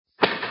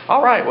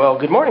All right, well,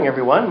 good morning,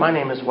 everyone. My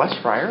name is Wes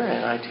Fryer,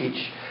 and I teach,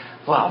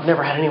 I've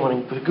never had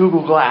anyone with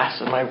Google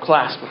Glass in my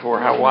class before.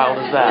 How wild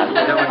is that?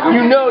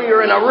 You know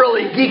you're in a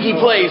really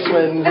geeky place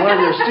when one of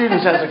your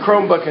students has a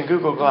Chromebook and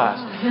Google Glass.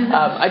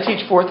 I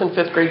teach 4th and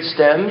 5th grade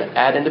STEM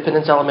at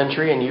Independence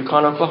Elementary in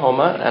Yukon,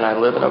 Oklahoma, and I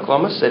live in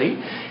Oklahoma City.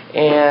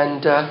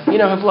 And,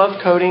 have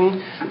loved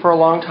coding for a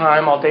long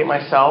time. I'll date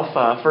myself.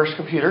 First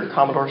computer,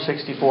 Commodore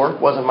 64,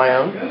 wasn't my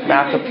own.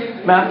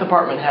 Math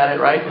department had it,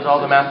 right? Because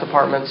all the math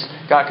departments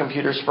got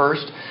computers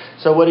first.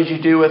 So what did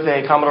you do with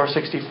a Commodore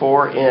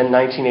 64 in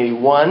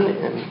 1981?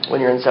 And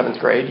when you're in 7th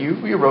grade,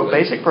 you wrote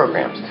basic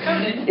programs.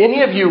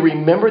 Any of you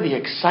remember the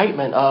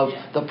excitement of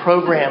the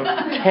program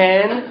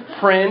 10,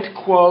 print,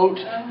 quote,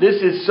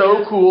 this is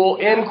so cool,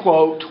 end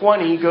quote,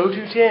 20, go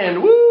to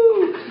 10,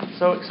 woo!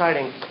 So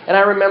exciting. And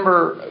I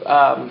remember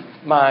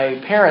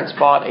my parents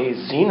bought a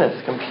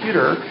Zenith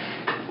computer,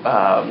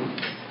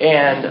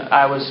 and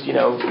I was,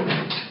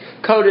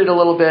 coded a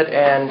little bit,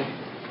 and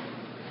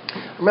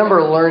I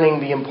remember learning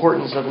the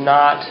importance of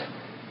not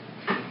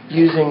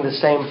using the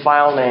same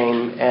file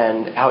name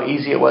and how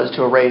easy it was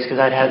to erase, because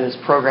I'd had this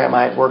program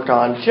I had worked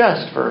on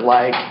just for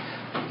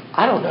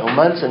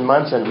months and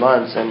months and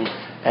months,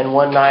 and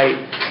one night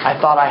I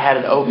thought I had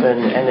it open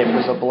and it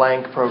was a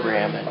blank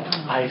program, and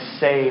I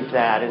saved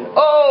that, and it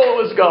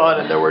was gone,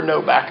 and there were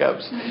no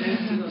backups.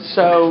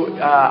 So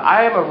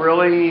I am a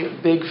really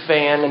big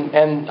fan,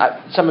 and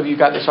some of you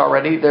got this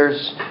already.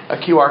 There's a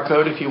QR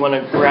code if you want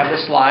to grab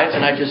the slides,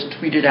 and I just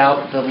tweeted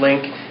out the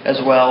link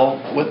as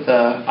well with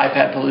the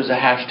iPad Palooza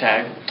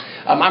hashtag.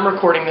 I'm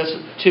recording this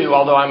too,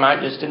 although I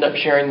might just end up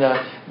sharing the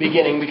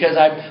beginning because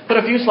I put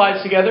a few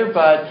slides together,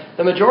 but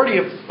the majority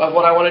of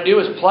what I want to do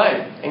is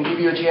play and give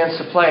you a chance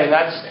to play. And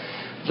that's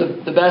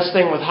the best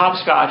thing with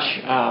Hopscotch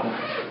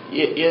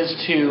is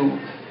to,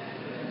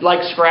 like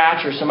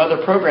Scratch or some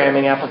other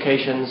programming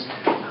applications,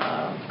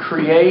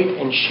 create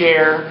and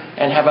share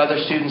and have other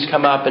students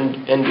come up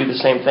and do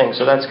the same thing.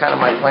 So that's kind of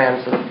my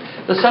plan for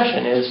the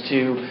session, is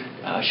to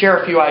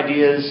share a few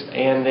ideas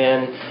and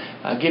then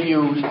give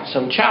you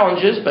some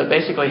challenges, but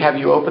basically have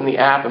you open the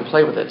app and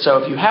play with it.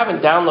 So if you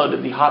haven't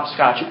downloaded the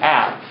Hopscotch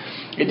app,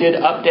 it did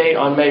update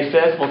on May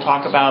 5th. We'll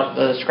talk about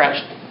the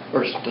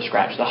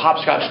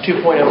Hopscotch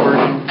 2.0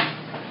 version.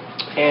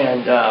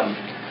 And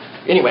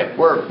anyway,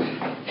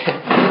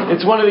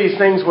 it's one of these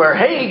things where,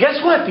 hey,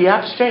 guess what? The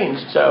app's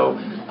changed. So,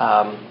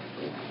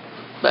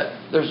 but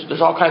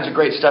there's all kinds of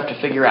great stuff to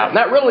figure out. And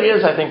that really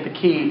is, I think, the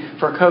key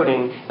for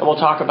coding. And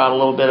we'll talk about a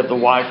little bit of the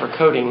why for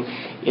coding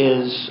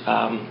is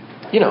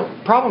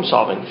problem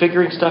solving,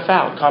 figuring stuff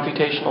out,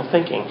 computational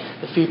thinking.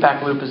 The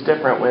feedback loop is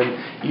different when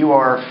you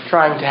are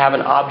trying to have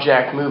an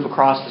object move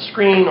across the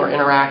screen or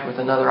interact with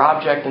another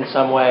object in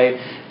some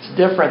way. It's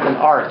different than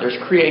art. There's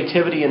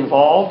creativity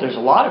involved. There's a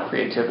lot of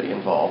creativity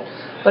involved.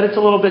 But it's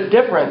a little bit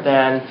different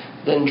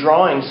than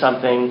drawing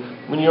something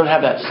when you don't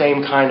have that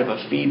same kind of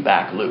a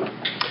feedback loop.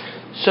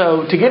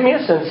 So to give me a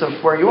sense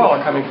of where you all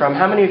are coming from,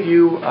 how many of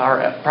you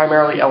are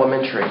primarily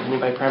elementary?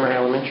 Anybody primary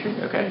elementary?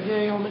 Okay,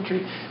 yay,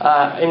 elementary.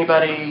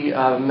 Anybody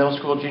middle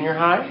school, junior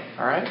high?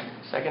 All right.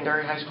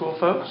 Secondary high school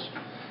folks?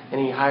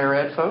 Any higher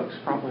ed folks?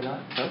 Probably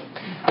not. No.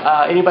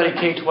 Anybody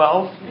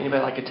K-12?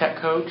 Anybody like a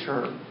tech coach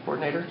or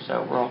coordinator?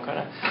 So we're all kind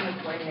of... I'm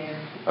a coordinator.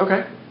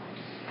 Okay.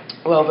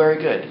 Well, very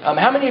good.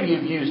 How many of you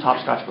have used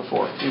Hopscotch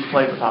before? You've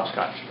played with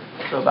Hopscotch?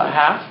 So about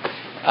half.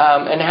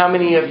 And how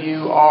many of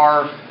you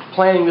are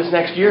planning this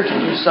next year to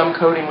do some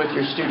coding with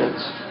your students?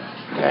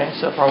 Okay,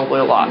 so probably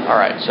a lot. All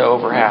right, so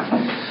over half.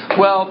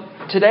 Well,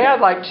 today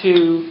I'd like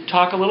to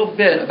talk a little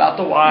bit about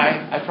the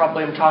why. I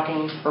probably am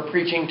talking or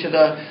preaching to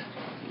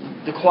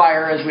the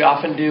choir, as we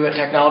often do at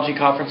technology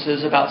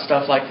conferences, about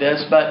stuff like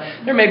this,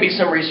 but there may be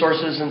some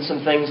resources and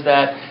some things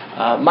that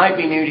might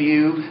be new to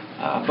you,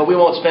 but we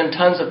won't spend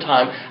tons of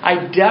time.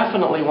 I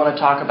definitely want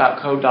to talk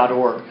about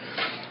code.org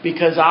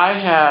because I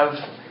have,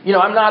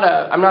 I'm not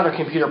a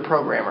computer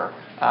programmer.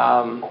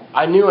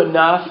 I knew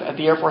enough at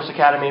the Air Force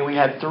Academy. We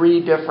had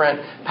 3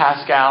 different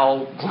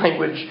Pascal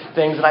language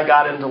things, and I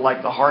got into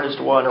like the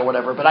hardest one or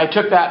whatever. But I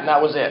took that, and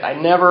that was it. I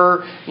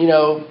never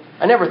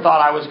thought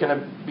I was going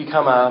to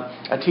become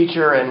a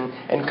teacher,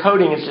 and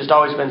coding has just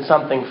always been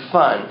something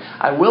fun.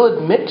 I will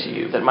admit to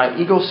you that my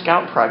Eagle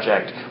Scout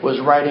project was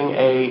writing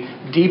a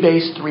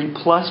DBase 3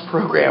 Plus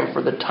program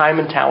for the time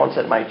and talents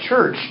at my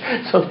church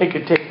so they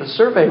could take the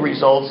survey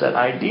results and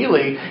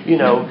ideally,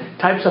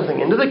 type something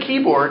into the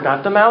keyboard,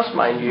 not the mouse,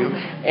 mind you,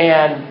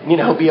 and,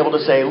 be able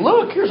to say,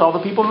 look, here's all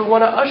the people who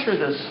want to usher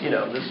this,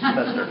 this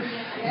semester.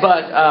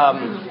 But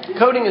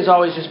coding has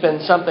always just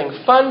been something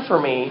fun for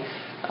me.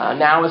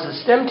 Now, as a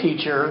STEM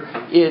teacher,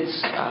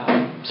 it's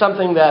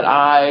something that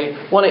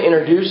I want to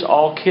introduce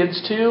all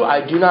kids to.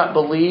 I do not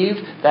believe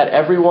that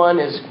everyone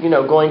is,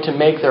 going to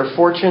make their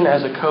fortune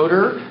as a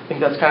coder. I think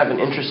that's kind of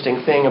an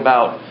interesting thing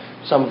about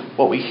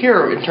what we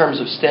hear in terms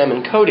of STEM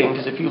and coding,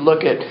 because if you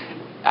look at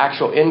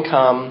actual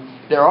income,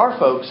 there are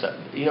folks.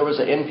 There was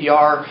an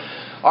NPR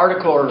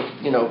article or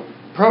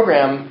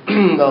program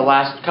the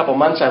last couple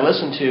months I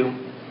listened to.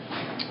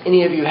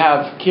 Any of you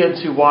have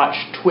kids who watch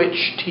Twitch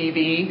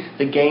TV,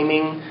 the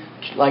gaming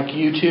like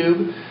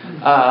YouTube.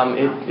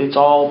 It's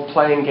all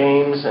playing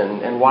games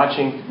and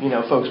watching,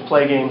 folks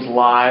play games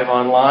live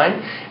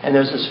online. And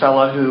there's this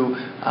fellow who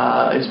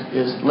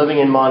is living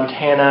in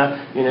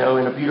Montana, in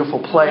a beautiful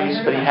place,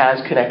 but he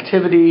has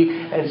connectivity.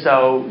 And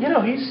so,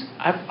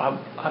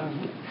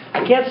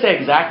 I can't say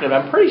exactly, but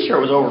I'm pretty sure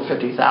it was over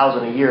 $50,000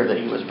 a year that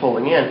he was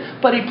pulling in.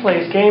 But he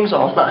plays games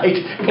all night,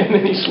 and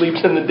then he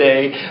sleeps in the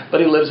day,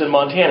 but he lives in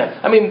Montana.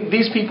 I mean,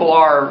 these people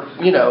are,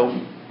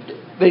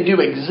 they do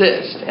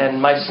exist. And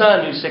my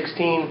son, who's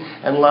 16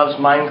 and loves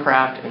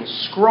Minecraft and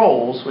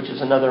Scrolls, which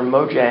is another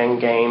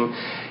Mojang game,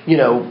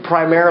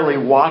 primarily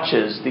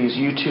watches these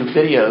YouTube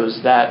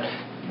videos that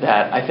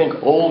I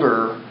think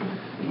older,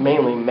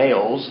 mainly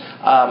males,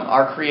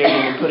 are creating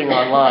and putting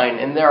online,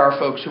 and there are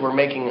folks who are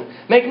making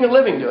a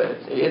living doing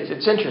it.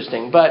 It's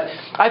interesting, but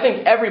I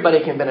think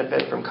everybody can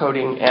benefit from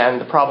coding and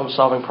the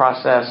problem-solving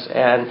process,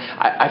 and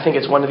I think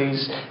it's one of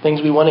these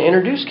things we want to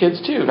introduce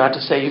kids to. Not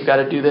to say you've got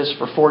to do this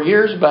for 4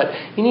 years, but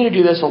you need to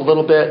do this a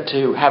little bit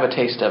to have a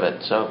taste of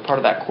it. So part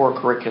of that core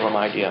curriculum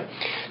idea.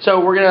 So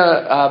we're going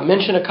to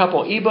mention a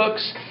couple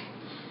ebooks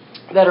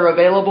that are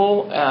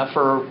available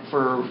for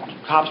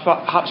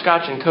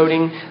Hopscotch and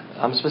coding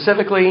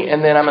specifically,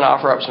 and then I'm going to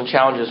offer up some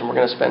challenges, and we're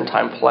going to spend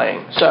time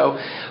playing. So,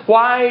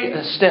 why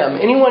STEM?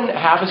 Anyone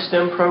have a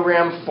STEM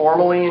program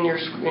formally in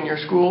your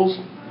schools?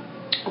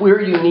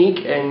 We're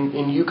unique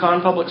in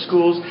Yukon Public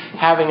Schools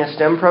having a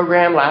STEM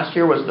program. Last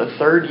year was the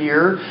 3rd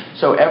year,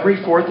 so every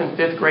 4th and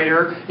 5th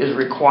grader is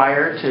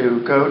required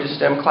to go to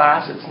STEM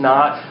class. It's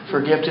not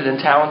for gifted and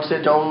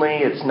talented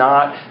only. It's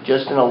not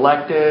just an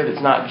elective.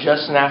 It's not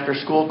just an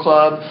after-school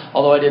club,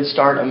 although I did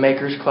start a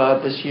Makers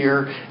Club this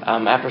year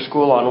after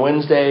school on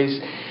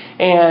Wednesdays.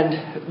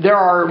 And there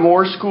are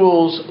more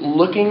schools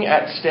looking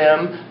at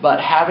STEM, but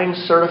having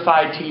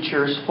certified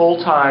teachers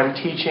full-time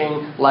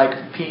teaching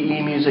like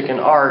PE, music, and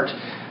art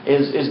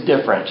is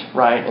different,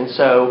 right? And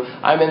so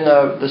I'm in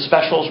the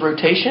specials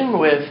rotation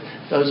with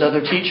those other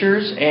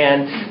teachers,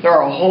 and there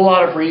are a whole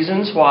lot of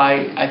reasons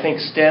why I think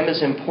STEM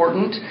is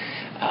important.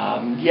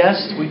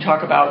 Yes, we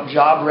talk about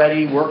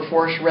job-ready,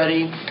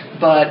 workforce-ready,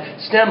 but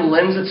STEM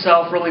lends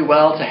itself really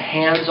well to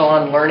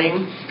hands-on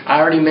learning. I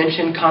already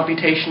mentioned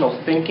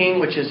computational thinking,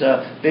 which is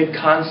a big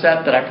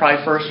concept that I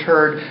probably first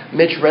heard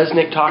Mitch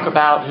Resnick talk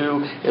about,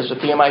 who is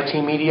with the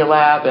MIT Media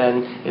Lab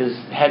and is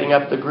heading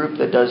up the group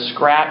that does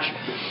Scratch.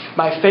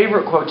 My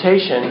favorite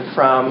quotation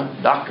from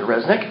Dr.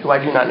 Resnick, who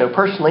I do not know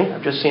personally,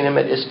 I've just seen him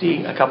at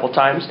ISTE a couple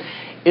times,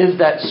 is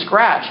that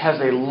Scratch has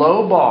a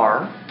low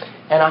bar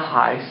and a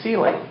high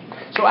ceiling.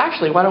 So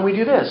actually, why don't we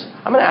do this?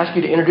 I'm going to ask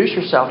you to introduce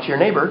yourself to your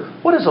neighbor.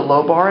 What does a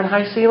low bar and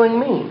high ceiling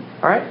mean?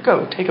 All right,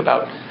 go. Take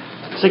about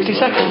 60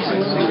 seconds. So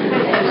you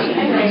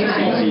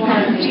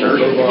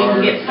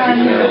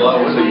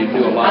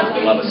do a lot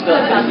of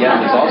stuff, and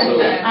yeah, there's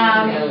also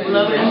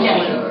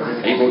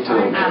able to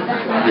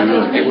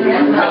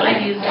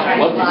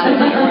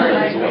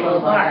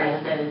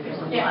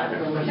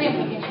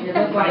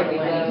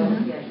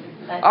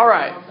All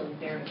right.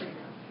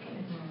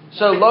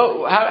 So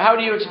how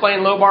do you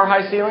explain low bar,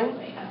 high ceiling?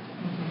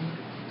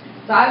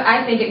 So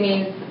I think it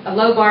means a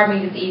low bar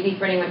means it's easy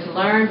for anyone to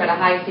learn, but a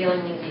high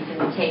ceiling means you can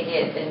take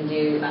it and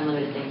do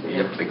unlimited things.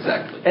 Yep,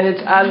 exactly.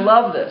 And I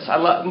love this.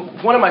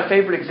 One of my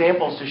favorite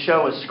examples to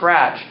show is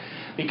Scratch,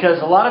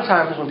 because a lot of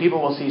times when people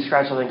will see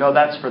Scratch, they'll think, oh,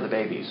 that's for the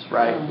babies,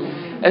 right?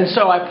 Mm-hmm. And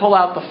so I pull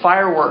out the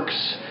fireworks,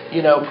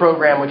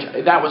 program,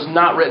 which that was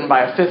not written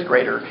by a 5th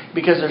grader,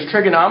 because there's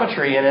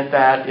trigonometry in it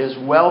that is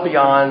well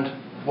beyond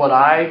what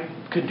I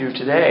could do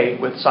today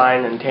with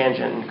sine and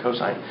tangent and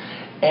cosine.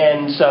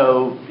 And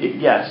so,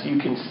 yes, you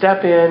can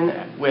step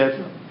in with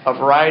a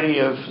variety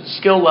of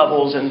skill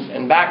levels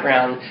and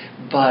background,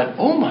 but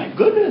oh my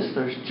goodness,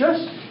 there's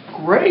just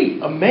great,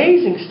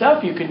 amazing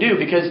stuff you can do,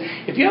 because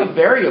if you have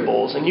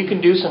variables and you can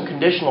do some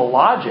conditional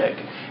logic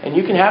and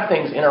you can have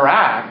things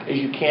interact as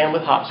you can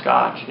with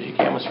Hopscotch, as you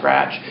can with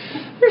Scratch,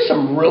 there's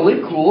some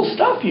really cool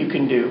stuff you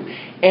can do.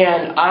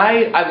 And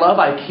I love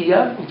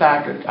IKEA. In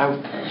fact, I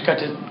got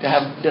to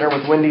have dinner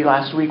with Wendy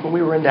last week when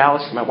we were in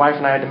Dallas. My wife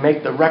and I had to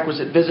make the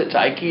requisite visit to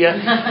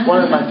IKEA.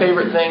 One of my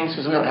favorite things,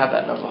 because we don't have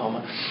that in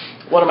Oklahoma,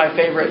 one of my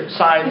favorite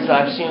signs that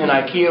I've seen in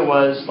IKEA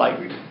was like,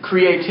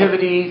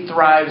 creativity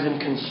thrives in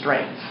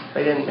constraints.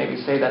 They didn't maybe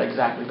say that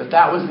exactly, but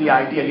that was the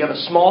idea. You have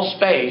a small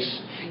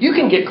space, you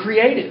can get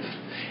creative.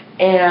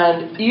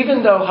 And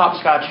even though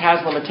Hopscotch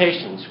has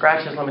limitations,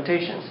 Scratch has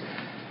limitations,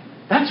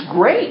 that's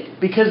great,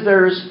 because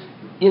there's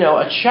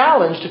a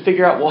challenge to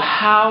figure out, well,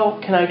 how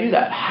can I do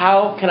that?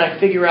 How can I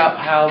figure out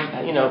how,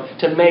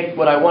 to make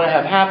what I want to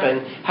have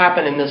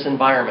happen in this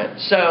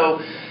environment? So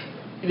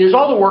there's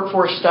all the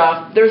workforce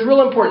stuff. There's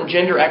real important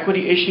gender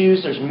equity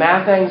issues. There's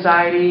math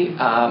anxiety.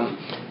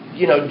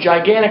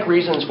 Gigantic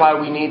reasons why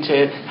we need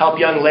to help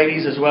young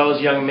ladies as well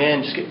as young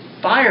men just get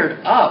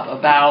fired up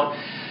about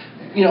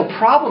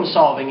problem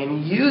solving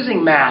and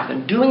using math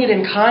and doing it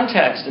in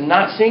context and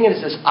not seeing it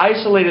as this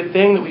isolated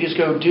thing that we just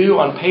go do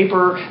on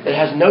paper that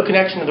has no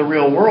connection to the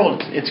real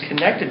world. It's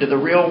connected to the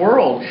real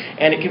world,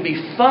 and it can be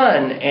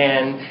fun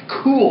and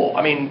cool.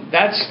 I mean,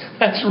 that's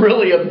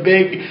really a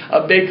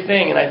big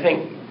thing, and I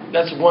think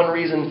that's one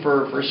reason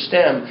for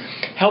STEM.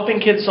 Helping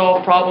kids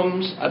solve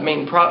problems,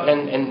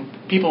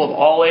 and people of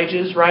all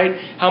ages, right?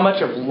 How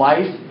much of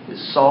life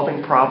is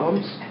solving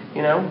problems,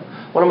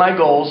 One of my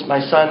goals, my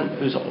son,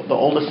 who's the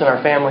oldest in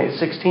our family, is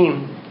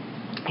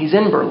 16. He's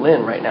in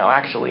Berlin right now,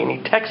 actually, and he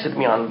texted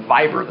me on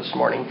Viber this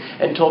morning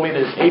and told me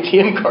that his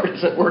ATM card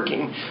isn't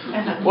working.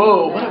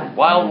 Whoa, what a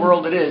wild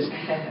world it is.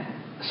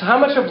 So how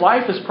much of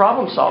life is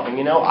problem solving?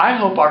 I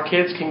hope our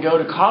kids can go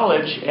to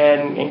college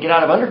and get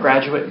out of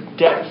undergraduate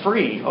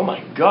debt-free. Oh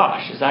my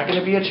gosh, is that going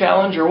to be a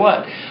challenge or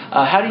what?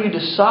 How do you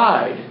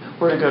decide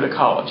where to go to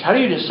college? How do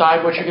you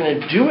decide what you're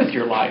going to do with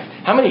your life?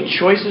 How many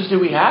choices do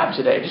we have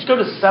today? Just go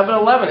to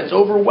 7-Eleven. It's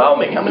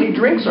overwhelming. How many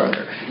drinks are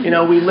there?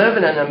 We live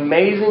in an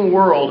amazing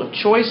world of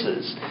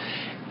choices.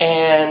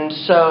 And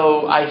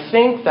so I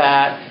think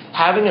that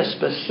having a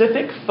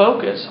specific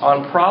focus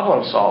on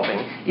problem solving,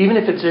 even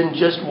if it's in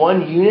just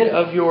one unit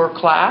of your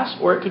class,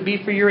 or it could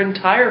be for your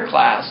entire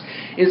class,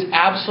 is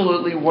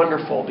absolutely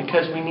wonderful,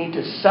 because we need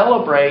to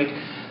celebrate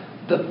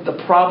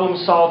the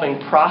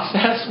problem-solving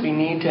process. We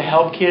need to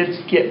help kids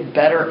get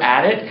better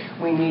at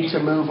it. We need to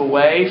move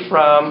away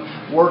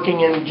from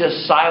working in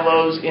just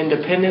silos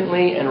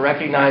independently and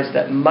recognize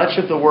that much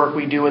of the work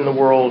we do in the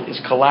world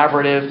is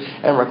collaborative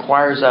and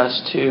requires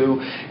us to,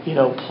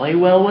 play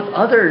well with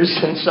others.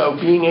 And so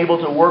being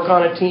able to work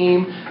on a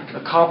team,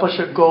 accomplish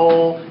a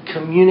goal,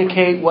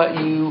 communicate what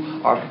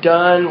you are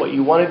done, what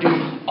you want to do,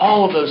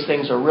 all of those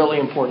things are really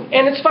important.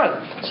 And it's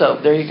fun. So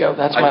there you go.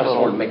 That's my little... I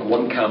just want to make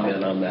one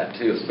comment on that,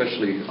 too,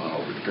 especially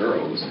with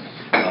girls.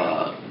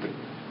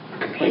 The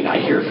complaint I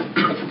hear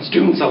from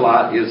students a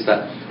lot is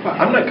that,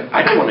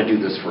 I don't want to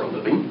do this for a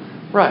living.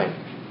 Right.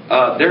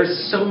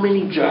 There's so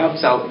many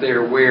jobs out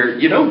there where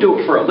you don't do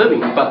it for a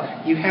living,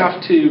 but you have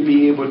to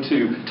be able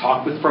to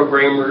talk with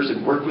programmers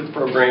and work with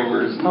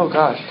programmers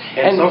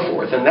and so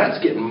forth. And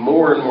that's getting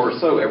more and more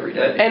so every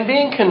day. And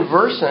being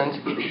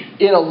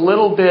conversant in a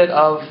little bit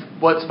of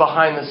what's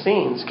behind the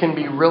scenes can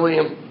be really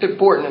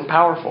important and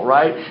powerful,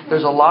 right?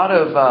 There's a lot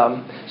of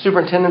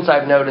superintendents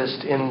I've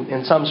noticed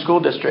in some school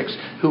districts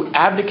who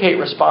abdicate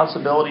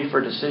responsibility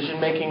for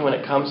decision making when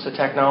it comes to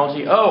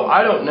technology. Oh,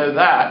 I don't know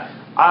that.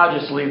 I'll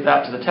just leave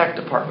that to the tech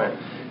department.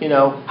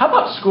 How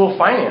about school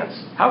finance?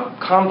 How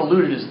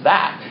convoluted is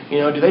that?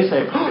 Do they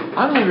say,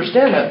 I don't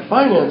understand that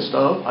finance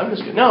stuff.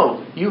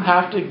 No, you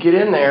have to get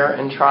in there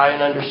and try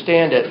and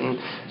understand it. And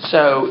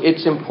so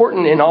it's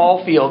important in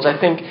all fields. I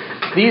think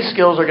these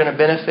skills are going to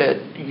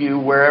benefit you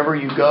wherever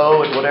you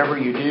go and whatever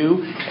you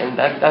do. And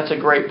that's a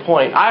great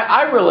point.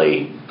 I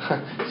really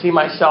see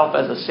myself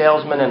as a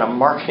salesman and a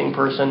marketing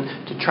person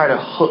to try to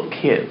hook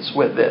kids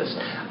with this.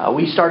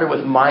 We started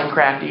with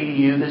Minecraft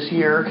EDU this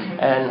year,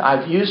 and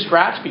I've used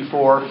Scratch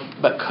before,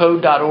 but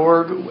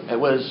code.org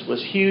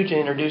was huge in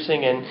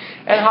introducing, and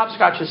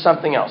Hopscotch is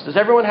something else. Does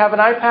everyone have an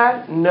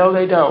iPad? No,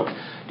 they don't.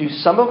 Do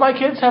some of my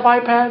kids have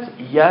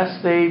iPads?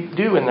 Yes, they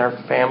do in their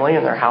family,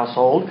 in their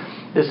household.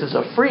 This is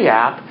a free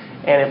app.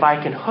 And if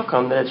I can hook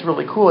them, then it's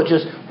really cool. It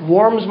just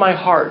warms my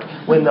heart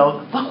when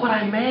they'll, look what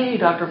I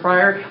made, Dr.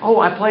 Fryer. Oh,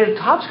 I played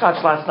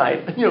Hopscotch last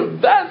night.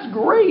 That's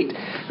great.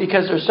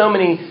 Because there's so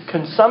many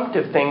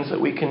consumptive things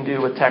that we can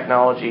do with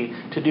technology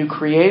to do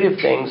creative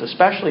things,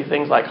 especially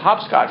things like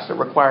Hopscotch that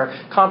require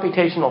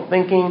computational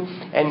thinking.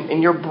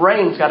 And your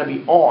brain's got to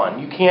be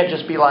on. You can't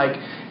just be like,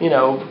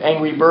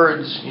 Angry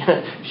Birds,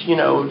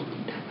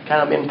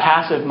 kind of in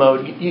passive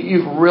mode.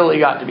 You've really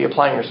got to be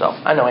applying yourself.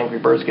 I know Angry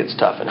Birds gets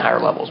tough in higher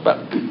levels,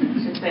 but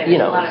there's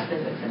a lot of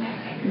physics in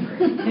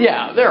Angry Birds.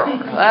 Yeah, there are.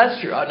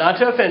 That's true. Not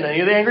to offend any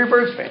of the Angry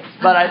Birds fans,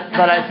 but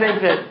I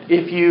think that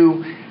if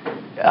you,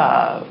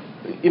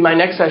 in my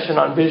next session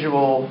on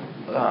visual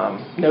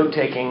note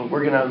taking,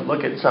 we're going to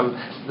look at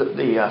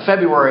the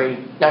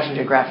February National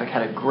Geographic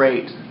had a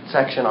great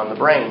section on the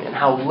brain and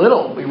how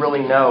little we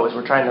really know as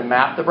we're trying to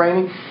map the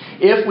brain.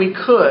 If we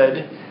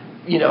could,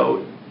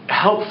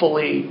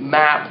 helpfully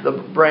map the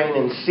brain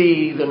and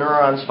see the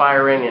neurons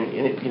firing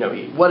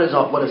and what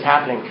is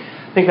happening.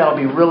 I think that'll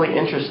be really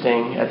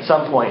interesting at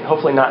some point,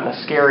 hopefully not in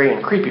a scary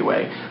and creepy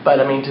way, but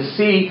to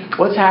see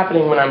what's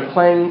happening when I'm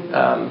playing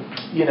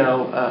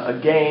a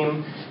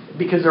game,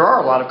 because there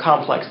are a lot of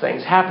complex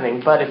things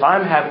happening, but if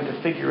I'm having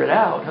to figure it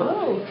out,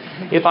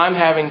 if I'm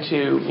having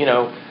to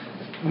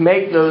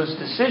make those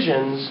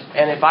decisions,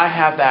 and if I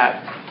have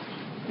that,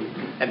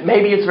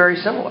 maybe it's very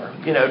similar,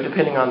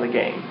 depending on the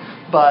game.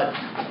 But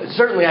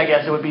certainly, I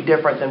guess it would be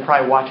different than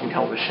probably watching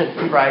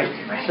television, right?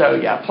 So,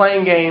 yeah,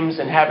 playing games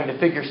and having to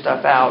figure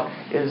stuff out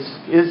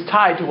is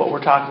tied to what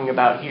we're talking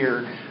about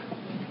here.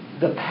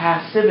 The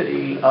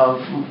passivity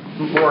of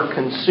more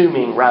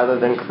consuming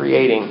rather than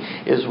creating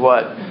is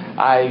what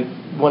I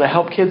want to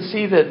help kids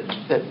see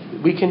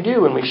that we can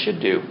do and we should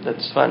do.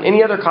 That's fun.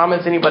 Any other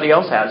comments anybody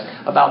else has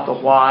about the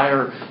why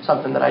or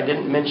something that I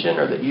didn't mention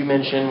or that you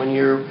mentioned when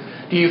you're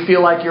Do you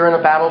feel like you're in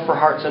a battle for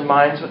hearts and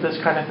minds with this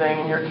kind of thing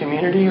in your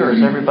community, or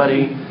is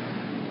everybody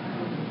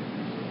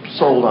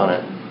sold on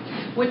it?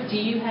 What do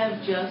you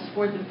have just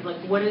for the,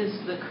 like, what does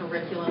the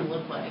curriculum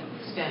look like?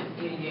 STEM,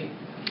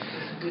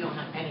 we don't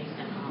have any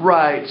STEM.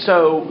 Right.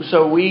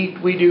 So we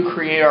do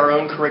create our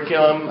own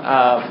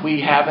curriculum.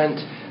 We haven't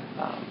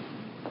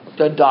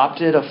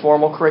adopted a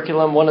formal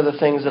curriculum. One of the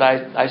things that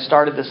I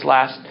started this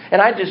last,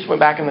 and I just went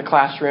back in the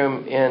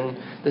classroom in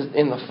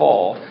the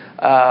fall.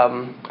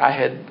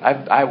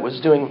 I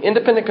was doing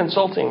independent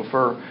consulting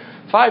for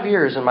 5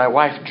 years, and my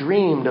wife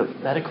dreamed of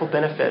medical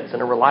benefits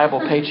and a reliable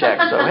paycheck.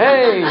 So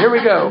hey, here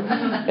we go.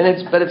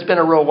 But it's been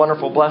a real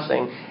wonderful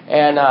blessing.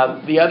 And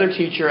the other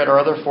teacher at our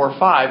other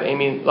 4-5,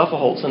 Amy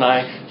Leffelholtz, and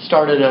I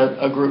started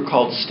a group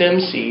called STEM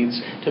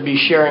Seeds to be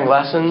sharing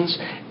lessons.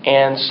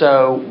 And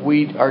so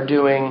we are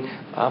doing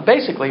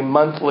basically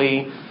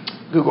monthly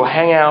Google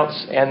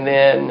Hangouts, and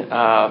then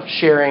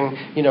sharing,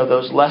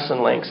 those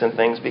lesson links and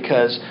things,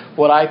 because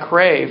what I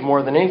crave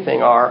more than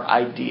anything are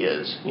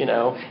ideas,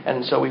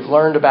 And so we've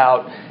learned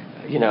about,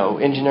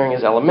 engineering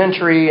is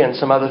elementary and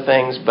some other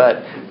things,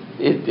 but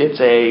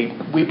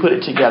we put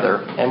it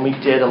together, and we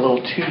did a little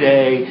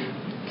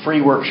 2-day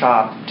free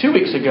workshop 2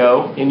 weeks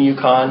ago in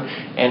Yukon,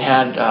 and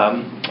had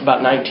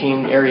about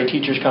 19 area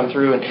teachers come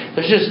through, and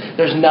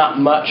there's not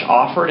much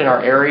offered in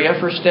our area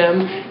for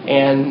STEM,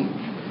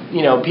 and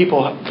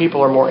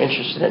people are more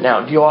interested in it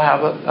now. Do you all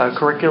have a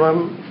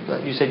curriculum?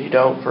 You said you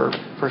don't for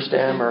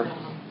STEM, or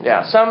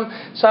yeah,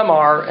 some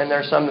are, and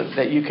there's some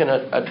that you can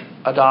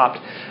adopt.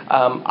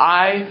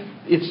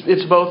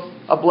 It's both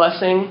a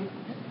blessing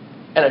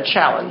and a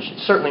challenge.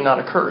 It's certainly not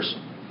a curse.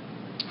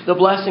 The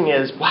blessing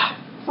is, wow,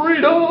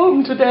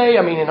 freedom today.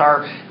 I mean, in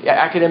our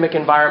academic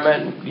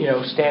environment,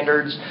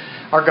 standards.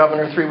 Our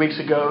governor 3 weeks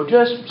ago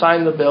just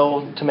signed the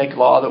bill to make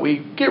law that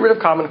we get rid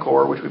of Common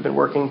Core, which we've been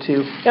working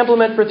to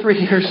implement for 3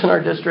 years in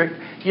our district.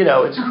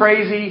 It's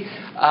crazy,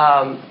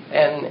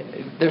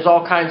 and there's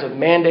all kinds of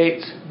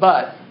mandates.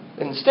 But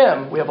in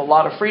STEM, we have a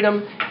lot of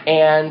freedom,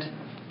 and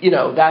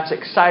that's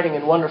exciting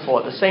and wonderful.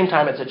 At the same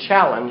time, it's a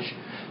challenge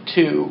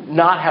to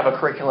not have a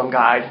curriculum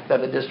guide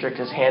that the district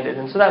has handed.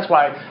 And so that's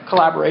why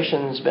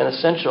collaboration has been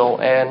essential,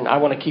 and I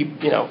want to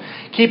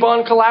keep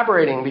on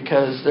collaborating,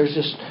 because there's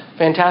just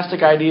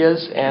fantastic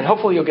ideas, and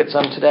hopefully you'll get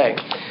some today.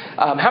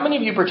 How many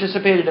of you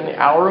participated in the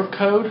Hour of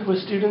Code with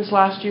students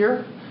last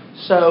year?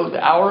 So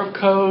the Hour of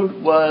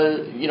Code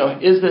was,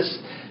 is this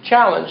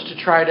challenge to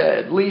try to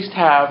at least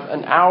have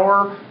an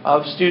hour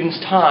of students'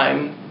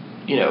 time,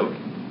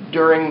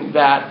 during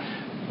that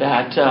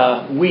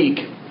week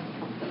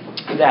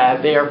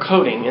that they are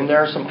coding. And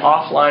there are some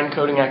offline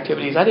coding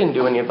activities. I didn't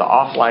do any of the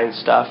offline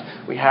stuff.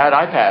 We had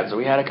iPads,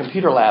 we had a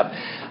computer lab.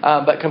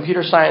 But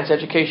Computer Science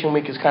Education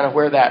Week is kind of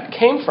where that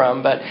came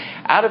from. But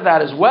out of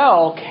that as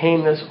well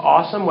came this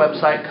awesome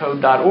website,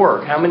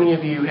 code.org. How many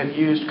of you have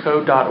used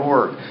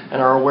code.org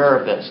and are aware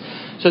of this?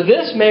 So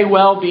this may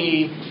well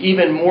be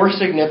even more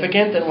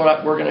significant than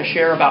what we're going to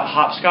share about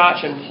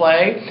Hopscotch and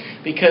play,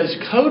 because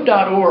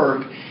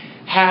code.org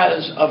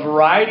has a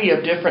variety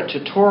of different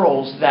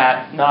tutorials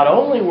that not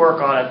only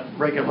work on a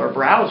regular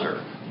browser,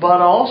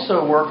 but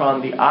also work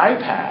on the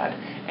iPad.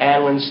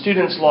 And when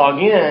students log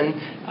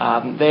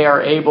in, they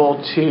are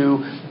able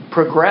to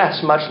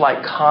progress much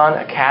like Khan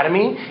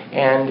Academy.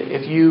 And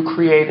if you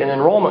create an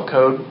enrollment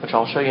code, which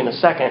I'll show you in a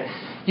second,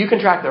 you can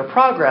track their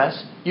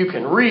progress. You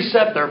can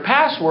reset their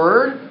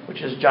password,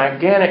 which is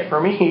gigantic for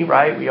me,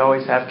 right? We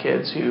always have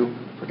kids who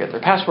forget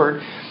their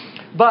password.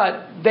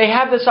 But they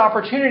have this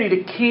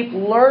opportunity to keep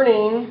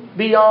learning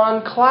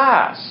beyond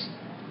class,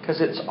 because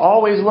it's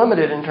always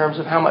limited in terms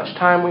of how much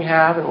time we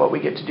have and what we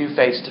get to do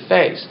face to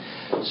face.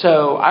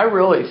 So I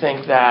really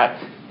think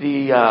that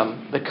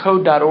the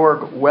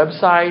code.org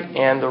website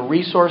and the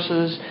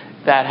resources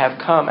that have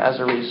come as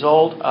a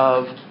result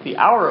of the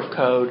Hour of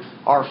Code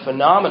are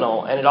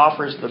phenomenal, and it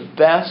offers the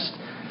best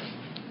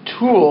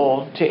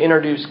tool to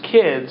introduce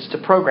kids to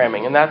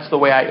programming. And that's the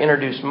way I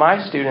introduce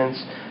my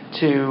students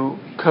to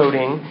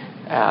coding.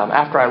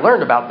 After I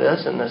learned about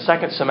this in the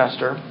second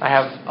semester, I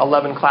have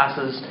 11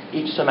 classes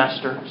each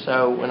semester.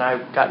 So when I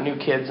got new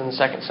kids in the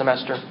second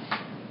semester,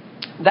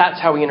 that's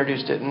how we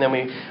introduced it. And then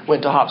we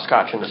went to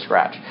Hopscotch and to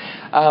Scratch.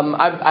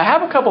 I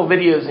have a couple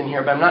videos in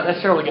here, but I'm not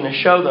necessarily going to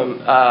show them,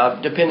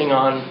 depending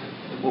on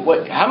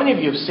how many of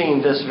you have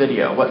seen this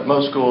video, what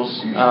most schools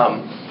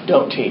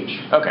don't teach.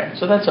 Okay,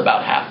 so that's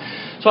about half.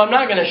 So I'm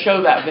not going to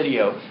show that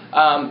video.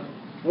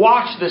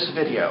 Watch this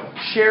video.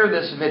 Share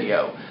this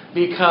video.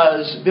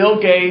 Because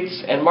Bill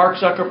Gates and Mark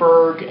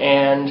Zuckerberg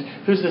and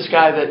who's this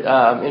guy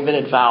that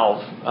invented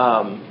Valve?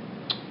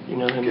 You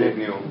know him? Gabe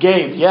Newell.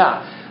 Gabe,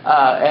 yeah.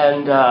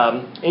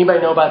 And anybody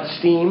know about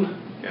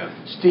Steam? Yeah.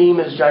 Steam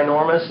is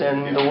ginormous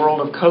in the world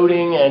of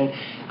coding, and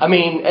I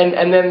mean,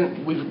 and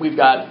then we've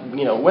got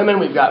women,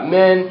 we've got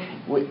men.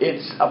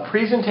 It's a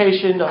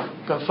presentation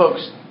of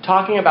folks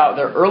talking about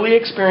their early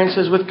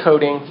experiences with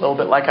coding, a little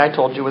bit like I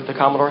told you with the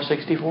Commodore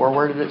 64.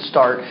 Where did it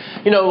start?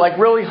 Like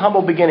really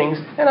humble beginnings.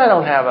 And I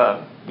don't have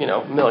a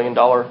 $1 million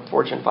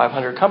Fortune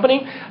 500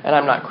 company, and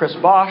I'm not Chris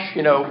Bosh,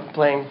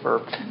 playing for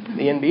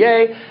the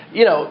NBA,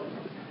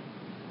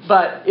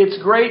 But it's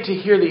great to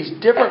hear these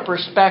different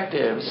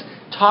perspectives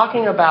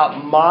talking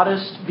about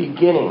modest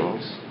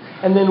beginnings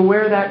and then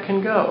where that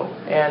can go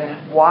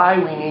and why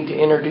we need to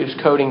introduce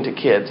coding to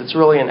kids. It's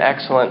really an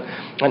excellent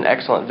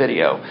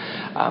video.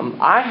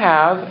 I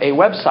have a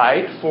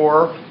website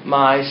for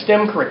my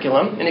STEM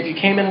curriculum, and if you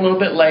came in a little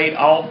bit late,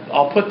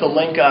 I'll put the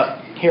link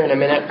up here in a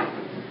minute.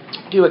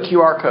 Do a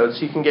QR code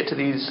so you can get to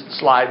these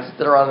slides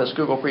that are on this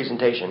Google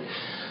presentation.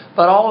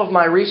 But all of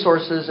my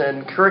resources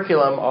and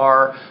curriculum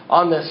are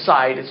on this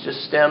site. It's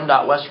just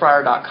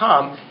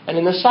stem.westfriar.com. And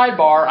in the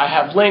sidebar, I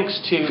have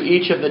links to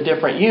each of the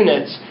different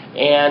units.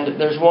 And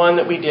there's one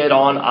that we did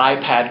on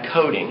iPad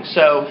coding.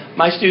 So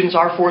my students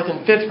are 4th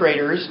and 5th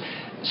graders.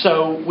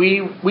 So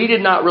we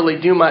did not really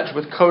do much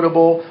with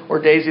Codable or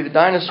Daisy the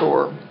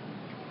Dinosaur.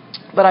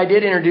 But I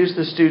did introduce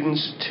the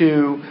students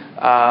to...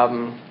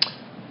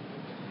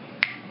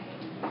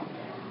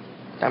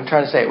 I'm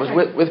trying to say it was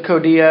with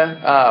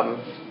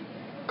Codia...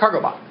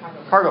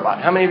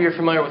 Cargobot. How many of you are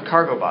familiar with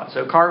Cargobot?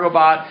 So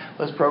Cargobot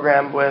was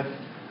programmed with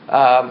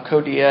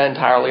Codia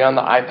entirely on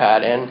the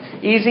iPad.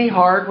 And easy,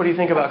 hard, what do you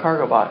think about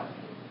Cargobot?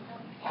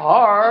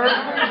 Hard.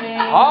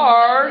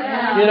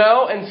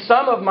 And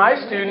some of my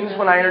students,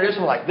 when I introduce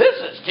them, are like, this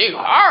is too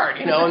hard,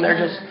 and they're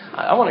just,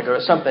 I want to go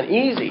to something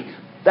easy.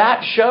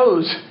 That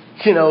shows,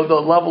 the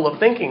level of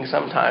thinking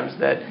sometimes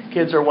that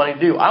kids are wanting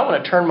to do. I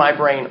want to turn my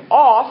brain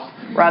off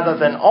rather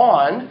than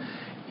on.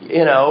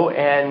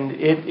 And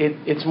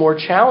it's more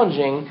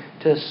challenging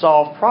to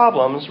solve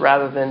problems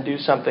rather than do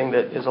something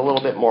that is a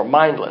little bit more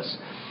mindless.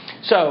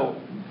 So,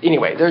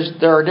 anyway,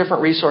 there are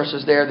different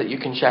resources there that you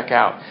can check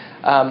out.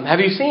 Have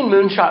you seen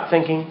Moonshot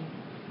Thinking?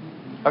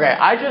 Okay,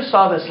 I just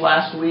saw this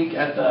last week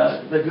at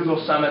the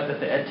Google Summit that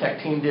the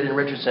EdTech team did in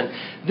Richardson.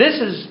 This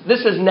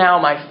is now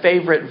my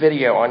favorite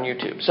video on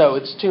YouTube. So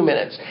it's 2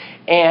 minutes.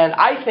 And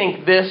I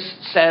think this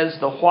says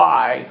the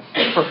why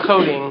for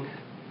coding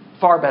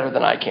far better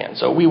than I can.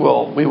 So we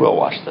will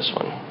watch this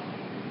one.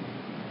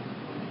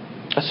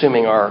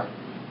 Assuming our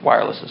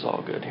wireless is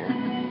all good here.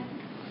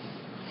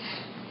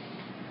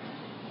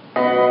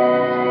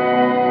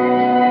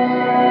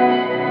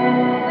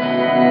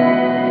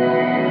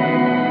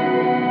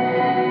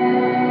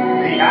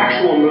 The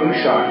actual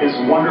moonshot is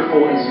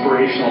wonderful,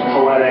 inspirational,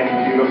 poetic,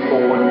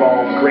 beautiful,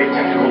 involved great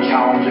technical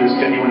challenges,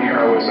 genuine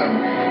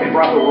heroism. It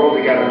brought the world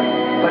together.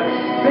 But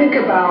think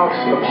about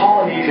the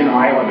Polynesian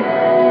islander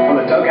on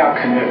the dugout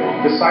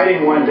canoe,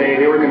 deciding one day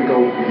they were going to go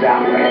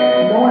that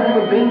way. No one had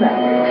ever been that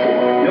way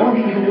before. No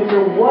one even knew if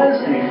there was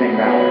anything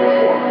that way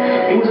before.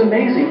 It was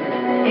amazing,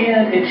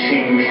 and it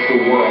changed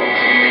the world.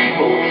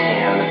 People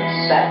can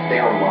set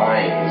their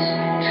minds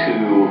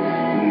to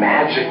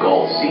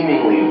magical,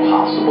 seemingly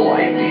impossible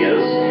ideas,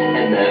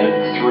 and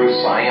then through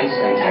science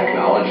and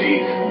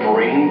technology,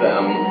 bring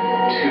them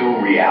to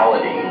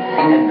reality.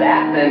 And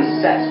that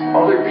then sets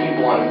other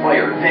people on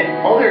fire, that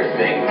other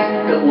things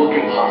that look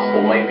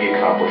impossible might be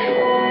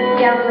accomplishable.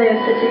 Galileo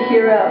is such a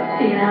hero,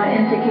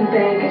 in thinking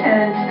big,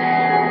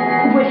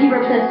 and what he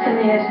represents to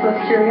me is both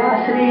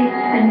curiosity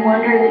and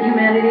wonder that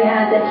humanity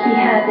had, that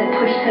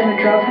pushed him and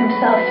drove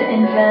himself to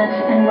invent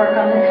and work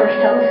on the first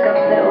telescope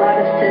that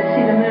allowed us to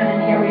see the moon,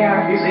 and here we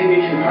are. These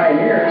aviation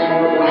pioneers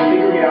were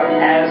figuring it out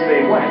as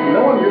they went.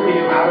 No one really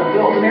knew how to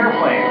build an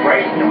airplane,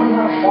 right? No one knew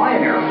how to fly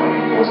an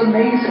airplane. It was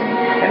amazing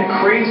and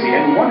crazy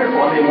and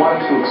wonderful, and they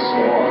wanted to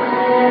explore.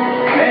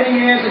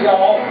 Many years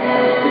ago,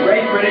 the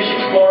great British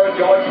explorer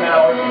George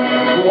Mallory,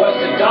 who was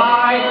to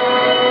die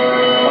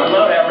on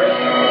Mount Everest,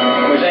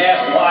 was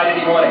asked why did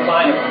he want to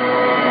climb it.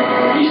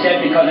 He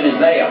said because it is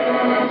there.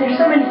 There's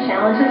so many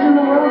challenges in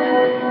the world,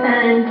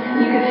 and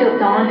you can feel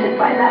daunted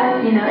by that,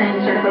 and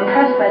sort of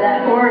oppressed by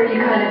that, or you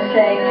kind of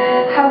say,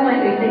 how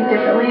might we think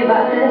differently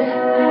about this?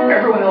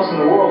 Everyone else in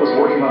the world is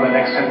working on the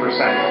next 10%.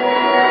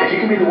 If you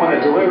can be the one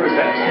that delivers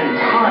that 10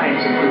 times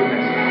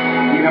improvement,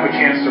 you have a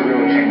chance to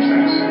really change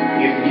things.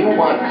 If you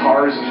want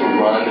cars to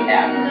run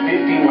at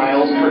 50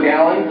 miles per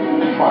gallon,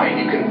 fine,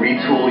 you can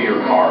retool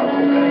your car a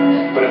little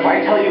bit. But if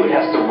I tell you it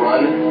has to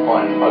run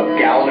on a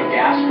gallon of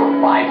gas for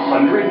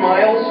 500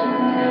 miles,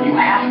 you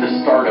have to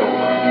start over.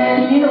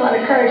 You need a lot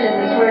of courage in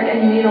this work,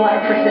 and you need a lot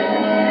of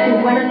persistence.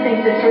 And one of the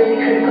things that's really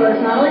critical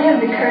is not only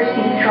having the courage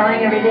to keep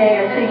trying every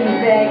day or thinking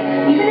big,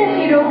 even if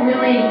you don't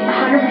really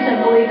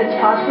 100% believe it's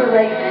possible,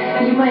 like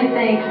you might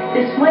think,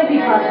 this might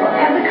be possible.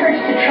 Have the courage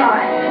to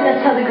try.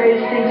 That's how the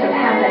greatest things have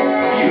happened.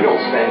 You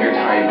don't spend your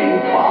time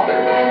being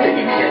bothered that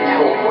you can't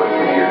teleport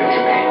from here to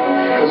Japan,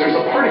 because there's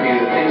a part of you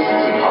that thinks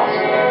it's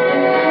impossible.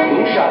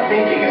 Moonshot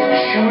thinking is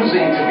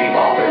choosing to be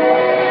bothered by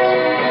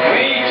that.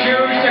 We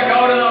choose to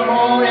go to the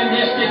moon in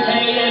this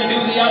decade and do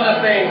the other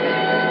things,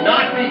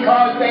 not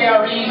because they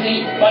are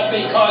easy, but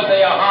because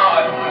they are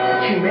hard.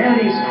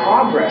 Humanity's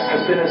progress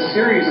has been a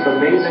series of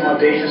amazing,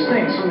 audacious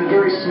things, from the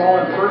very small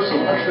and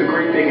personal up to the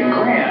great, big, and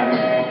grand.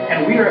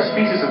 And we are a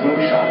species of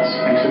moonshots.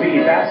 And to me,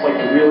 that's like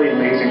the really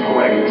amazing,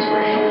 poetic,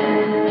 inspirational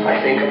thing. I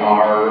think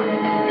our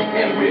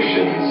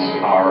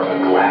ambitions are a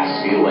glass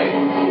ceiling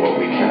on what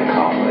we can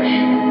accomplish.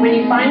 When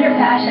you find your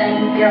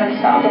passion, you're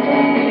unstoppable.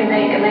 You can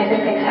make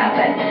amazing things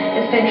happen.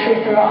 It's been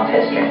true throughout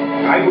history.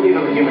 I believe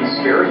in the human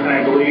spirit, and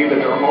I believe that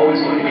there are always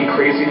going to be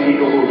crazy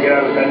people who get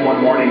out of bed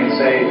one morning and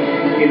say,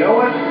 you know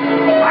what,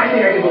 I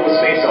think I can build a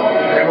space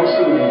elevator, and most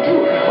people can do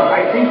it. But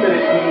I think that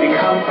if we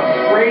become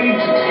afraid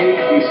to take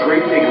these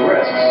great big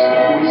risks,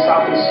 we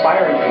stop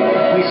inspiring people,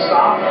 we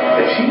stop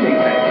achieving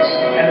things.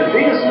 And the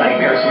biggest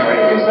nightmare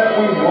scenario is that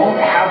we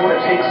won't have what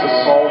it takes to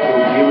solve the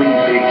really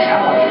big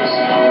challenges.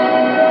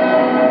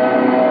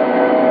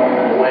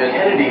 When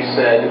Kennedy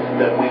said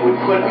that we would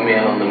put a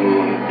man on the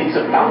moon, it's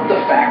about the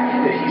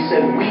fact that he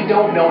said we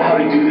don't know how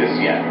to do this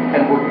yet,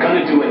 and we're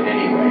going to do it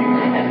anyway.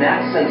 And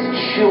that sends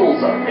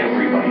chills up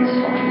everybody's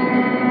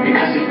spine.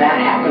 Because if that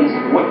happens,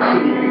 what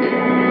couldn't we do?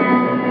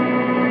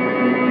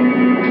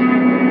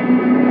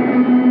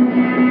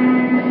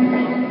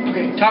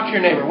 Okay, talk to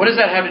your neighbor. What does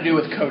that have to do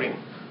with coding?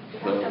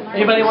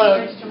 Anybody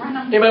want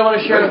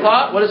to share a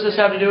thought? What does this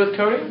have to do with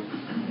coding?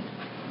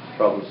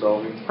 Problem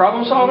solving.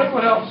 Problem solving?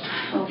 What else?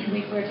 Well,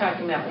 we were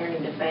talking about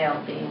learning to fail,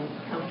 being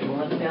comfortable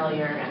with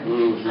failure,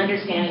 and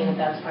understanding that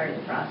that's part of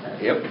the process.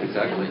 Yep,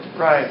 exactly.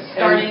 Right.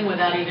 Starting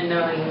without even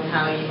knowing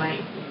how you might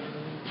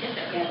get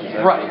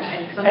there. Right.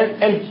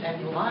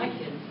 And a lot of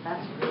kids,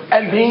 that's really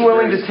And being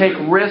willing to take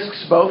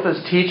risks both as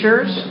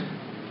teachers,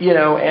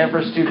 and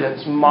for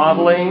students,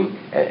 modeling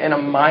and a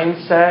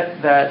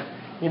mindset that,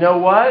 you know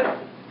what?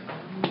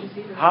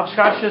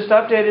 Hopscotch just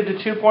updated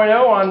to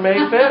 2.0 on May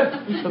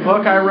 5th. The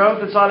book I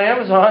wrote that's on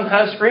Amazon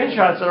has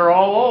screenshots that are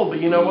all old,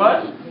 but you know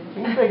what?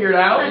 You can figure it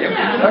out.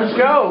 Let's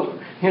go.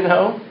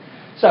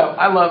 So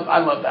I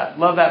love that.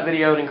 Love that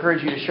video and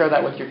encourage you to share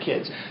that with your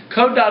kids.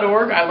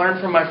 Code.org, I learned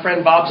from my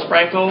friend Bob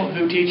Sprankle,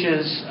 who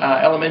teaches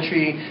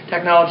elementary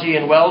technology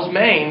in Wells,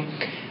 Maine,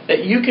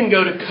 that you can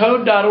go to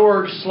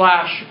code.org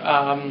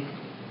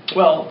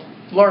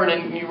learn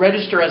and you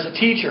register as a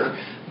teacher,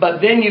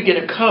 but then you get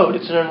a code.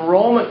 It's an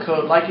enrollment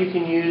code like you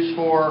can use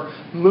for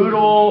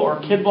Moodle or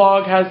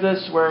KidBlog has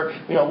this where,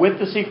 with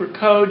the secret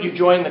code you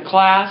join the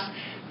class.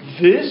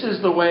 This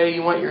is the way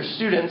you want your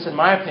students, in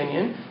my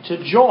opinion,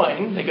 to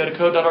join. They go to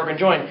code.org and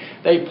join.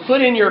 They put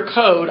in your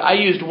code. I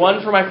used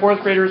one for my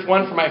 4th graders,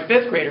 one for my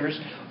 5th graders.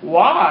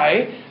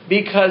 Why?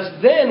 Because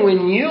then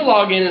when you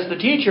log in as the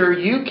teacher,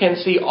 you can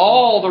see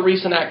all the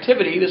recent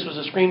activity. This was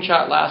a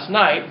screenshot last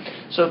night.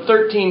 So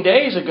 13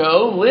 days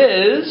ago,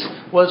 Liz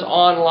was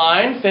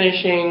online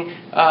finishing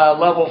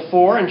level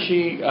 4, and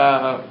she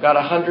got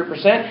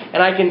 100%.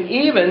 And I can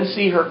even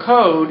see her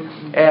code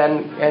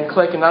and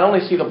click and not only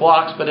see the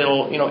blocks, but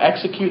it'll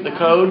execute the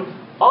code.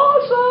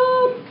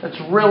 Awesome! That's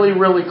really,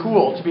 really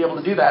cool to be able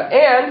to do that.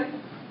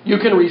 And you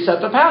can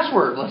reset the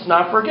password. Let's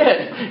not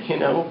forget,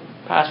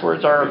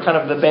 passwords are kind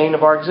of the bane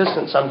of our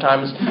existence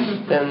sometimes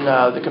in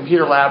the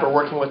computer lab or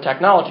working with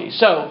technology.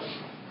 So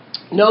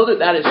know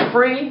that is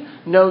free.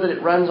 Know that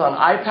it runs on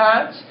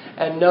iPads.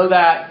 And know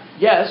that,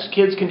 yes,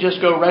 kids can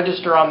just go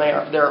register on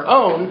their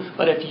own.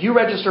 But if you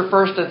register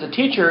first as a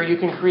teacher, you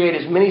can create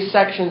as many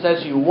sections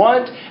as you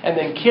want. And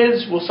then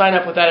kids will sign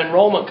up with that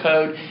enrollment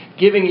code,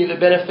 giving you the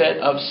benefit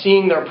of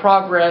seeing their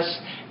progress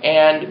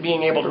and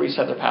being able to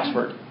reset their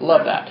password.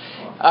 Love that.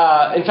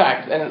 In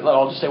fact, and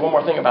I'll just say one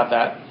more thing about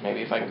that,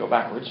 maybe if I can go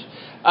backwards.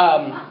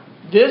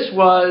 This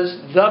was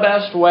the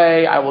best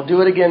way, I will do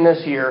it again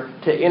this year,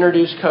 to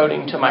introduce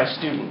coding to my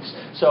students.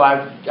 So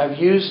I've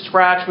used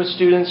Scratch with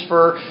students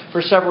for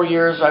several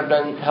years. I've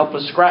done help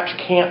with Scratch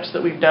camps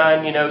that we've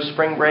done,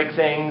 spring break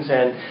things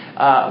and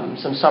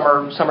some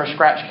summer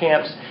Scratch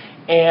camps.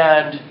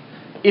 And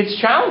it's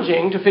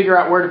challenging to figure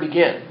out where to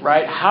begin,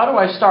 right? How do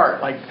I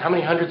start? Like, how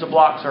many hundreds of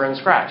blocks are in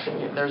Scratch?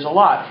 There's a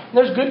lot. And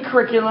there's good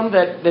curriculum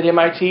that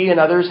MIT and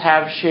others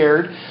have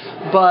shared,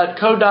 but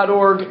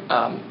code.org,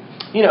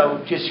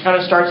 just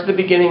kind of starts at the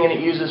beginning, and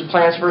it uses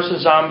Plants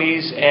vs.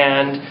 Zombies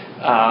and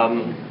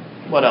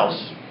what else?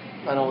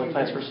 Not only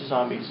Plants vs.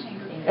 Zombies.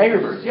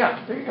 Angry Birds,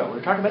 yeah, there you go.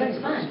 We're talking about Angry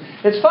Birds.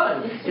 It's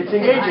fun. It's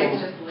engaging.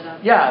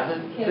 Yeah,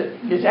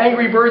 it's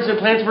Angry Birds and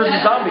Plants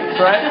vs. Zombies,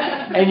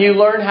 right? And you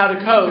learn how to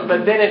code,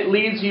 but then it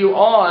leads you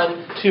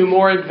on to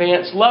more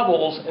advanced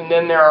levels, and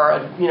then there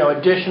are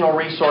additional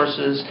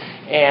resources,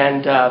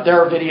 and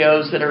there are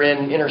videos that are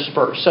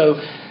interspersed.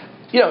 So,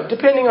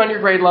 depending on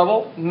your grade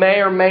level, may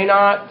or may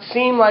not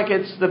seem like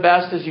it's the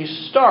best as you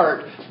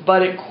start,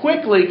 but it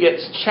quickly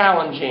gets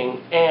challenging.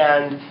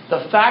 And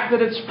the fact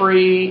that it's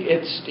free,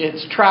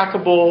 it's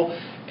trackable,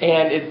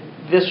 and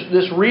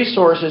this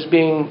resource is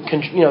being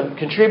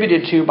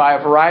contributed to by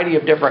a variety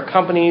of different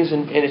companies,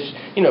 and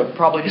it's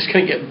probably just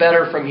going to get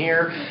better from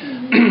here.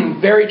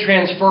 Very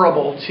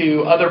transferable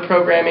to other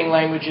programming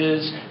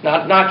languages,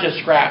 not just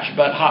Scratch,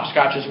 but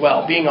Hopscotch as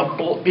well. Being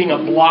a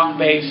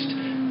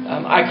block-based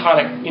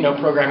iconic,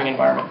 programming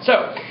environment.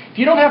 So, if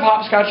you don't have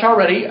Hopscotch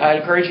already, I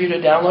encourage you to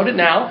download it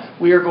now.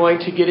 We are going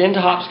to get into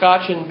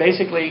Hopscotch and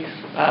basically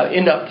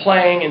end up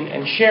playing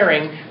and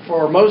sharing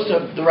for most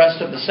of the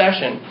rest of the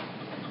session.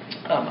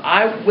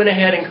 I went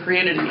ahead and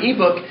created an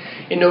ebook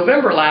in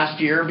November last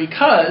year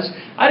because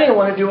I didn't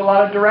want to do a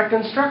lot of direct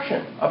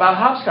instruction about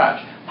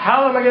Hopscotch.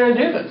 how am I going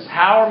to do this?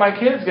 How are my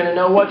kids going to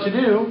know what to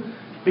do?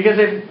 Because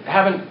they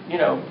haven't,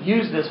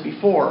 used this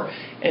before.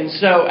 And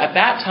so at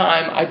that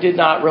time, I did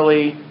not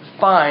really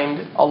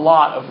find a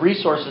lot of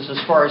resources as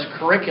far as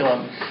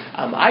curriculum.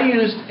 I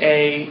used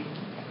a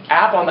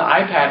app on the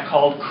iPad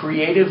called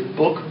Creative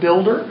Book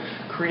Builder.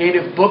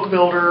 Creative Book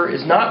Builder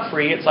is not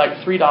free. It's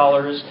like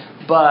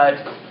 $3, but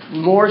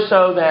more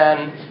so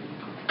than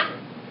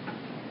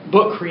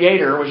Book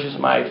Creator, which is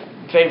my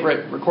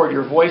favorite record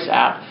your voice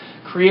app.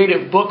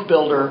 Creative Book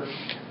Builder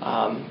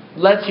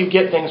lets you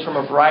get things from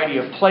a variety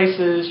of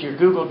places, your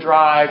Google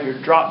Drive, your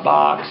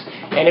Dropbox,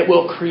 and it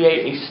will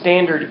create a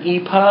standard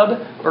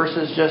EPUB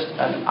versus just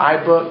an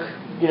iBook,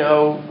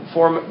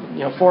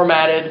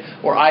 formatted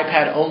or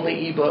iPad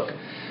only ebook.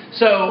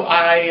 So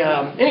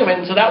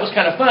so that was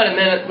kind of fun. And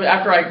then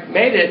after I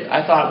made it,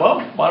 I thought, well,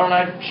 why don't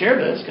I share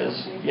this?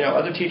 Because,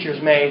 other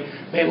teachers may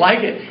like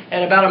it.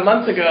 And about a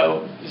month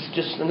ago, this is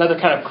just another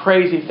kind of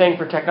crazy thing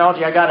for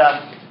technology, I got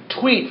a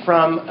tweet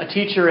from a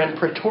teacher in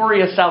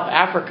Pretoria, South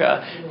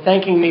Africa,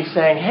 thanking me,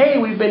 saying, hey,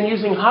 we've been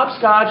using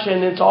Hopscotch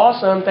and it's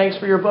awesome. Thanks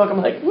for your book.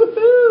 I'm like,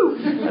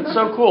 woohoo! That's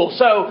so cool.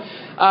 So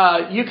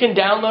you can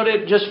download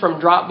it just from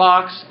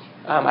Dropbox.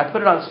 I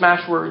put it on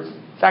Smashwords.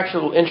 It's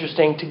actually a little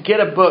interesting. To get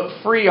a book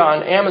free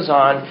on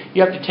Amazon,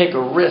 you have to take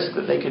a risk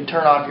that they could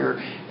turn off your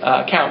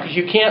account, because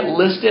you can't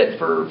list it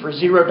for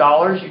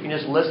 $0. You can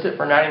just list it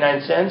for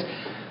 99 cents.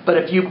 But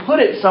if you put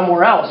it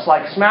somewhere else,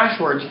 like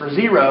Smashwords for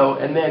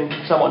 $0, and then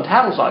someone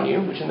tattles on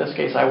you, which in this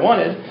case I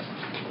wanted,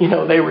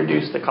 they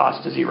reduce the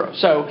cost to $0.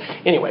 So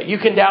anyway, you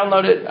can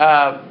download it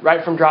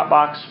right from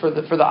Dropbox for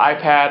the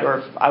iPad, or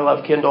if I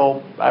love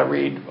Kindle, I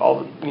read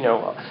all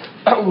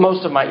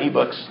most of my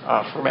ebooks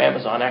from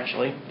Amazon.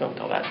 Actually, don't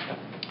tell that to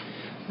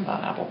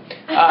Apple.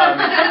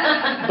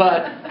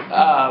 But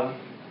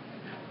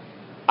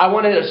I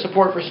wanted a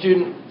support for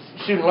student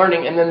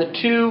learning, and then the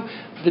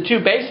two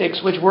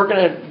basics, which we're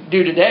going to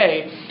do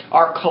today,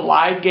 are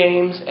Collide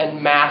games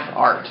and math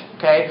art.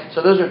 Okay,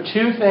 so those are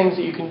two things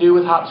that you can do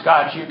with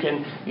Hopscotch. You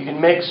can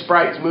make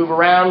sprites move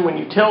around when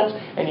you tilt,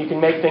 and you can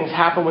make things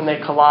happen when they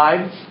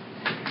collide.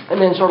 And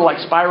then sort of like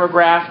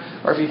Spirograph,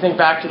 or if you think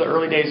back to the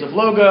early days of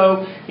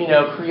Logo,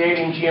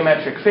 creating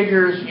geometric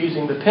figures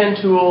using the pen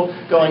tool,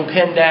 going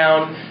pen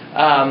down.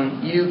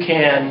 You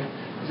can.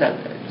 Is that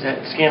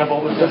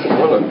scannable? It doesn't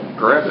want to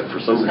grab it for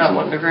some reason. It's not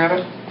wanting to grab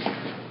it.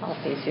 I'll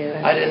see you.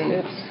 I didn't.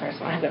 Oops, first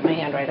one. I got my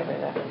hand right over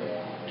there.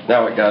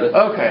 Now I got it.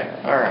 Okay.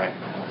 All right.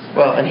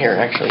 Well, and here,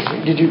 actually,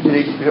 did it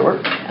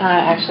work?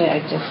 Actually,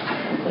 I just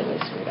completely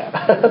screwed up.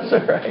 That's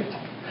all right.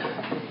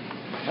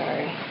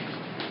 Sorry.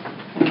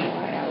 I don't know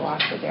why I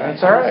lost it there.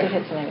 That's all right.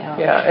 Hit something else.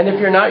 Yeah, and if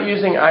you're not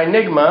using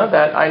Enigma,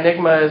 that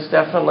Enigma is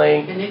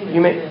definitely,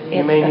 you may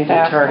need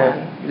to turn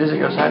it. Does it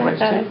go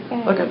sideways too?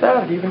 Yeah. Look at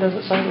that. It even does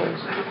it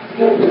sideways.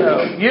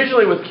 So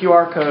usually with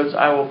QR codes,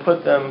 I will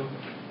put them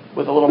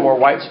with a little more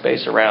white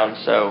space around.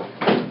 So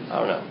I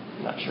don't know.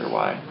 I'm not sure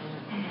why.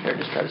 Here,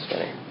 just try to spin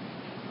it.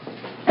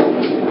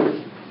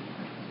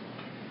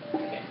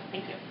 Okay,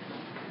 thank you.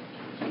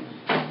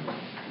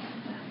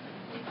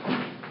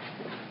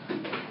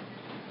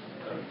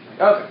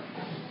 Okay.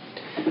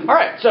 All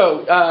right.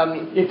 So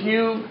if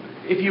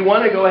you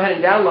want to go ahead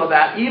and download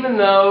that, even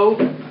though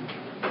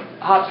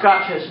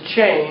Hopscotch has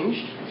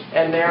changed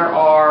and there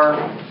are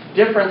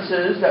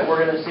differences that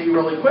we're going to see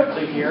really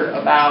quickly here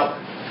about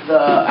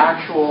the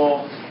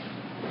actual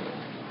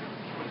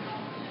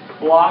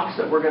blocks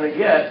that we're going to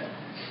get,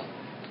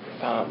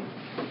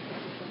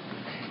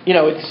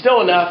 it's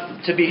still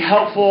enough to be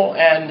helpful.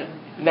 And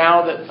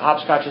now that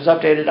Hopscotch is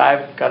updated,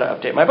 I've got to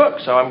update my book.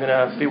 So I'm going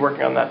to be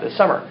working on that this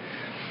summer.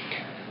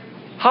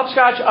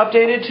 Hopscotch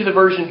updated to the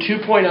version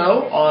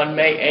 2.0 on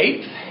May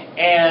 8th.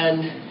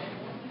 And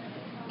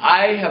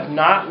I have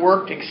not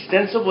worked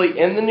extensively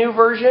in the new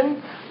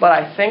version, but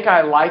I think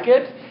I like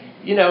it.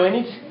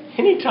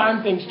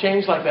 Anytime things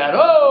change like that,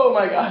 oh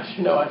my gosh,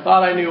 I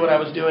thought I knew what I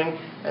was doing,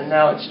 and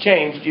now it's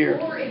changed. You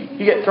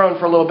get thrown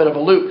for a little bit of a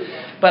loop.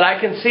 But I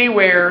can see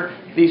where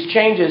these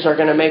changes are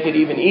going to make it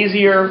even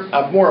easier,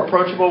 more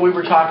approachable. We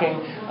were talking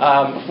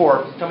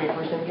before. Tell me your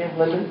first name again,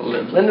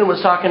 Lyndon? Lyndon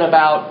was talking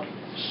about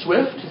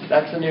Swift.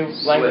 That's the new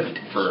language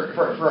for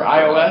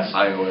iOS.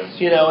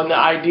 iOS. And the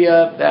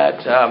idea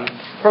that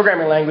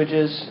programming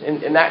languages,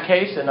 in that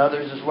case, and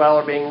others as well,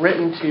 are being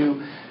written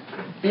to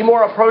be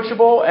more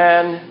approachable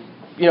and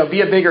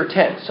be a bigger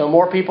tent, so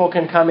more people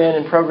can come in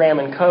and program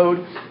and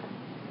code.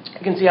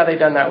 You can see how they've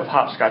done that with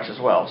Hopscotch as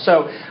well.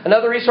 So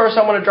another resource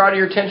I want to draw to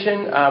your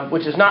attention,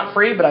 which is not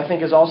free, but I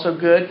think is also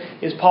good,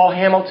 is Paul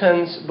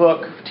Hamilton's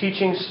book,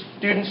 Teaching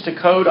Students to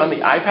Code on the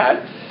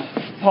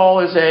iPad.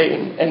 Paul is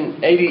an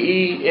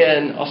ADE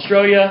in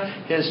Australia.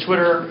 His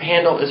Twitter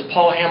handle is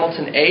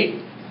paulhamilton8.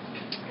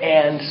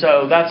 And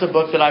so that's a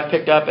book that I've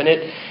picked up, and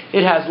it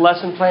has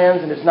lesson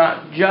plans, and it's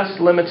not just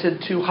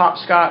limited to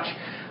Hopscotch,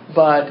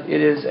 but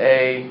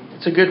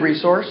it's a good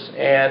resource,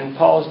 and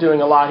Paul's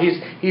doing a lot.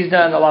 He's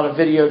done a lot of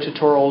video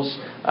tutorials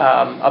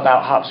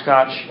about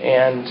Hopscotch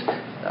and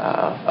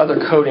other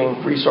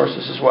coding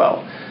resources as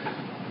well.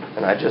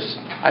 And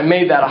I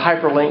made that a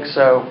hyperlink,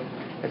 so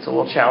it's a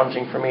little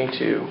challenging for me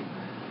to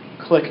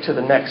click to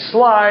the next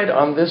slide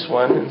on this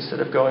one instead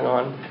of going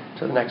on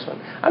to the next one.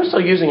 I'm still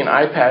using an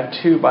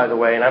iPad too, by the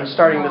way, and I'm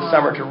starting this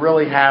summer to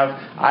really have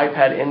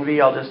iPad envy.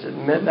 I'll just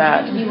admit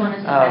that. Do you want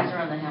us to pass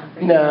around the house?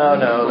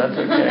 No, that's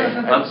okay.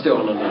 I'm still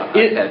on an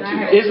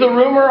iPad too. Is the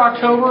rumor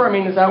October? I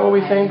mean, is that what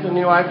we think, the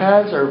new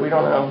iPads, or we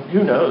don't know?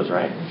 Who knows,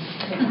 right?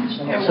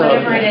 And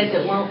whatever it is,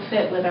 it won't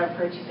fit with our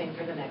purchasing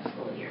for the next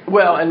school year.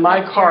 Well, and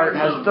my cart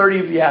has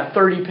 30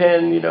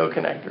 pin,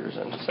 connectors,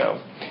 and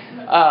so.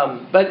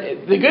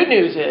 But the good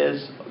news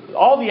is,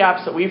 all the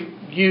apps that we've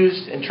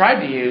used and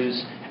tried to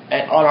use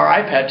on our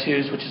iPad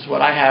 2s, which is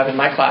what I have in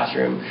my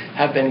classroom,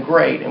 have been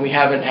great, and we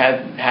haven't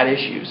had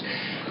issues.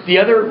 The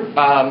other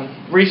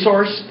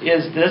resource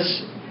is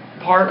this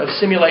part of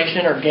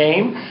simulation or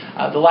game.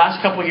 The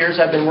last couple of years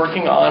I've been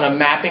working on a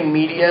mapping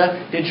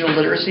media digital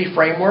literacy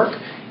framework.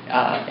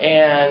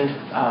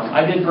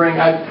 I did bring,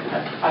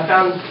 I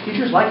found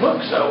teachers like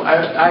books, so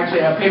I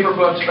actually have paper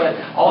books, but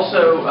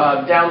also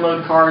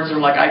download cards that are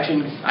like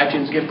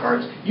iTunes gift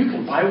cards. You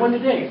can buy one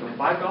today for $5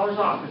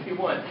 off if you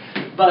want.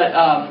 But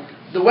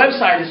the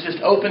website is just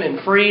open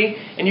and free,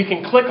 and you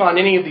can click on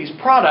any of these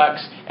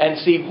products and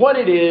see what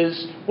it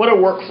is, what a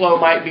workflow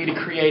might be to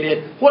create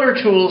it, what are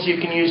tools you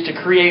can use to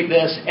create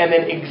this, and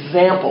then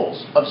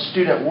examples of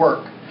student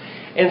work.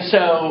 And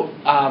so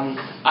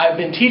I've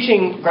been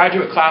teaching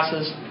graduate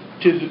classes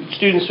to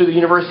students through the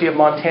University of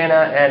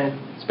Montana, and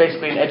it's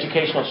basically an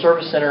educational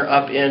service center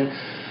up in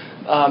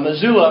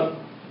Missoula.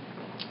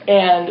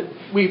 And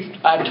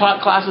I've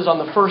taught classes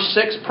on the first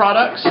 6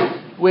 products,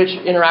 which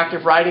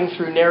interactive writing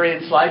through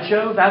narrated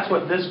slideshow. That's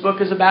what this book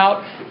is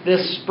about.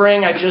 This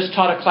spring, I just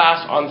taught a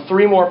class on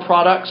 3 more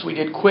products. We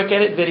did quick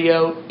edit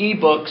video,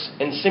 ebooks,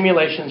 and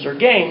simulations or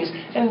games,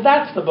 and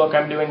that's the book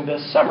I'm doing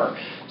this summer.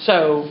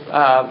 So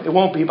it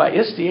won't be by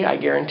ISTE, I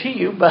guarantee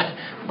you, but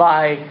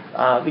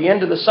by the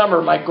end of the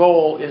summer, my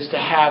goal is to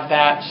have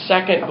that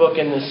second book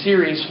in the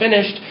series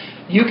finished.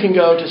 You can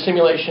go to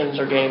Simulations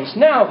or Games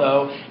now,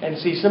 though, and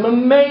see some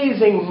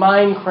amazing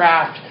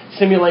Minecraft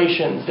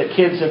simulations that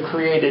kids have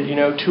created,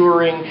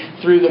 touring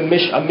through a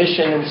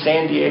mission in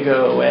San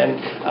Diego and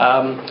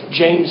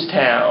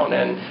Jamestown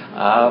and,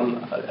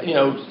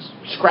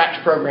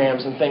 Scratch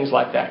programs and things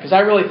like that. Because I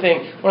really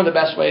think one of the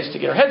best ways to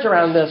get our heads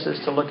around this is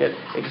to look at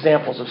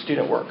examples of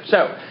student work.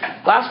 So,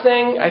 last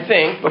thing, I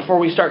think, before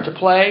we start to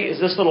play is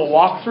this little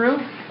walkthrough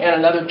and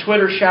another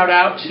Twitter shout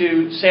out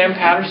to Sam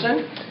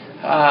Patterson.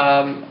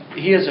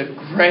 He is a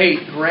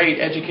great, great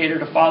educator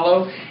to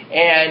follow,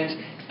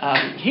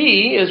 and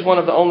he is one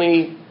of the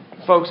only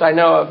folks I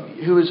know of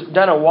who has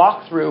done a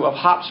walkthrough of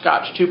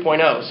Hopscotch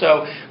 2.0.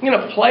 So I'm going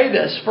to play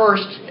this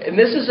first, and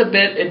this is a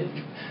bit,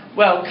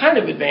 kind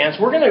of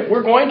advanced. We're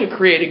going to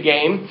create a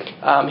game.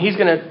 He's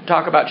going to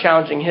talk about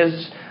challenging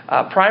his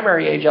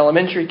primary age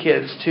elementary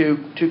kids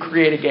to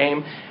create a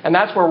game, and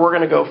that's where we're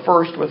going to go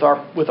first with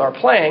our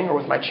playing, or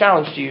with my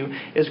challenge to you,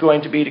 is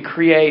going to be to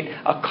create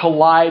a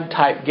collide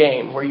type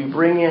game where you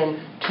bring in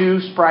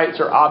 2 sprites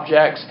or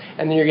objects,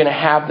 and then you're going to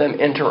have them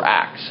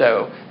interact.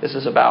 So this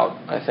is about,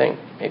 I think,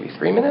 maybe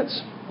 3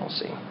 minutes. We'll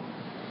see.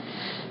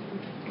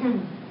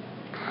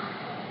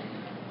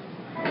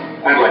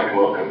 I'd like to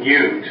welcome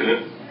you to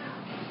the...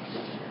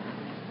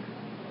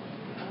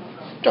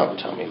 Don't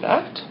tell me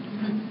that.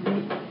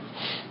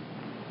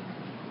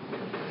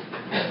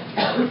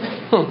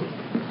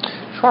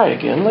 Try it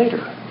again later.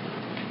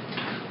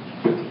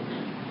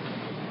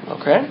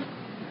 Okay.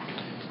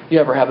 You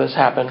ever have this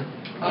happen?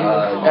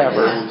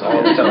 Ever?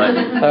 All the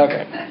time.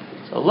 Okay.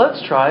 So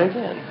let's try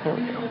again. Here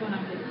we go.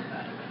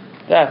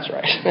 That's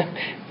right.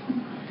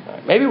 All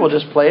right. Maybe we'll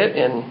just play it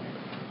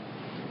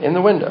in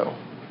the window.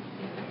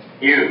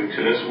 You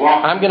to this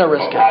walk. I'm going to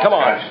risk it. Come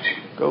on.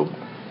 Go.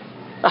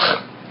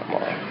 Come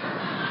on.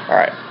 All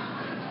right.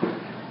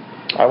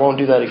 I won't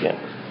do that again.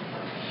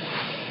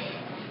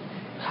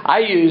 I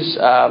use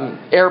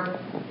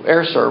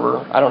Air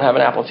Server. I don't have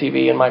an Apple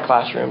TV in my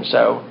classroom,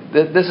 so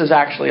this is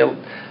actually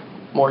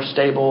more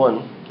stable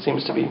and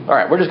seems to be... All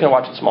right, we're just going to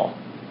watch it small.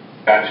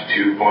 That's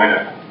 2.0.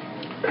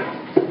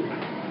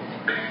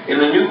 In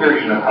the new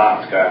version of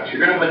Hopscotch,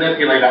 you're going to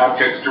manipulate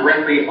objects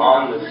directly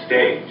on the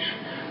stage.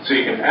 So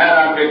you can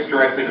add objects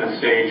directly to the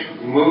stage,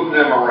 move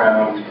them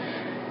around.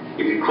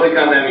 If you click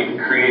on them, you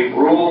can create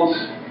rules.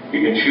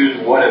 You can choose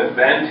what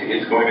event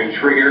is going to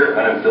trigger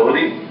an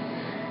ability.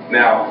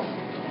 Now,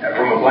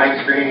 from a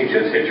blank screen, you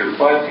just hit your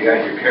plus, you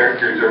add your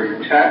characters or your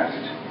text,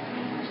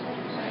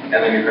 and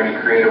then you're going to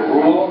create a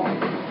rule.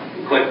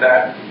 Click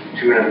that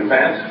to an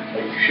event,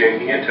 like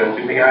shaking it,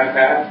 tilting the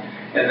iPad,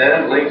 and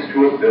then it links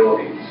to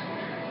abilities.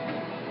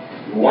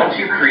 Once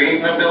you create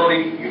an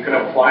ability, you can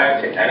apply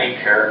it to any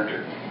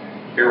character.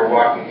 Here we're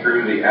walking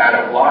through the add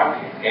a block,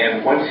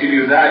 and once you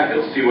do that,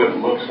 you'll see what it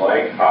looks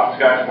like,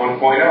 Hopscotch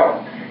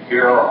 1.0.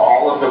 Here are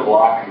all of the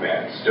block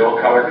commands, still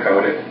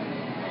color-coded.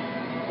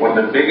 One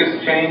of the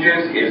biggest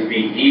changes is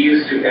the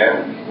ease to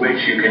end, which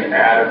you can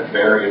add a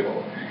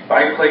variable. If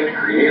I click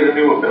create a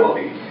new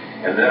ability,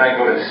 and then I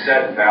go to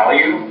set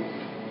value,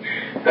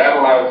 that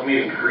allows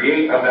me to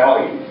create a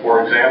value.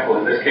 For example,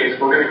 in this case,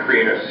 we're going to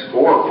create a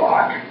score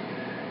block,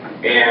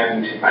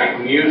 and I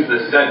can use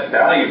the set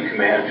value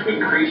command to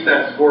increase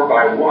that score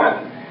by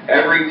 1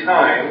 every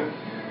time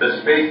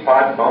the space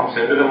pod bumps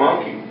into the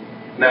monkey.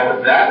 Now,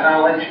 with that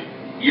knowledge,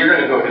 you're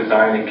going to go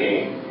design a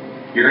game.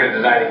 You're going to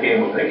design a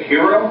game with a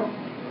hero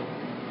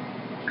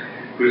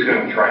who's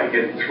going to try to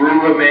get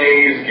through a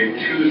maze, get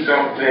to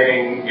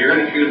something. You're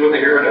going to choose what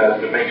the hero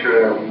does to make sure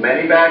there are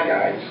many bad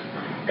guys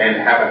and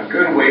have a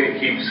good way to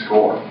keep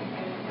score.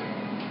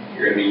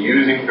 You're going to be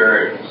using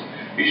variables.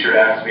 Be sure to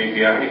ask me if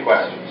you have any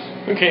questions.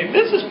 Okay,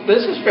 this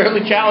is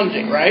fairly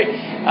challenging, right?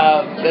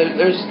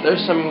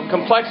 There's some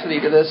complexity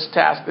to this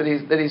task that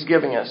he's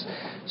giving us.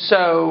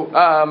 So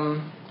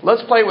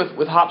let's play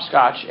with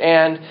Hopscotch.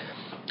 And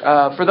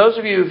for those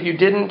of you, if you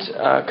didn't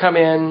come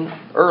in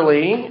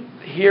early,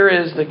 here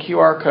is the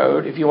QR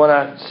code if you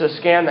want to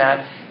scan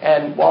that.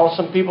 And while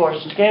some people are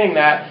scanning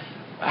that,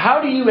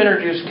 how do you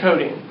introduce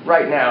coding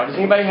right now? Does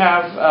anybody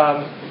have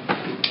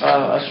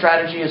a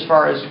strategy as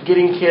far as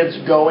getting kids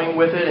going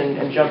with it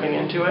and jumping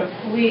into it?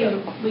 We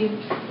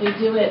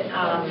do it.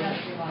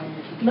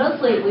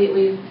 Mostly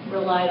we've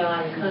relied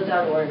on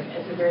code.org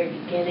at the very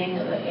beginning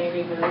of the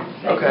Angry Birds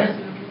segment. Okay.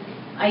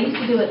 I used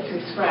to do it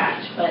through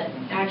Scratch, but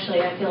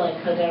actually I feel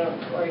like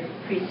code.org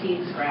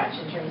precedes Scratch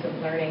in terms of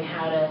learning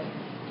how to,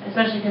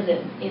 especially because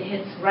it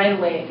hits right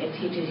away, it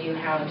teaches you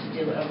how to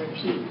do a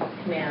repeat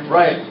command.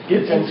 Right.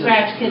 In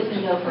Scratch, kids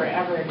can go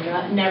forever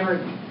never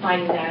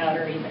finding that out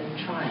or even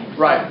trying.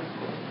 Right.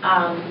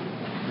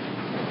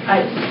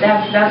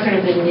 That's sort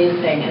of the new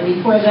thing. And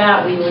before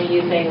that,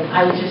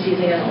 I was just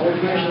using an old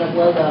version of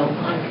Logo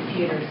on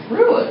computers.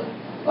 Really?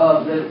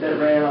 That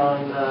ran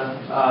on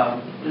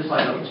just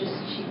like Just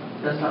cheap.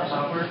 desktop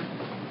software?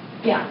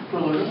 Yeah.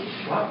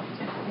 Wow.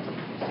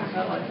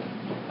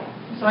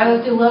 So I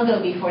would do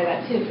Logo before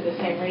that too, for the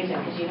same reason,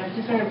 because you have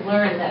to sort of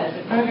learn that as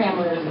a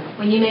programmer,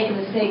 when you make a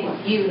mistake,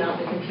 it's you, not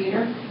the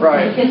computer.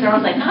 Right. And the kids are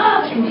always like,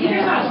 the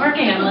computer's not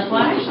working. I'm like,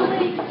 well,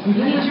 actually,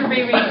 you need to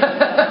reread it.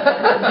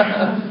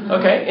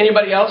 Okay.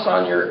 Anybody else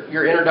on your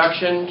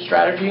introduction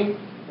strategy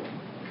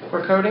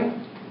for coding?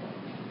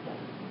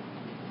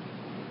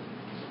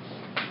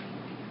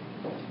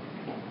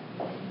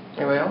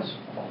 Anybody else?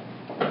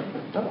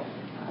 No.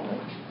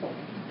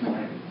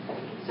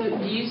 So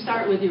do you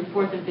start with your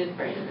 4th and 5th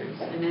graders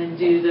and then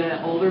do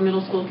the older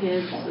middle school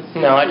kids?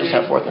 No, I just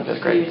have 4th and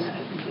 5th grade.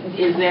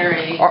 Is there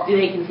do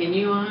they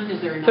continue on?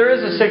 Is there There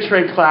is a 6th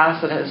grade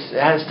class that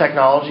has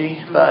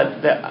technology, but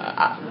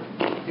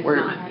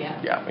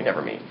we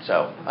never meet,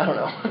 so I don't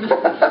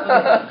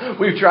know.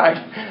 We've tried.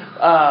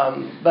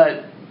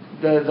 But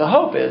the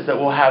hope is that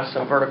we'll have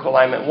some vertical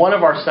alignment. One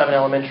of our 7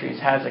 elementaries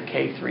has a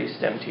K-3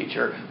 STEM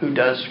teacher who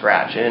does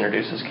Scratch and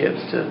introduces kids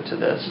to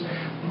this.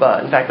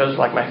 But in fact, those are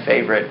like my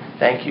favorite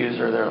thank yous,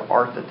 or their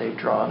art that they've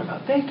drawn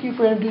about. Thank you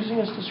for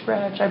introducing us to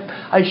Scratch.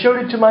 I showed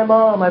it to my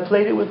mom. I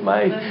played it with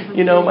my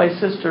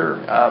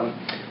sister.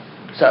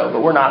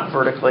 But we're not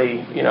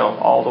vertically,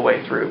 all the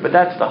way through. But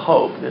that's the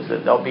hope, is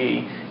that there'll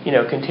be,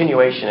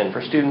 continuation. And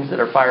for students that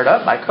are fired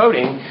up by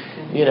coding,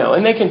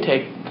 and they can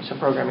take some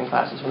programming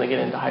classes when they get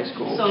into high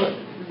school. So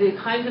the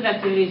kinds of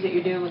activities that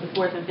you're doing with the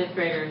 4th and 5th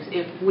graders,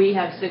 if we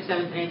have 6th,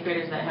 7th, and 8th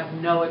graders that have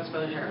no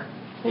exposure,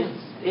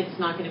 it's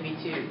not going to be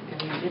too.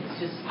 It's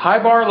just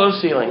high bar, low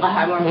ceiling. A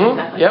high bar,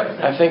 exactly.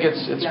 Yep, I think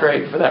it's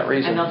great for that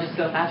reason. And they'll just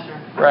go faster.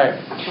 Right.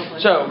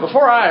 So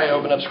before I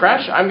open up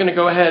Scratch, I'm going to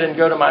go ahead and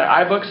go to my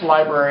iBooks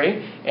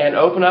library and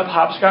open up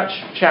Hopscotch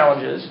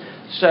Challenges.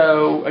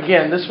 So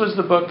again, this was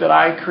the book that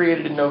I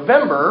created in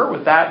November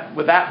with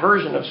that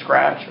version of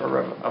Scratch,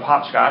 or of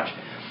Hopscotch.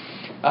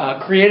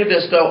 Created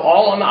this though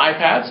all on the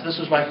iPad. So this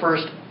was my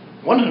first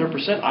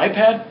 100%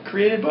 iPad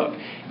created book.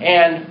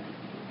 And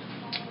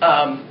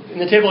in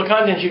the table of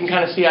contents, you can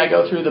kind of see I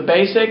go through the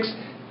basics,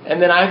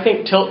 and then I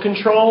think tilt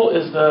control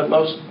is the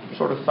most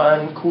sort of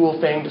fun, cool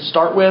thing to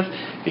start with,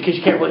 because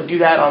you can't really do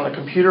that on the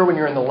computer when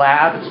you're in the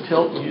lab. It's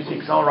tilt, and use the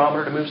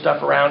accelerometer to move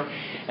stuff around.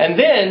 And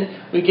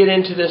then we get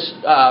into this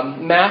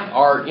math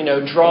art,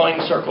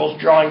 drawing circles,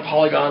 drawing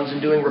polygons,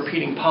 and doing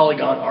repeating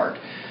polygon art.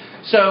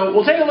 So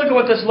we'll take a look at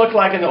what this looked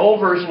like in the old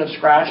version of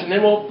Scratch, and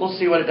then we'll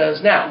see what it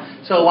does now.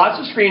 So lots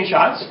of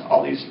screenshots.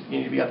 All these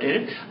need to be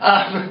updated.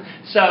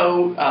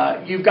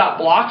 You've got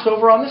blocks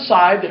over on the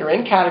side that are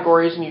in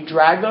categories, and you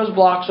drag those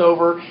blocks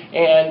over.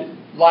 And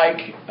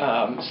like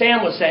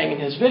Sam was saying in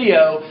his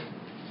video,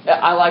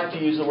 I like to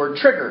use the word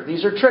trigger.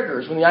 These are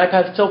triggers. When the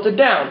iPad's tilted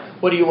down,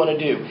 what do you want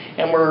to do?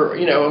 And we're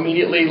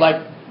immediately,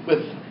 like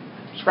with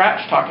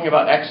Scratch, talking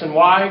about X and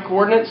Y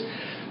coordinates.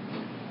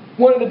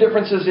 One of the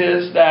differences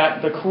is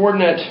that the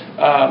coordinate,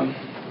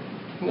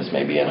 this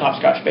may be in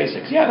Hopscotch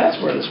Basics. Yeah,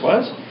 that's where this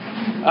was.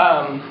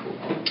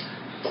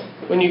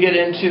 When you get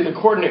into the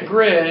coordinate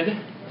grid,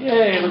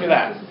 yay, look at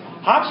that.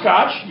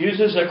 Hopscotch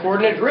uses a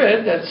coordinate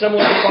grid that's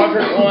similar to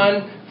quadrant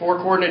 1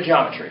 4-coordinate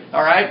geometry.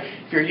 All right?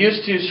 If you're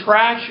used to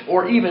Scratch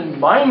or even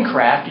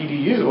Minecraft,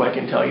 EDU, I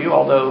can tell you,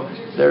 although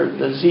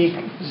the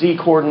Z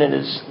coordinate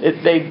is,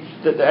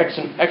 the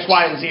X,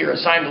 Y, and Z are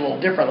assigned a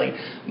little differently.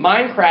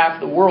 Minecraft,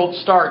 the world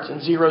starts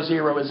and 0,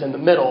 0 is in the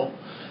middle.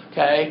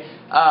 Okay?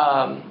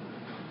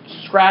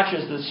 Scratch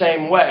is the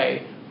same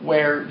way,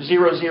 where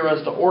 0, 0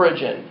 is the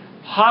origin.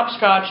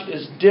 Hopscotch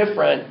is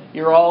different.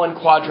 You're all in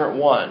quadrant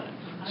 1.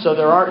 So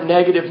there aren't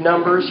negative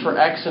numbers for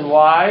X and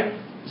Y.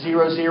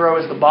 0, 0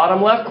 is the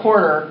bottom left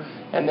corner.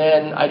 And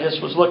then I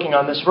just was looking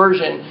on this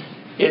version.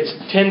 It's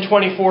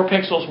 1024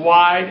 pixels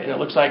wide, and it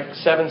looks like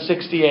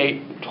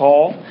 768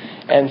 tall.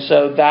 And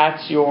so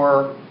that's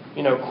your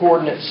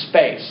coordinate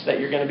space that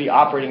you're going to be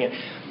operating in.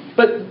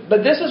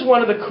 But this is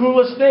one of the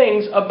coolest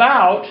things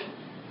about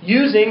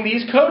using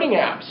these coding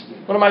apps.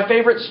 One of my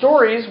favorite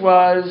stories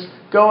was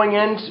going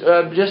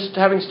in, just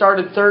having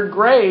started 3rd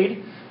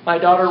grade. My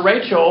daughter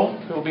Rachel,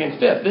 who will be in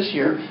 5th this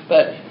year,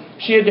 but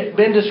she had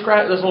been to this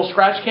little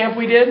Scratch camp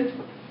we did.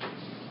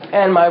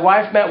 And my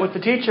wife met with the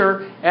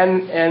teacher,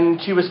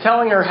 and she was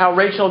telling her how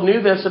Rachel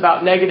knew this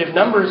about negative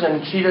numbers,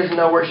 and she doesn't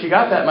know where she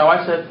got that. My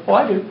wife said, "Well,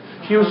 I do.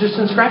 She was just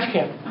in Scratch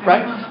camp,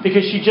 right?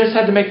 Because she just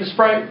had to make the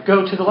sprite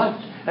go to the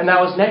left, and that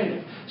was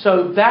negative."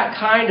 So that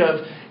kind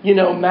of,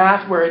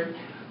 math where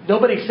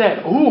nobody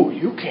said, "Ooh,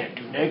 you can't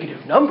do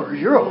negative numbers.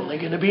 You're only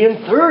going to be in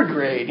 3rd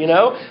grade."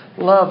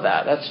 Love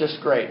that. That's just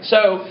great.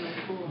 So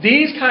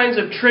these kinds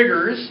of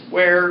triggers,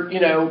 where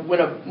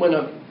when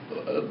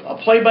a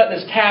play button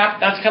is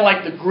tapped, that's kind of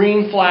like the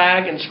green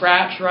flag in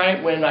Scratch,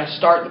 right? When I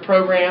start the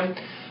program.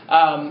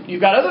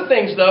 You've got other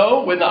things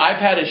though. When the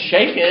iPad is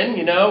shaken,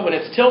 when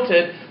it's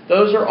tilted,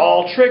 those are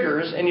all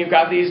triggers, and you've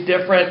got these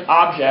different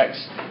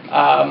objects,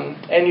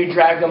 and you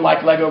drag them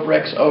like Lego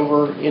bricks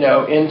over,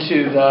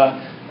 into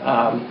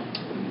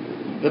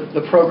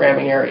the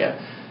programming area.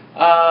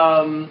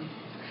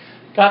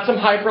 Got some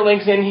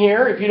hyperlinks in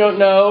here. If you don't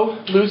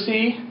know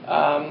Lucy,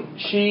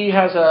 she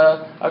has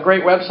a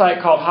great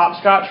website called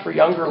Hopscotch for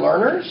younger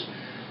learners.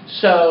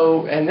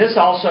 So, and this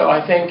also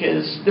I think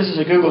this is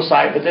a Google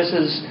site, but this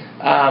is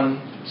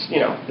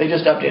they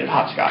just updated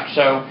Hopscotch.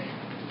 So,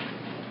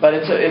 but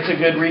it's a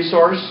good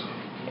resource,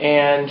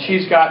 and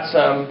she's got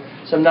some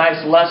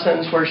nice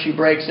lessons where she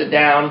breaks it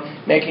down,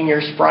 making your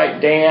sprite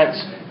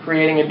dance,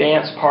 creating a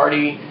dance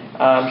party.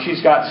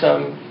 She's got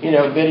some,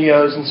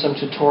 videos and some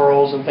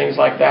tutorials and things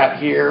like that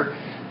here,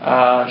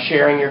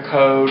 sharing your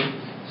code.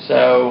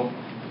 So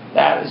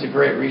that is a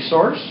great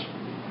resource.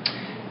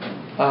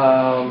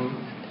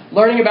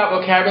 Learning about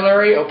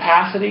vocabulary,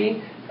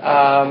 opacity,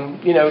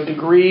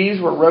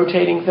 degrees. We're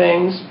rotating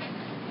things.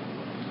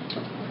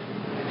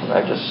 And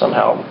I just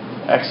somehow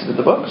exited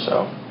the book.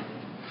 So,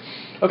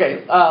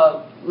 okay,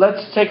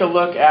 let's take a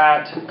look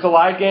at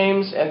collide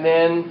games, and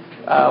then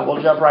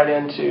we'll jump right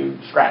into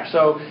Scratch.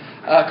 So.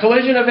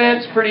 Collision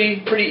events,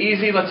 pretty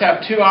easy. Let's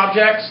have 2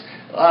 objects.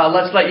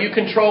 Let's let you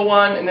control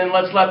one, and then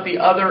let's let the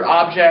other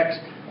object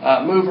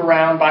move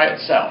around by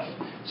itself.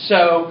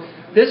 So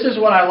this is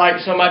what I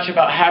like so much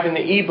about having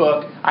the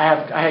ebook. I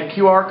had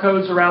QR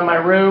codes around my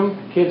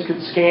room. Kids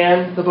could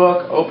scan the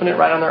book, open it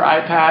right on their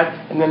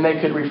iPad, and then they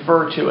could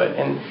refer to it.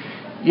 And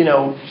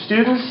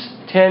students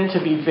tend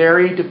to be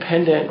very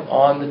dependent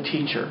on the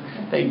teacher.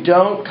 They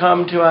don't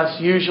come to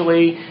us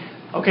usually,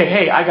 okay,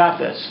 hey, I got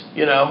this,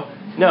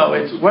 No,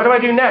 it's, what do I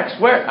do next?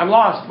 Where? I'm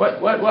lost.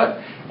 What?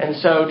 And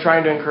so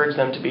trying to encourage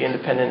them to be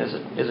independent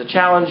is a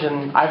challenge,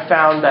 and I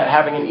found that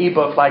having an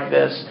ebook like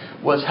this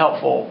was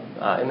helpful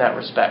in that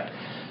respect.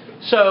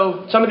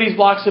 So some of these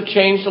blocks have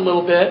changed a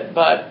little bit,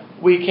 but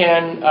we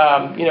can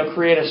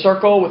create a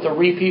circle with a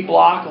repeat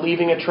block,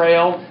 leaving a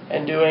trail,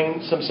 and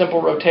doing some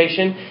simple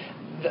rotation.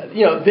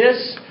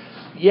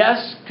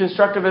 Yes,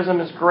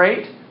 constructivism is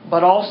great,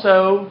 but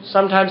also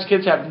sometimes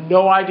kids have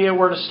no idea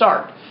where to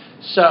start.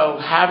 So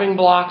having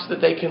blocks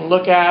that they can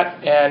look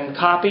at and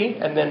copy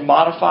and then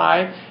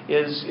modify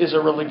is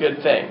a really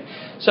good thing.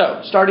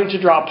 So starting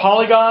to draw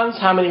polygons.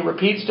 How many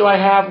repeats do I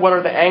have? What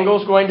are the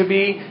angles going to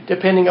be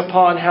depending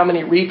upon how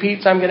many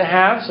repeats I'm going to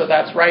have? So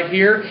that's right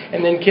here.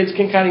 And then kids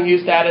can kind of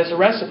use that as a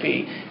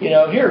recipe.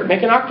 Here,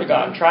 make an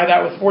octagon. Try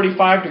that with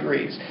 45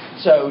 degrees.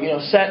 So,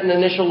 set an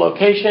initial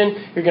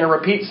location. You're going to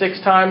repeat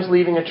 6 times,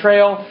 leaving a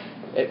trail.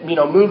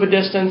 Move a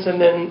distance and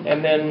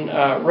then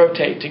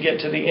rotate to get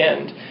to the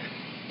end.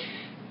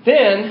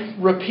 Then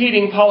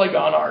repeating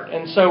polygon art.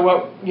 And so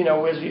what,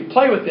 as you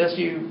play with this,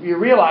 you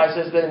realize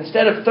is that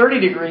instead of 30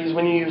 degrees,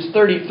 when you use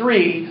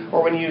 33,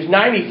 or when you use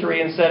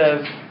 93 instead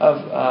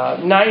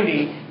of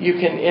 90, you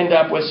can end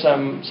up with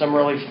some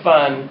really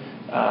fun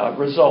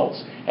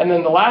results. And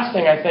then the last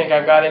thing I think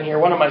I've got in here,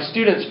 one of my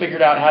students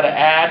figured out how to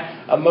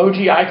add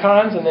emoji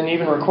icons and then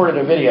even recorded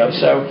a video.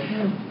 So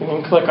we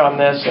can click on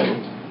this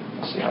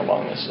and see how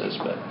long this is,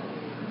 but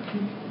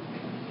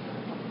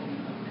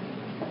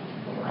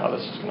how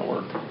this is going to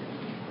work.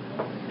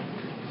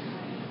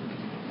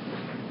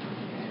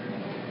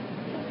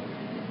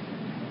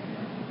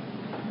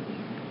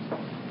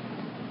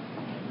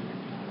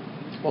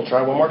 We'll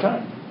try one more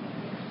time.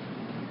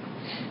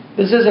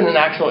 This isn't an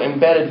actual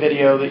embedded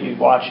video that you'd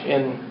watch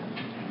in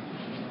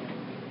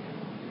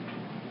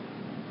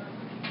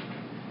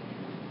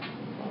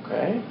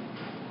Okay.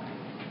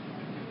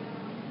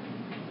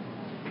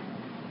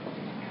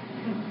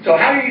 So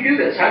how do you do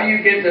this? How do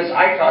you get this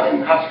icon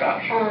in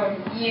Hopscotch?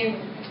 You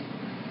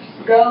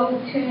go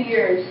to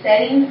your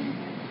settings.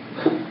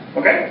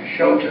 Okay,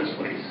 show it to us,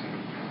 please.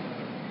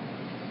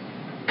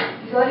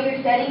 You go to your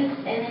settings,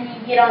 and then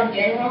you get on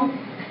General,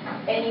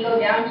 and you go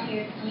down to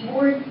your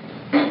keyboard,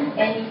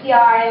 and you see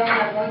how I only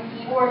have one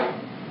keyboard?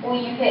 Well,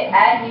 you hit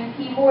Add New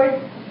Keyboard,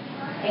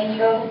 and you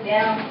go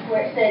down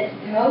where it says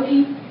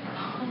Emoji,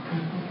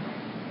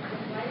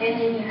 and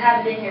then you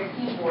have it in your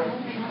keyboard.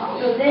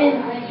 So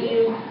then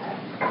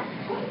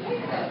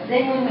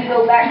when we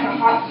go back to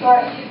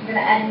Hopscotch, you're going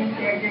to add a new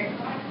character.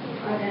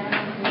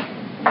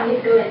 You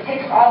go to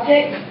text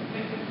object,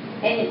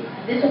 and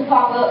this will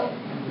pop up,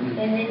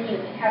 and then you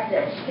have to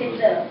hit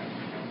the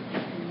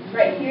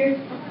right here.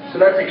 So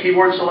that's a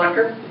keyboard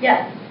selector?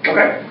 Yeah.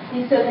 Okay.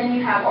 And so then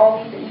you have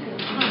all these that you can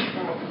choose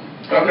from.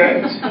 Okay.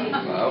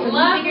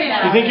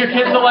 You think your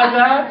kids will like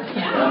that?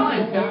 Yeah. Oh my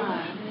God.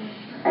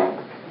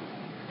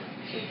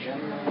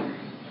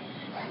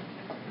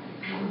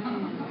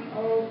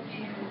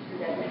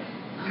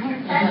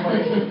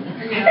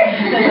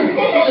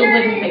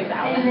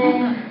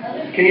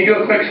 Can you do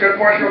a quick script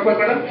for us real quick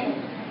with it?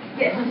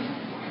 Yes.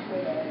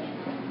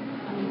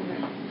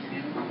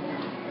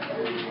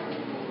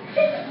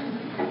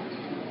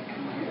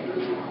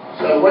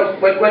 So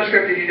what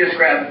script did you just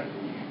grab?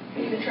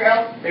 Leave a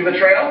trail. Leave a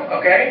trail,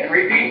 okay, and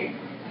repeat.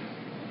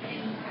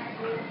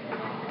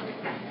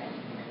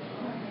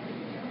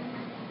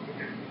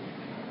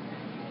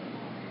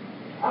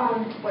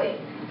 Wait.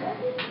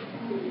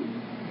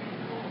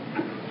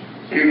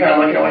 So you're kind of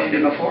looking at what you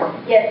did before?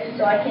 Yes,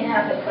 so I can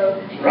have the code.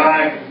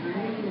 Right.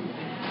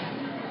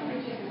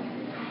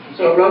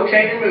 So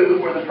rotate and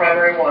move were the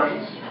primary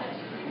ones.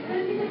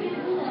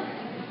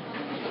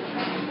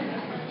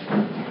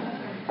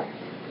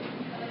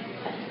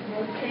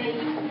 Rotate.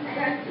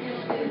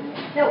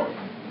 No.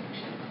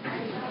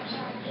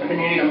 And then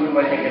you need to move, I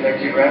think, in there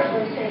too, right?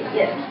 Rotate,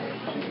 yes.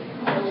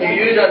 So you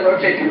usually done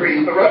rotate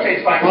degrees, but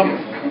rotate's fine too.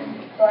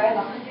 So I have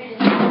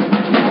 100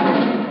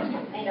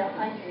 and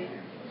 100.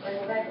 So I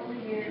go back over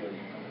here.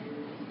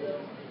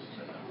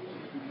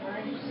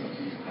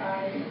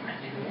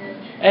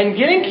 And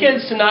getting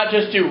kids to not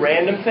just do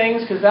random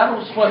things, because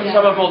that's what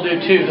some of them will do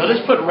too. They'll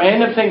just put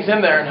random things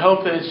in there and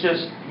hope that it's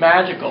just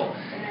magical.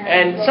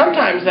 And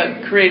sometimes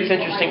that creates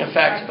interesting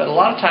effects, but a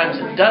lot of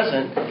times it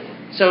doesn't.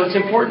 So it's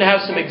important to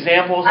have some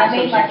examples and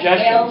some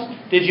suggestions.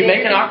 Did you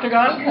make an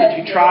octagon?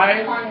 Did you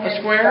try a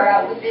square?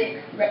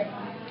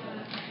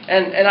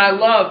 And I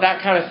love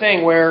that kind of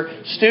thing where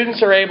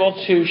students are able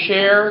to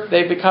share.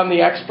 They become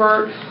the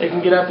expert. They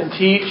can get up and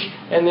teach,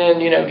 and then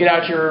get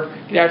out your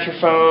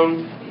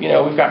phone.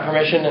 We've got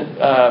permission,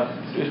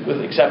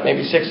 except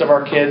maybe 6 of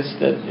our kids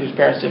whose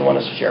parents didn't want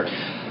us to share,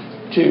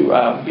 to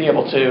be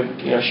able to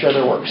share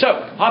their work.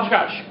 So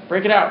Hopscotch,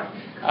 break it out.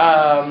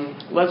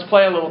 Let's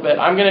play a little bit.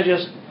 I'm going to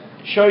just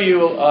show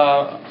you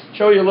a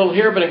little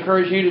here, but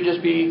encourage you to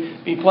just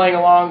be playing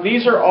along.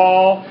 These are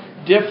all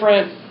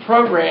different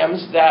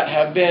programs that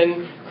have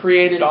been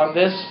created on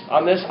this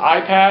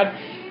iPad.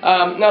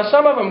 Now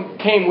some of them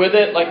came with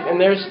it, and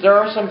there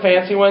are some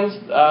fancy ones.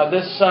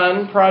 This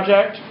Sun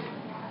project,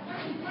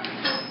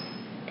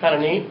 kind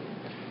of neat.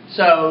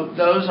 So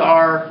those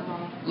are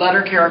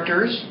letter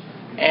characters,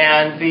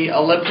 and the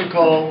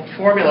elliptical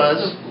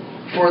formulas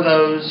for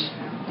those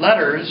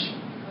letters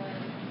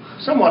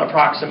somewhat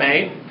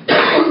approximate the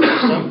solar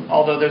system,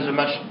 although there's a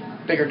much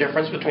bigger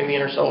difference between the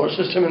inner solar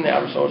system and the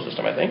outer solar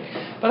system, I think.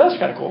 But that's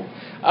kind of cool.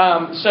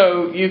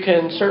 So you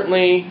can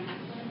certainly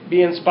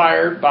be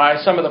inspired by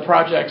some of the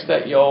projects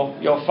that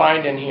you'll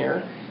find in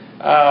here.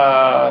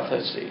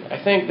 Let's see. I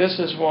think this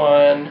is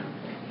one.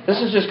 This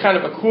is just kind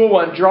of a cool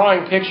one,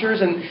 drawing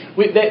pictures. And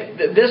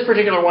this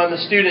particular one, the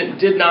student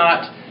did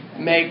not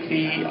make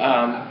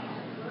the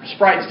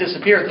sprites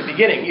disappear at the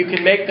beginning. You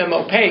can make them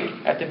opaque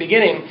at the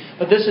beginning,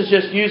 but this is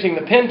just using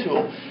the pen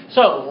tool.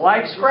 So,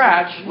 like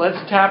Scratch, let's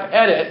tap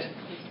Edit,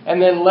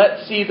 and then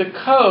let's see the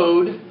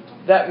code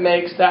that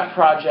makes that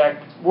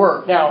project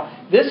work. Now,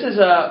 this is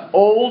an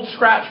old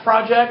Scratch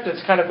project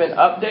that's kind of been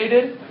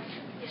updated.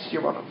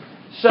 You're welcome.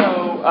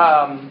 So,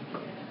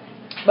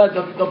 but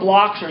the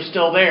blocks are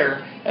still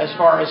there as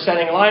far as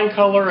setting line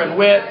color and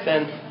width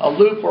and a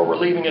loop where we're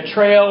leaving a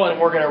trail and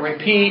we're going to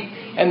repeat.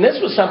 And this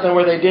was something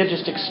where they did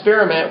just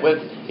experiment with,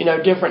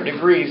 different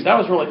degrees. That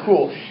was really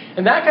cool.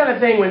 And that kind of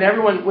thing,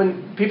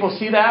 when people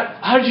see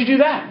that, how did you do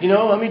that?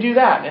 Let me do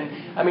that.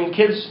 And I mean,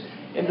 kids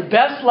in the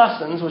best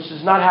lessons, which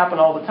does not happen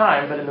all the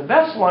time, but in the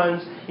best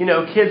ones,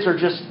 kids are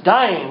just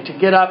dying to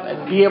get up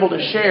and be able to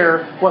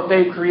share what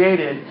they've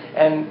created.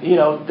 And,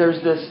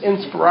 there's this,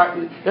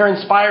 they're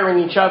inspiring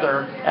each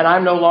other, and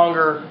I'm no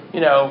longer,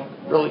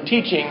 really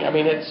teaching. I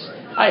mean,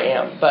 I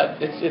am,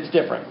 but it's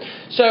different.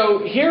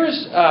 So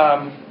here's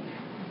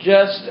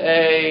just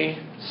a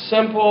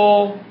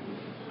simple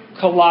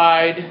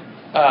collide.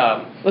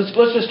 Let's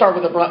just start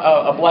with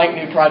a blank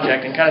new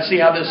project and kind of see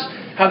how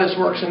this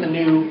works in the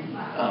new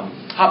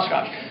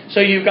Hopscotch. So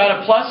you've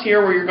got a plus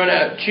here where you're going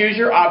to choose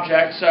your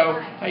object. So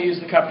I use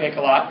the cupcake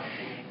a lot.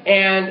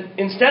 And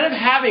instead of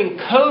having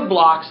code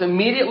blocks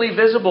immediately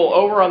visible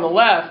over on the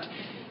left,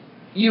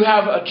 you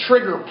have a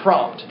trigger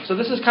prompt. So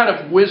this is kind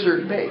of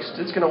wizard based.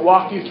 It's going to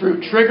walk you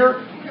through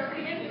trigger,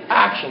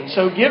 action.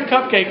 So give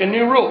Cupcake a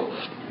new rule.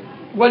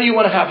 What do you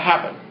want to have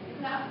happen?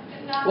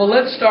 Well,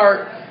 let's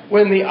start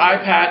when the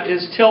iPad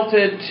is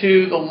tilted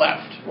to the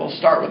left. We'll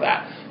start with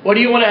that. What do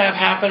you want to have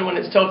happen when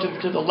it's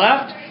tilted to the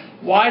left?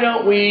 Why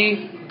don't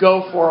we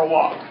go for a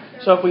walk?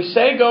 So if we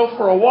say go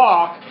for a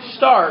walk,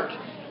 start,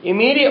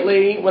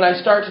 immediately when I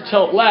start to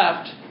tilt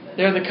left,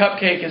 there the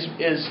cupcake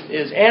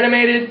is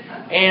animated,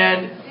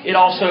 and it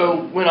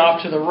also went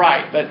off to the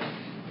right. But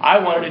I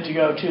wanted it to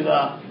go to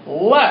the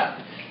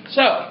left.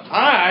 So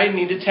I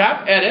need to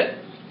tap edit,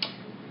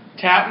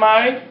 tap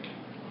my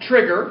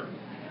trigger,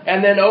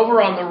 and then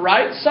over on the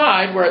right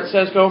side where it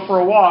says go for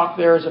a walk,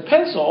 there's a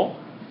pencil,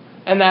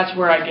 and that's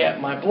where I get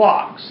my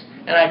blocks,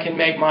 and I can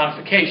make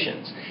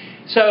modifications.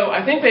 So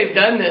I think they've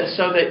done this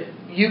so that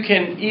you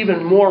can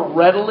even more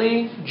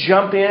readily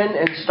jump in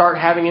and start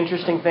having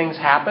interesting things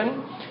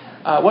happen.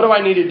 What do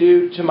I need to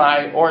do to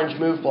my orange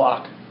move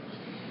block?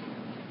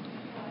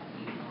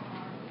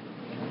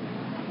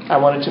 I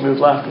want it to move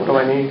left. What do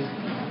I need?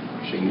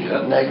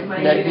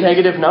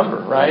 Negative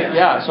number, right?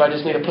 Yeah, so I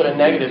just need to put a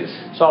negative.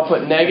 So I'll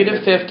put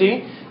negative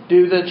 50,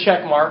 do the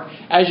check mark.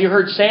 As you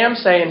heard Sam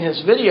say in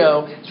his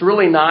video, it's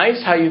really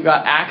nice how you've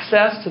got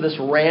access to this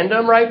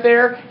random right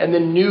there and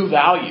then new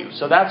value.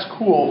 So that's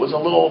cool. It was a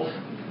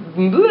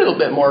little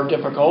bit more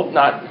difficult,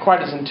 not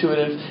quite as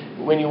intuitive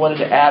when you wanted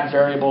to add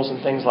variables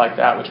and things like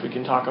that, which we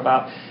can talk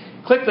about.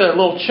 Click the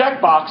little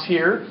checkbox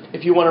here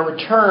if you want to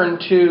return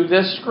to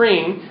this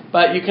screen,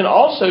 but you can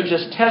also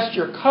just test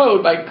your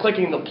code by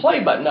clicking the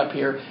play button up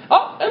here.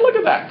 Oh, and look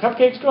at that.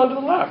 Cupcake's going to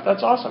the left.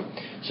 That's awesome.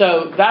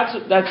 So that's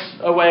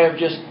a way of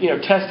just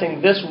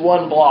testing this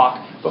one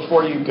block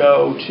before you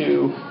go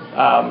to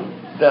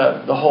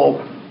the whole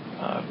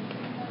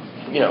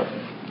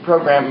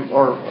program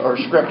or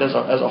script as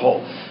a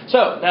whole.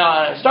 So now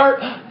I start.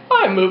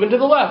 I'm moving to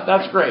the left.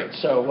 That's great.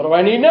 So what do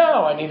I need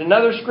now? I need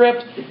another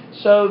script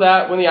so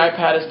that when the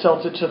iPad is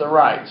tilted to the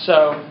right.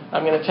 So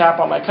I'm going to tap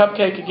on my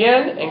cupcake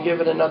again and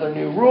give it another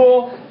new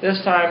rule. This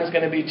time it's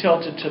going to be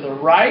tilted to the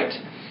right.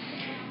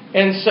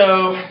 And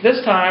so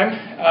this time,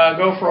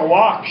 go for a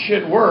walk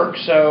should work.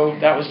 So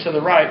that was to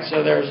the right.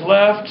 So there's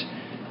left.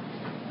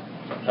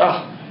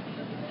 Oh,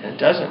 it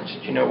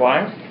doesn't. Do you know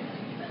why?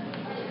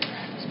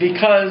 It's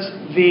because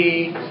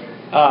the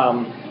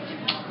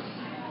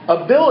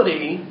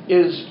ability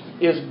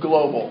is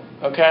global,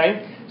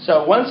 okay?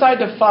 So once I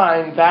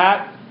define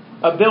that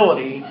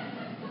ability,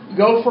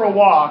 go for a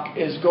walk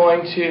is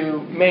going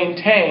to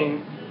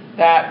maintain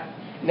that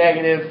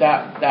negative,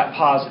 that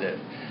positive.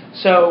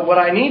 So what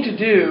I need to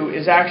do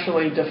is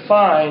actually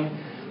define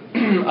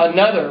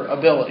another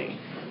ability,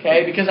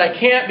 okay? Because I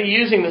can't be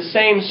using the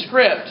same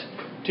script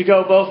to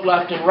go both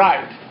left and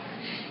right.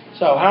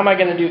 So how am I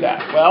going to do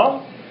that?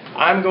 Well,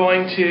 I'm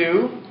going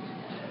to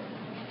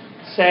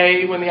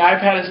say when the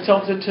iPad is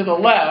tilted to the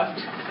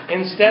left,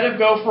 instead of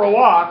go for a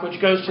walk,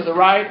 which goes to the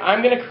right,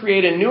 I'm going to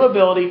create a new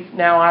ability.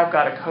 Now I've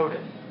got to code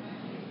it.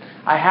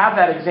 I have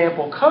that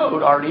example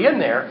code already in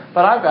there,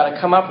 but I've got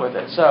to come up with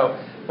it. So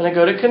I'm going to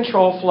go to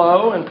control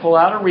flow and pull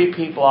out a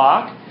repeat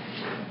block.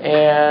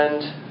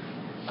 And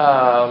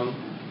how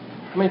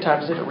many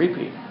times did it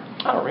repeat?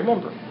 I don't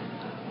remember.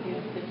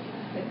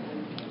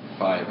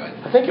 5,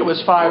 I think it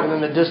was 5, and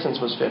then the distance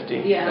was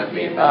 50. Yeah.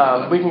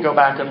 We can go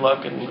back and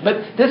look.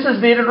 But this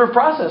is the iterative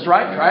process,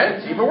 right?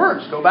 See if it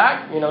works. Go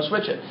back,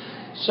 switch it.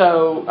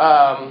 So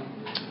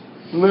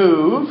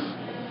move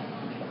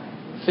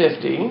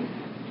 50.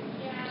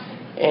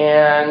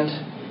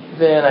 And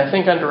then I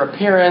think under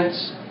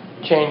appearance,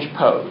 change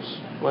pose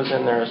was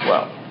in there as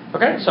well.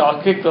 Okay, so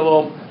I'll click the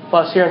little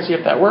plus here and see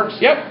if that works.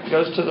 Yep, it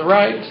goes to the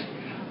right.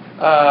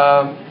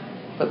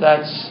 But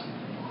that's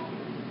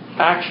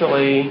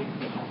actually...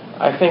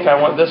 I think I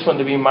want this one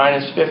to be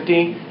minus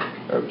 50.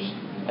 Oops.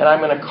 And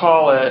I'm going to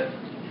call it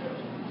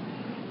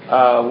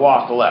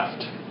walk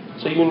left.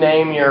 So you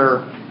name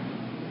your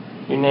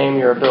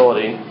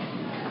ability.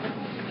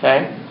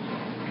 Okay?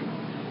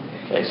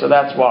 Okay, so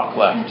that's walk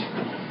left.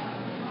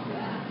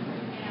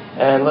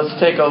 And let's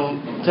take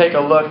a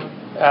look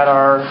at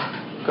our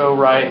go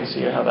right and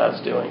see how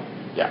that's doing.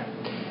 Yeah.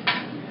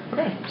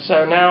 Okay,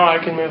 so now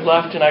I can move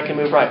left and I can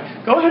move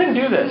right. Go ahead and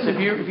do this.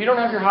 If you don't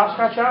have your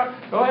Hopscotch out,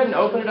 go ahead and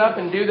open it up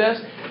and do this.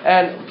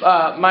 And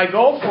my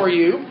goal for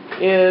you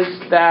is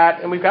that,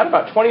 and we've got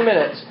about 20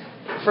 minutes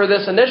for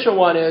this initial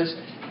one, is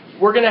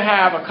we're going to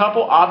have a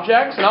couple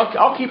objects, and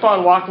I'll keep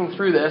on walking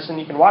through this, and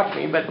you can watch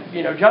me, but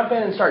jump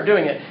in and start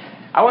doing it.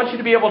 I want you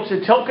to be able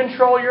to tilt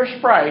control your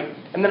sprite,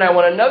 and then I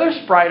want another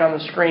sprite on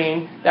the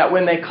screen that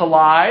when they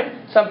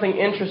collide, something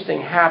interesting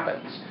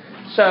happens.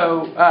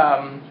 So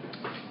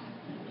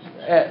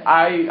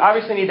I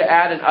obviously need to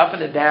add an up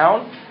and a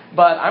down,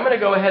 but I'm going to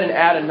go ahead and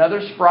add another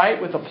sprite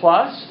with a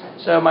plus.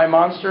 So my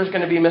monster is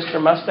going to be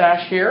Mr.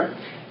 Mustache here.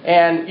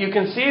 And you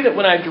can see that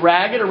when I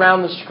drag it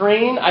around the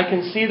screen, I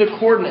can see the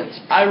coordinates.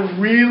 I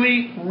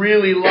really,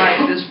 really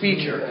like this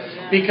feature.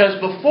 Because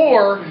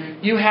before,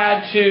 you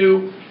had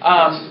to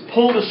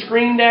pull the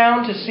screen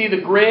down to see the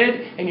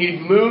grid, and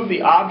you'd move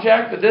the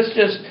object. But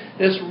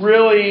this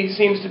really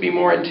seems to be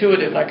more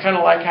intuitive. And I kind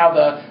of like how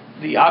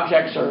the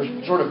objects are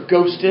sort of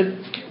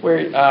ghosted,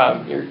 where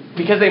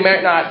because they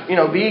might not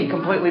be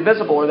completely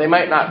visible, or they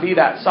might not be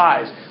that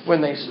size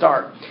when they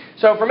start.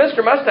 So for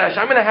Mr. Mustache,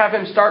 I'm going to have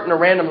him start in a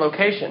random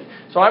location.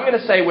 So I'm going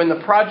to say when the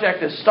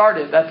project is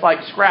started, that's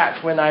like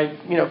Scratch, when I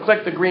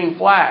click the green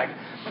flag.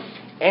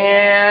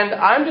 And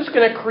I'm just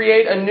going to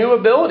create a new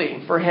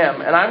ability for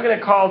him. And I'm going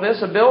to call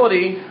this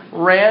ability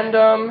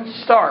Random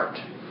Start.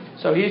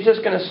 So he's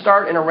just going to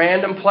start in a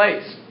random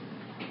place.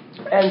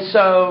 And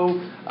so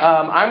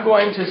I'm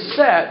going to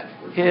set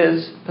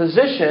his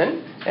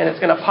position, and it's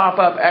going to pop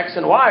up X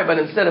and Y, but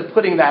instead of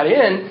putting that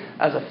in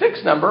as a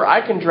fixed number,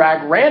 I can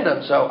drag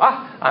random. So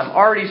I'm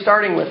already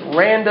starting with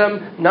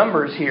random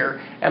numbers here.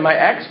 And my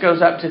X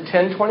goes up to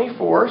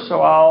 1024,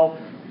 so I'll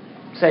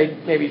say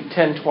maybe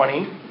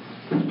 1020.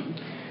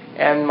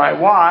 And my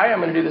Y, I'm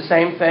going to do the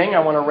same thing. I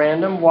want a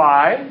random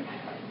Y.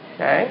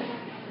 Okay.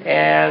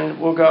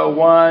 And we'll go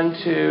 1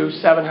 to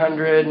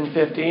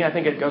 750. I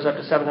think it goes up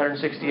to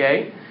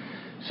 768.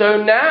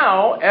 So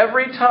now,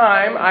 every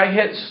time I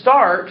hit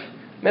start,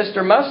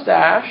 Mr.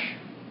 Mustache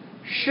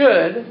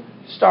should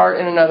start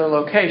in another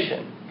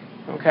location.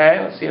 Okay,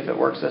 let's see if it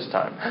works this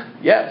time.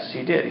 Yes,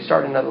 he did. He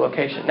started in another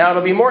location. Now,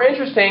 it'll be more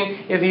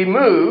interesting if he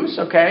moves.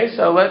 Okay,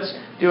 so let's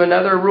do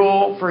another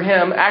rule for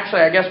him.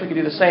 Actually, I guess we could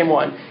do the same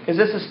one, because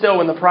this is still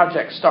when the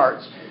project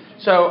starts.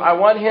 So I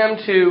want him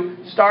to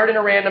start in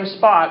a random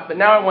spot, but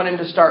now I want him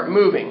to start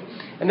moving.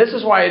 And this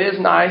is why it is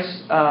nice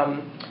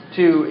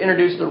to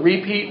introduce the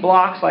repeat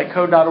blocks like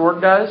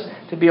code.org does,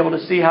 to be able to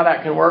see how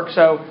that can work.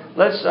 So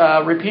let's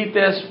repeat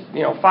this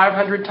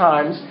 500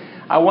 times.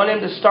 I want him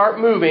to start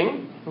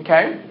moving,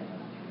 okay?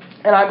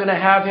 And I'm going to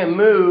have him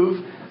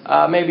move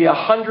maybe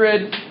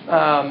 100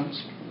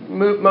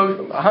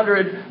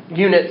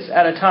 units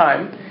at a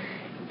time.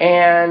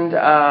 And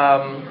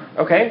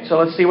okay, so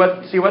let's see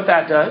what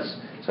that does.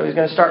 So he's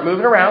going to start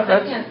moving around. I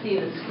can't see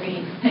the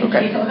screen.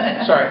 Okay,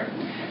 sorry.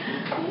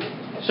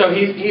 So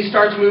he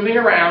starts moving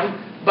around,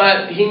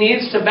 but he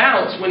needs to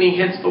bounce when he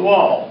hits the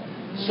wall.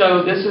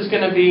 So this is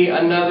going to be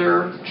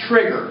another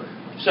trigger.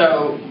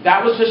 So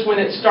that was just when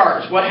it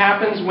starts. What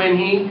happens when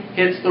he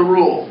hits the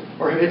rule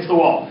or hits the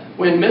wall?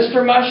 When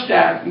Mr.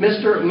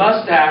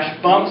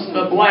 Mustache bumps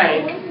the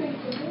blank,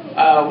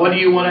 what do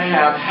you want to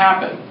have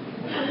happen?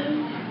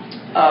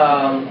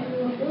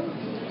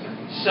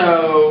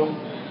 So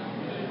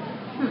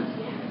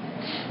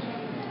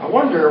I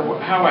wonder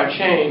how I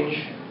change.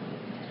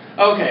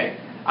 Okay,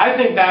 I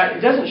think that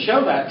it doesn't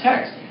show that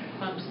text.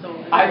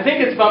 I think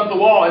it's bump the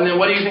wall, and then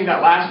what do you think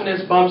that last one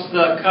is? Bumps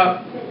the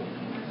cup.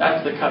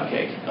 That's the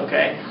cupcake.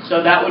 Okay,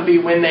 so that would be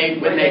when they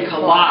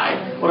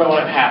collide. What do I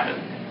want to happen?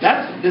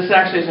 This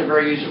actually isn't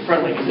very user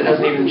friendly because it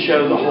doesn't even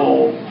show the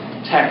whole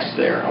text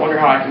there. I wonder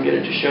how I can get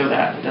it to show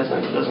that. It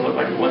doesn't look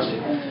like it wants to.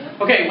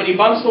 Okay, when he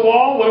bumps the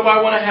wall, what do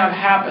I want to have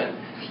happen?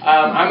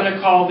 I'm going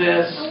to call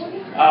this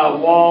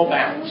wall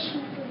bounce.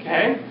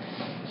 Okay,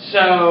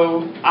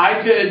 so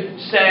I could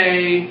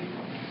say,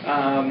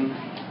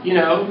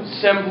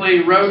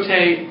 simply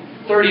rotate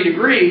 30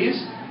 degrees,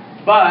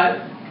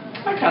 but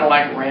I kind of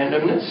like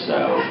randomness,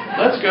 so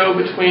let's go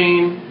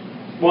between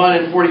 1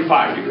 and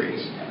 45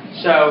 degrees.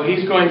 So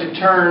he's going to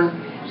turn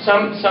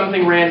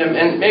something random,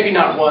 and maybe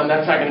not 1,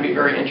 that's not going to be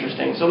very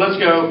interesting. So let's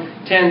go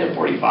 10 to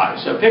 45.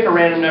 So pick a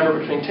random number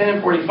between 10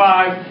 and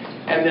 45,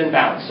 and then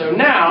bounce. So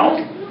now,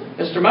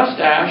 Mr.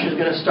 Mustache is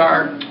going to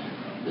start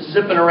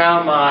zipping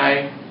around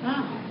my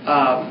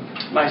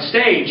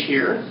stage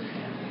here,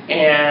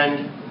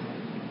 and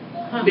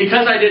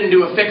because I didn't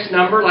do a fixed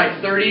number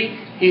like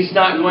 30, he's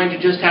not going to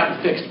just have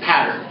a fixed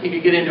pattern. He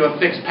could get into a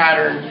fixed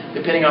pattern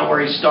depending on where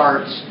he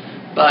starts,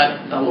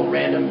 but a little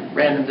random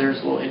there is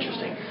a little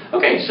interesting.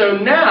 Okay, so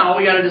now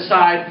we got to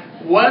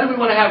decide what do we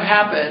want to have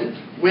happen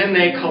when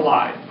they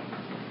collide.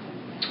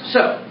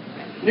 So,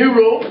 new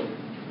rule: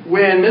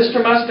 when Mr.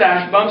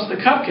 Mustache bumps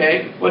the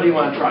cupcake, what do you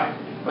want to try?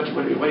 What do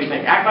you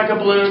think? Act like a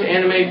balloon,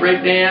 animate,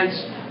 break dance,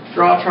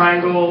 draw a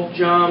triangle,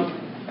 jump.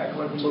 Act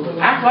like a balloon.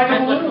 Act like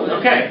a balloon.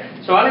 Okay.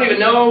 So I don't even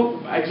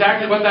know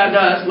exactly what that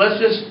does. Let's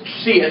just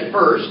see it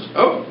first.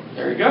 Oh,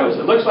 there he goes.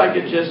 It looks like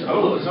it just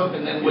blows up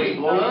and then wait.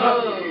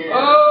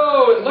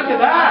 Oh, look at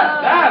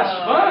that. That's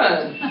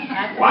fun.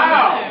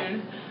 Wow.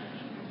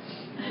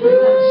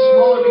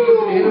 Smaller because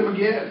it hit him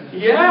again.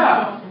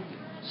 Yeah.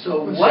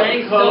 So what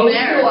comes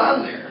still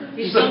on there?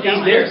 He's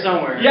there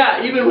somewhere.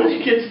 Yeah, even when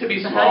it gets to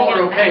be small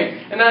or opaque.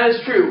 And that is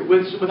true.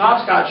 With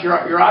Hopscotch,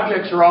 your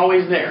objects are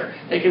always there.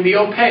 They can be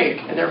opaque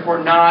and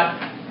therefore not,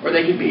 or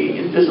they can be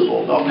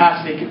invisible. The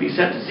opacity can be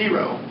set to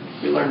 0.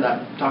 We learned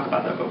that, talk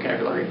about that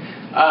vocabulary.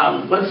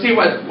 Let's see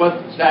what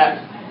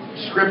that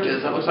script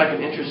is. That looks like an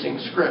interesting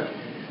script.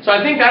 So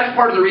I think that's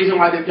part of the reason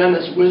why they've done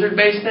this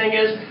wizard-based thing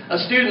is a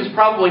student's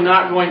probably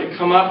not going to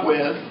come up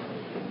with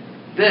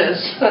this.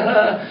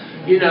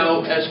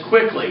 as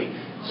quickly.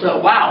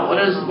 So, wow,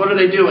 what are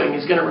they doing?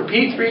 He's going to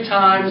repeat 3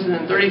 times and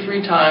then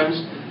 33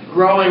 times,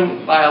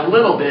 growing by a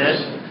little bit,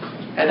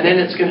 and then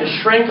it's going to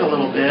shrink a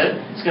little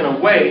bit. It's going to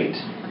wait.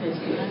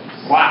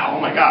 Wow,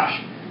 oh my gosh.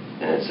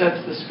 And it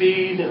sets the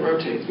speed and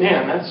rotates.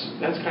 Man,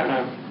 that's kind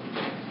of...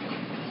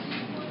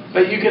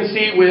 But you can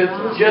see with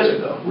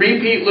just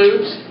repeat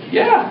loops,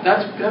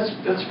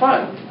 that's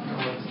fun.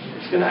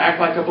 It's going to act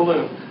like a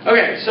balloon.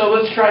 Okay, so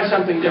let's try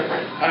something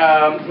different.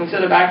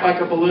 Instead of act like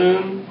a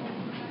balloon,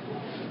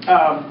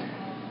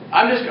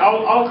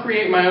 I'll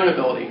create my own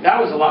ability. That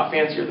was a lot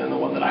fancier than the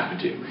one that I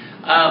would do.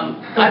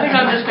 I think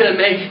I'm just going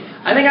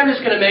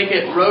to make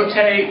it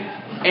rotate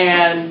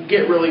and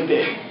get really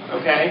big.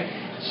 Okay,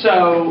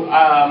 so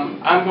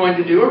I'm going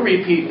to do a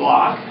repeat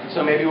block.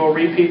 So maybe we'll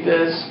repeat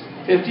this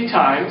 50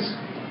 times,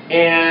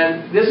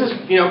 and this is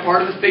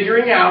part of the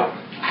figuring out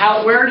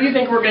where do you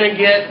think we're going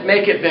to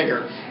make it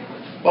bigger?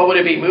 What would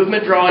it be?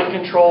 Movement, drawing,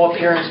 control,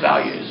 appearance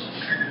values.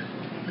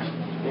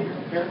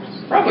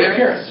 Probably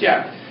appearance,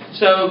 yeah.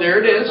 So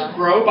there it is,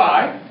 grow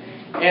by.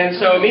 And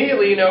so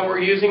immediately we're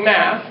using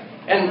math.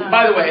 And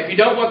by the way, if you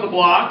don't want the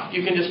block,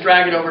 you can just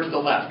drag it over to the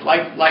left.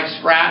 Like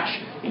Scratch,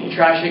 and you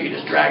trash it, you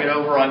just drag it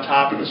over on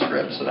top of the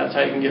script. So that's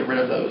how you can get rid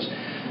of those.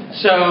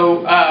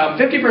 So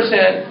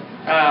 50%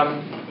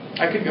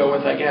 I could go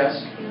with, I guess.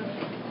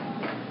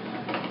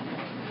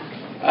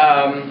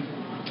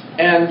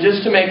 And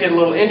just to make it a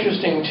little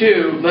interesting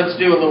too, let's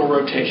do a little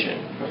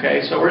rotation.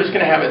 Okay, so we're just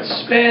going to have it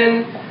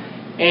spin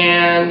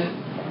and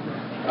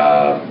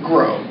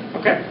grow.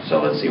 Okay,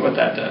 so let's see what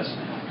that does.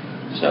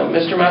 So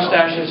Mr.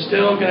 Mustache is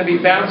still going to be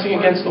bouncing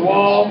against the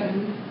wall,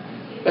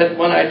 but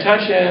when I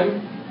touch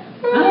him,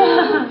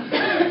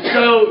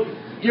 so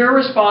your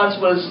response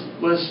was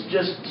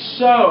just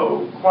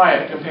so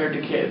quiet compared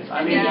to kids.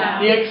 I mean,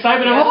 the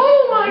excitement of,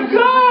 oh my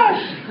gosh!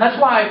 That's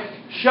why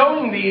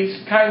showing these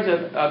kinds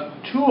of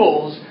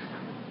tools,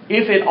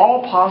 if at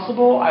all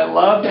possible, I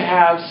love to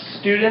have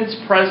students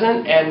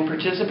present and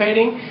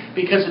participating,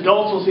 because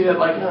adults will see that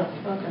like, oh,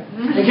 okay.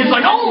 And kids are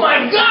like, oh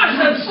my gosh,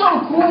 that's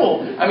so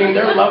cool. I mean,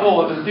 their level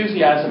of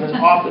enthusiasm is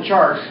off the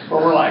chart,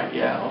 where we're like,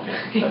 yeah,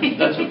 okay,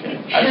 that's okay.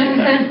 I've seen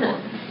that before.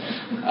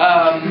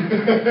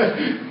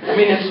 I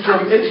mean, it's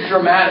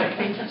dramatic.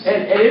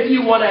 And if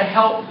you want to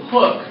help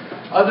hook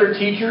other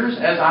teachers,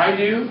 as I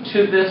do,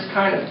 to this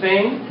kind of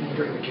thing,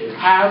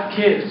 have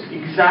kids.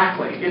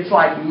 Exactly. It's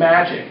like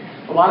magic.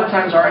 A lot of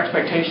times our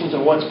expectations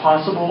of what's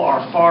possible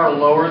are far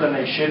lower than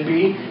they should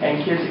be,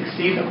 and kids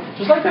exceed them.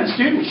 Just like that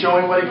student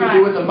showing what he can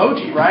do with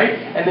emoji, right?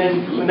 And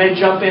then when they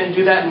jump in and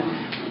do that, and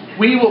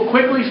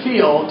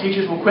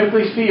teachers will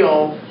quickly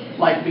feel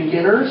like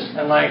beginners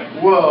and like,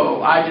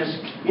 whoa,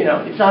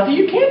 it's not that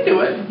you can't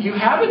do it. You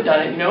haven't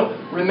done it,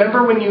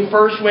 Remember when you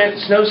first went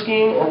snow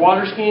skiing or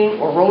water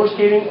skiing or roller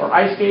skating or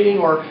ice skating,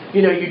 or,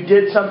 you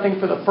did something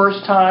for the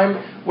first time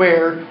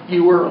where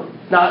you were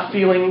not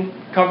feeling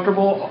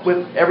comfortable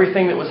with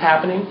everything that was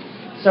happening?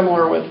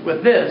 Similar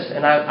with this.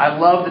 And I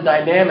love the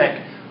dynamic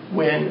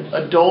when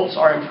adults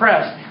are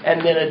impressed,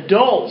 and then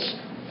adults,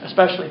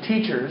 especially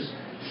teachers,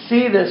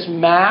 see this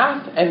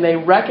math and they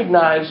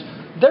recognize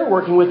they're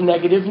working with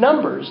negative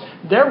numbers.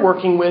 They're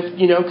working with,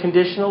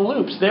 conditional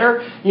loops.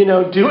 They're,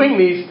 doing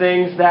these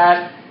things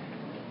that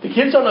the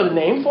kids don't know the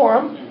name for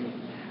them.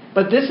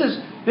 But this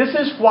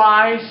is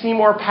why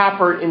Seymour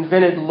Papert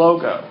invented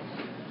logo.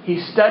 He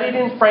studied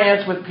in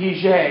France with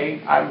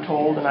Piaget, I'm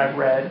told and I've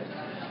read,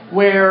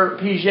 where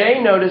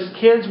Piaget noticed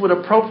kids would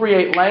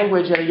appropriate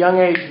language at a young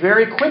age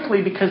very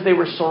quickly because they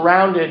were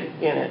surrounded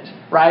in it,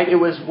 right? It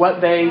was what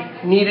they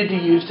needed to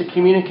use to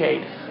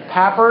communicate.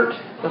 Papert,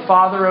 the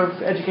father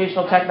of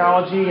educational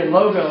technology and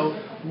logo,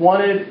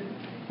 wanted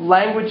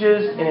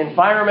languages and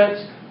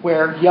environments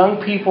where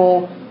young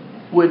people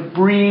would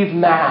breathe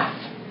math.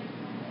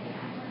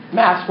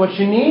 Math's what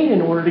you need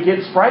in order to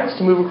get sprites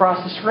to move across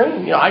the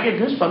screen. I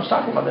get goosebumps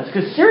talking about this,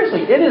 because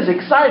seriously, it is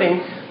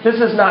exciting. This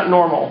is not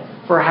normal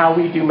for how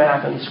we do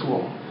math in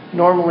school.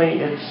 Normally,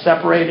 it's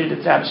separated,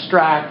 it's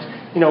abstract.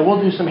 We'll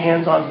do some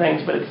hands-on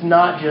things, but it's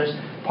not just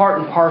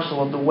part and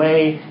parcel of the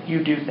way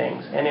you do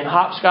things. And in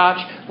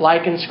Hopscotch,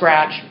 like in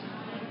Scratch,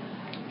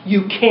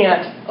 you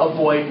can't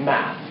avoid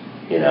math.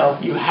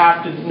 You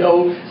have to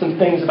know some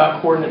things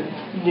about coordinate,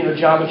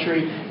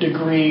 geometry,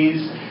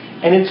 degrees,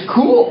 and it's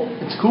cool.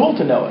 It's cool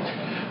to know it.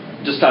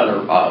 Just on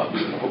a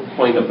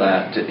point of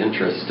that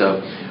interest,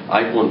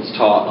 I once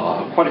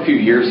taught quite a few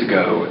years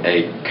ago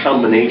a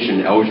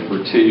combination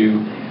Algebra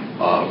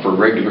 2 for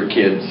regular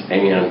kids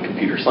and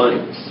computer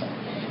science.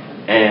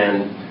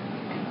 And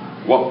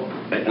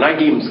I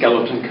gave them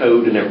skeleton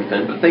code and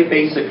everything, but they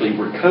basically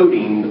were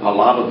coding a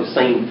lot of the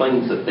same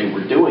things that they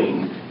were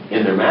doing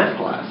in their math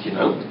class,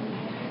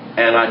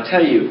 And I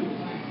tell you,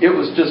 it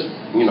was just,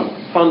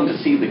 fun to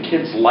see the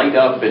kids light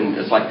up, and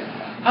it's like,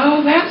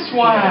 oh, that's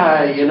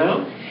why,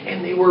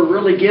 and they were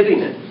really getting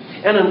it.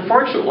 And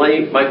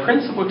unfortunately, my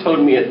principal told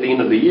me at the end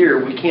of the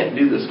year, we can't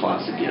do this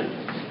class again,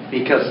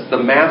 because the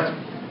math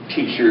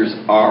teachers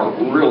are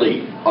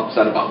really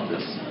upset about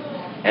this.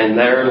 And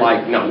they're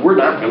like, no, we're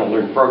not going to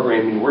learn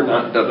programming. We're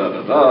not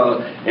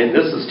da-da-da-da. And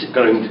this is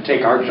going to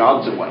take our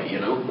jobs away,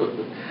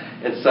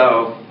 And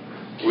so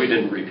we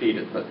didn't repeat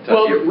it, but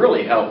it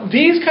really helped.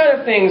 These kind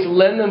of things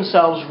lend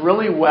themselves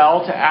really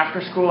well to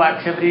after-school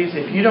activities.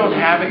 If you don't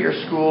have at your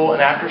school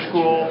an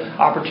after-school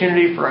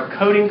opportunity for a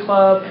coding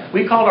club,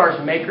 we called ours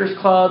Makers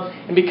Club.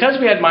 And because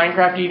we had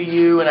Minecraft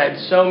EDU and I had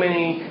so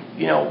many,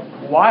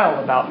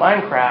 wild about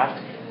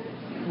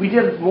Minecraft, we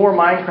did more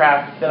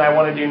Minecraft than I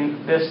want to do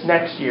this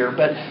next year.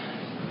 But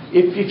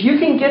if you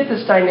can get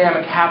this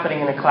dynamic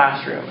happening in a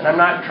classroom, and I'm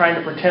not trying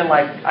to pretend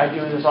like I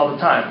do this all the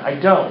time. I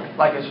don't,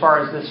 like as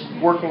far as this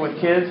working with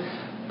kids,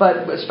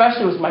 but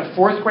especially with my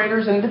fourth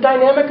graders, and the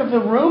dynamic of the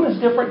room is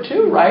different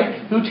too,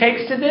 right? Who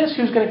takes to this?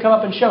 Who's going to come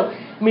up and show?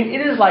 I mean,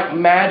 it is like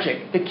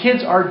magic. The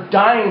kids are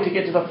dying to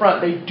get to the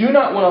front. They do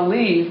not want to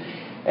leave.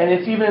 And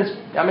it's even,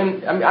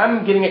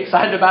 I'm getting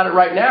excited about it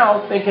right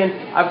now, thinking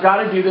I've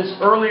got to do this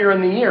earlier in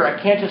the year. I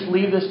can't just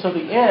leave this till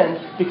the end,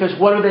 because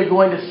what are they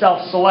going to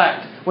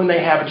self-select when they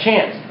have a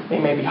chance?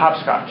 They may be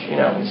Hopscotch,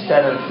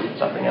 instead of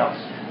something else.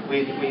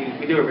 We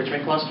do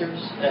enrichment clusters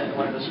at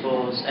one of the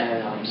schools,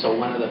 and so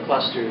one of the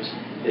clusters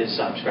is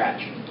Scratch.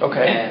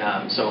 Okay.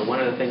 And so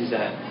one of the things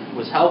that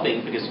was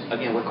helping, because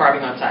again, we're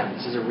carving out time,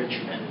 this is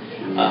enrichment.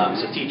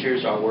 So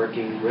teachers are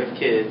working with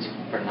kids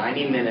for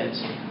 90 minutes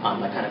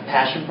on like kind of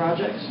passion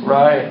projects.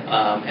 Right.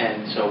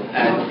 And so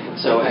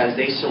as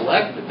they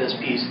select this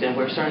piece, then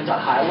we're starting to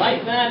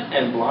highlight that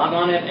and blog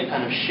on it and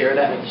kind of share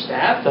that with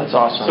staff. That's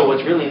awesome. So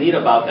what's really neat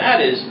about that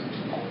is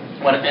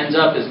what it ends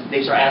up is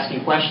they start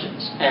asking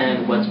questions.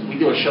 And we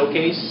do a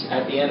showcase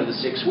at the end of the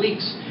 6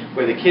 weeks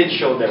where the kids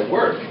show their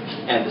work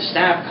and the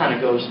staff kind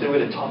of goes through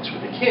it and talks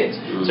with the kids.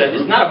 So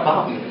it's not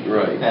about me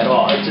at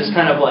all. It's just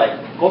kind of like,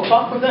 go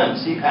talk with them,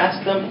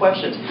 ask them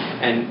questions.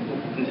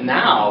 And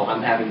now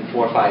I'm having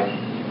 4 or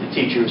 5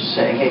 teachers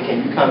saying, hey,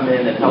 can you come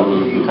in and help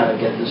me kind of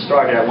get this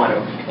started? I want to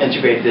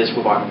integrate this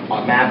with our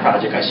math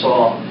project. I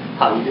saw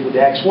how you did with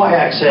the XY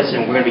axis,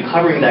 and we're going to be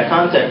covering that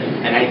content.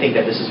 And I think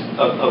that this is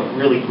a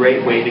really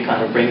great way to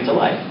kind of bring it to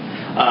life.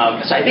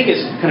 So I think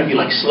it's going to be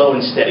like slow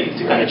and steady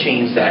to kind of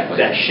change that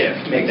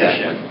shift, make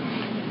that shift.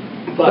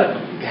 But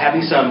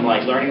having some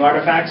like learning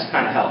artifacts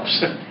kind of helps.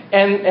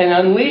 And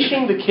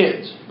unleashing the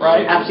kids,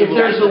 right? Absolutely. If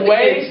there's a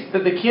way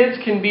that the kids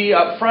can be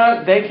up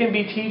front, they can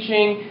be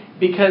teaching,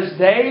 because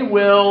they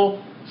will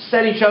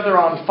set each other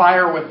on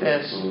fire with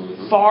this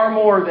far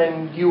more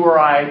than you or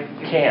I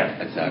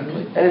can.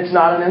 Exactly. And it's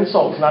not an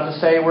insult. It's not to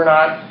say we're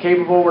not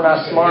capable, we're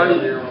not smart.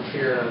 Your own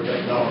fear of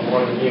like, no,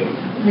 more than you.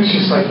 It's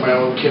just like my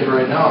own kid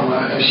right now.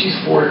 She's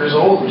 4 years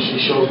old and she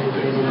shows me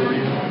things on the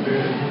video. I'm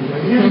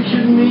like, are you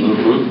kidding me?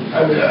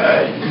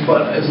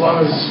 But as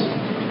long as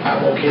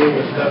I'm okay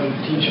with them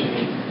teaching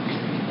me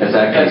as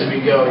we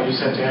go, you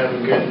just have to have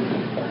a good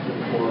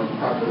or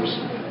proper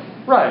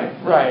Right.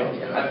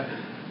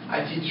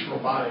 I teach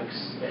robotics,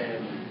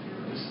 and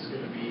this is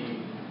going to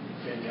be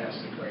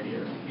fantastic right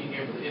here. Being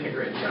able to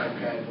integrate the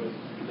iPad with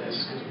this,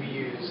 because we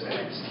use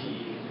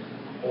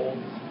NXT,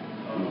 old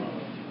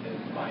and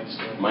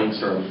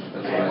Mindstorm.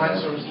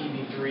 Mindstorm's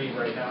EV3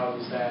 right now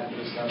is that.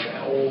 It's not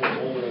that old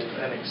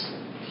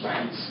NXT.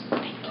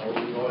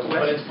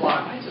 But it's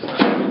blocked. It's not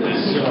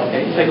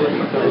Take a look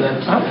at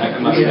I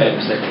must have made a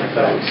mistake.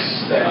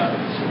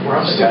 Where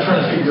I'm still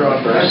trying to figure out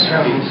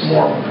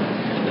more.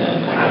 What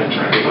I'm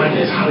trying to find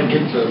is how to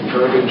get the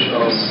verbiage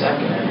of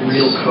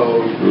real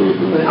code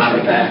out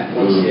of that.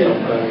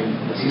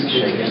 These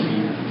kids can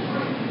be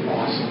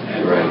awesome.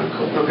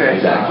 Okay.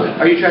 Exactly.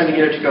 Are you trying to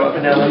get it to go up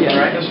and down left and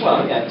right? As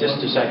well, just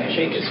a second.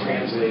 Shake it.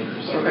 Translate.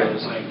 So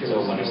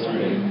when it's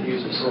started,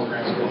 use the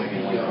programs with what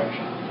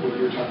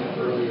you were talking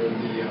about earlier,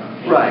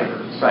 Right.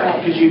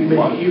 Because you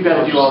got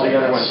to do all the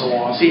other ones.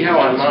 See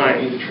how on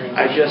mine,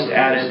 I just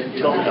added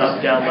tilt up,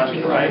 down, left,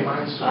 and right.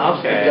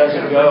 Okay. It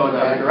doesn't go in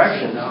the other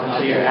direction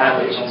until you add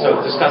those. So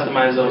just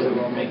customize those and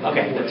make.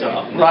 Okay, that's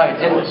all. Right,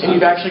 and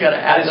you've actually got to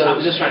add those. I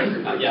was just trying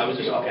to. I was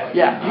just okay.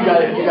 Yeah, you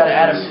got to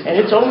add them,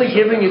 and it's only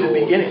giving you the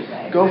beginning.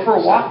 Go for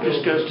a walk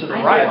just goes to the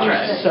right.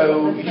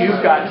 So you've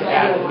got to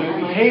add a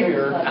new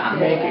behavior to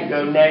make it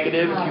go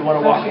negative if you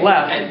want to walk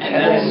left. And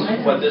that's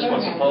what this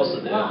one's supposed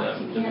to do.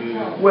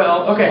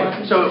 Well, okay,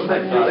 so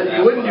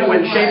you wouldn't do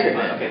when shaken.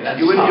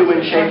 You wouldn't do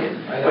when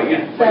shaken. What you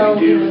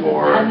do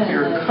for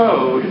your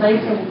code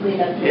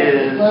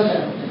is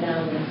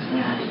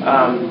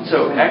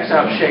so X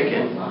out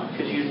shaken,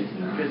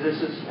 because this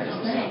is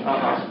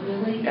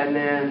and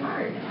then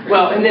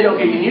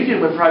okay, you did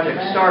when project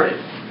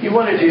started. You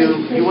want to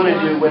do when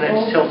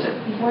it's tilted.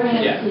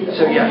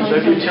 So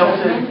do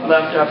tilted,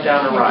 left, up,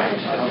 down, or right.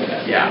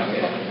 Yeah.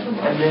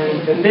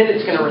 And then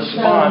it's going to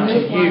respond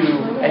to you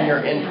and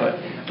your input.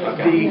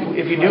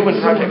 If you do when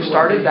project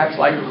started, that's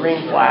like a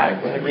green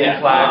flag. When the green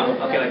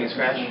flag. Okay, like in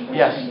Scratch.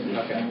 Yes.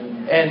 Okay.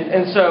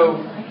 And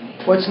so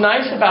what's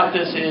nice about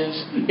this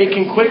is it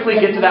can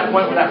quickly get to that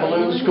point where that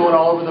balloon's going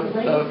all over the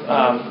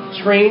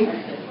screen,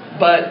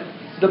 but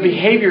the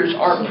behaviors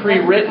aren't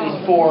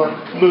pre-written for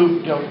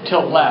move,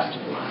 tilt left.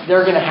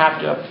 They're going to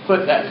have to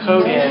put that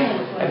code in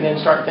and then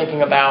start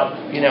thinking about,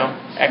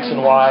 X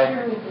and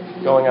Y.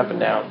 going up and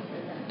down.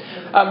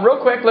 Real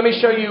quick, let me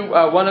show you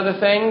one other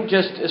thing,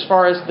 just as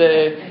far as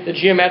the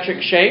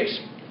geometric shapes.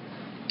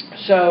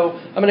 So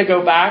I'm going to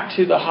go back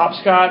to the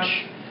Hopscotch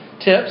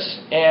tips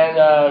and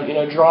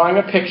drawing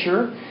a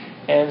picture.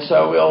 And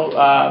so we'll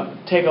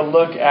take a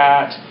look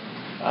at,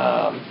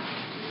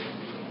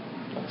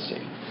 let's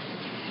see,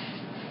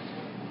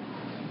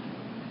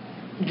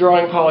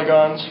 drawing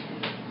polygons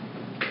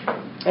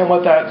and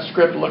what that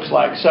script looks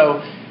like.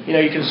 So,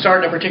 you can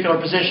start in a particular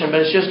position, but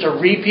it's just a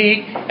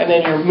repeat, and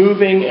then you're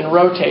moving and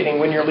rotating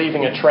when you're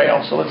leaving a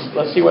trail. So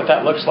let's see what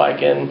that looks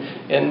like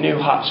in new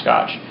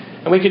Hopscotch.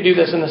 And we could do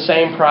this in the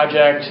same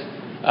project,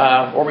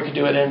 or we could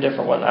do it in a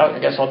different one. I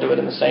guess I'll do it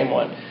in the same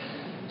one.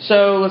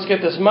 So let's get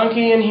this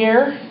monkey in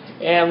here,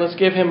 and let's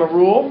give him a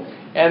rule.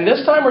 And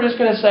this time we're just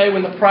going to say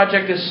when the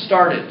project is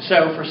started.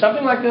 So for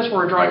something like this where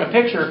we're drawing a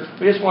picture,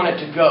 we just want it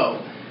to go.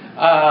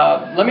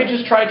 Let me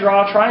just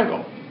draw a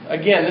triangle.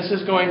 Again, this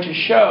is going to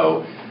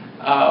show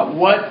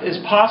what is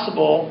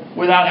possible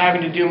without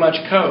having to do much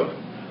code.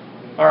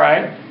 All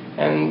right?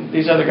 And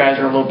these other guys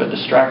are a little bit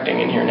distracting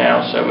in here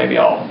now, so maybe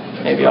I'll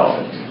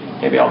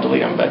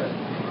delete them. But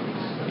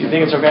you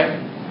think it's okay?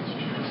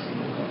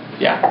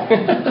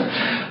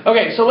 Yeah.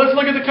 Okay, so let's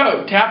look at the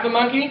code. Tap the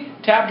monkey,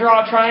 tap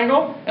draw a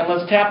triangle, and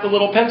let's tap the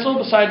little pencil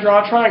beside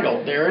draw a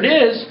triangle. There it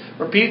is.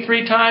 Repeat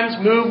 3 times,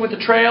 move with the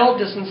trail,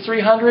 distance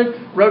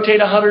 300, rotate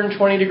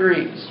 120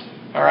 degrees.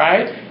 All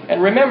right?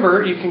 And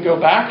remember, you can go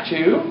back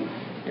to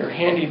your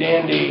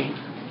handy-dandy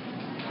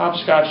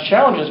Hopscotch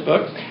Challenges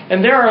book,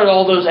 and there are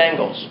all those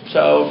angles.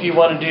 So if you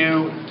want to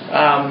do,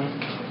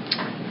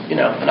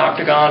 an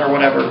octagon or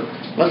whatever,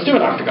 let's do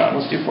an octagon.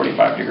 Let's do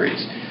 45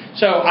 degrees.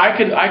 So I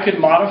could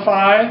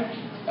modify.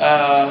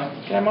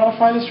 Can I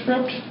modify the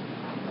script?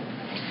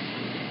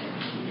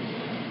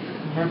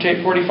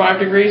 Rotate 45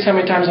 degrees. How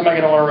many times am I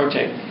going to want to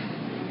rotate?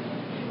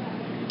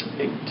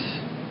 8.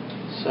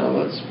 So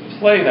let's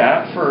play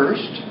that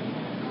first.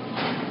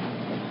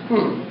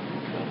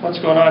 What's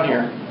going on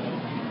here?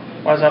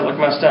 Why does that look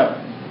messed up?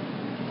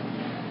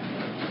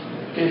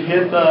 It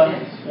hit the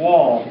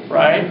wall,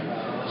 right?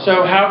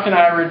 So how can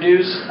I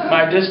reduce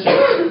my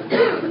distance?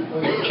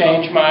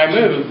 Change my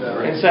move.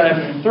 Instead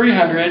of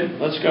 300,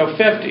 let's go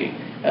 50.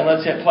 And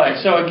let's hit play.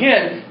 So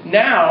again,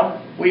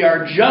 now we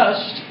are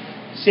just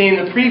seeing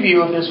the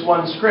preview of this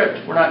one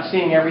script. We're not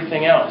seeing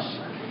everything else.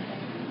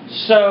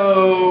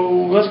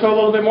 So let's go a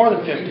little bit more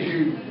than 50.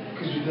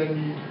 Could you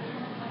then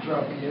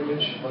drop the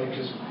image, like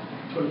just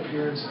put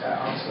appearance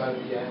outside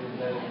the end, and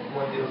then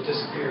when it'll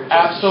disappear?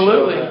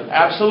 Absolutely.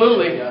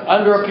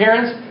 Under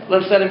appearance,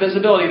 let's set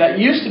invisibility. That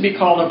used to be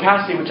called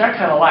opacity, which I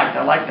kind of liked.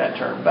 I like that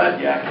term.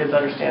 But yeah, kids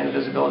understand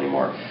invisibility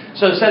more.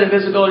 So set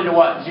invisibility to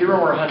what?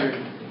 0 or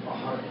 100?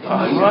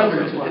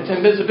 100. It's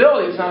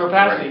invisibility, it's not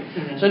opacity.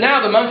 So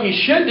now the monkey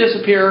should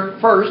disappear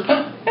first,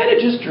 and it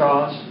just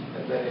draws.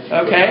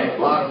 Okay? The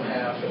bottom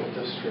half, it'll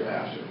disappear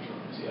after it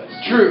draws. Yes.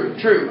 True.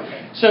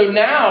 So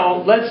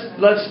now let's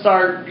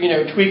start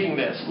tweaking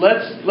this.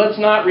 Let's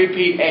not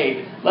repeat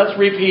 8. Let's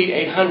repeat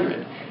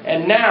 800.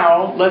 And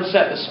now let's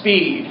set the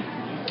speed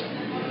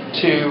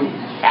to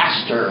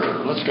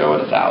faster. Let's go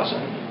with 1,000.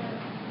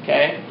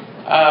 Okay.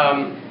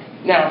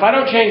 Now if I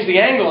don't change the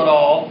angle at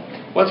all,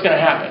 what's going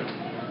to happen?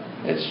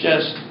 It's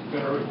just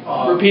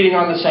repeating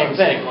on the same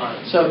thing.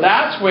 So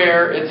that's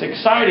where it's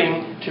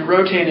exciting to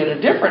rotate at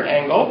a different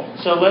angle.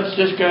 So let's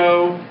just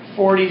go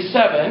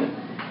 47.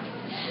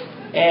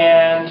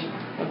 And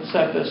let's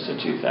set this to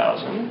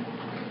 2,000.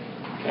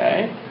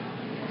 Okay.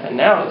 And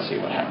now let's see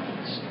what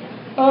happens.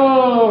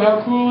 Oh,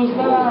 how cool is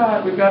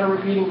that? We've got a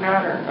repeating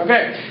pattern.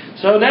 Okay.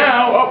 So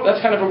now,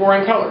 that's kind of a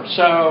boring color.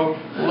 So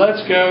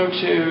let's go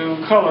to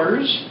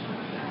colors,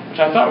 which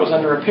I thought was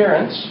under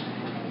appearance.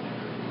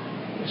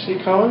 See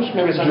colors?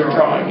 Maybe it's under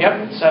drawing.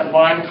 Yep. Set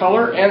line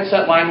color and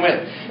set line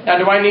width. Now,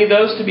 do I need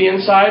those to be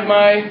inside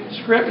my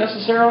script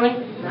necessarily?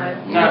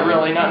 Not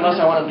really. Not unless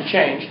I want them to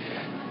change.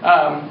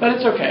 But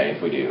it's okay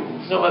if we do.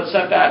 So let's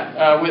set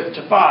that width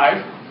to 5.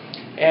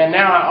 And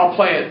now I'll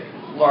play it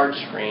large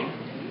screen.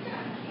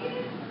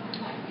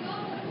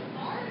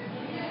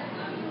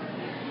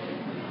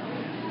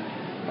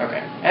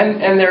 Okay.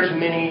 And there's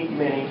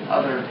many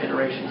other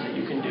iterations that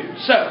you can do.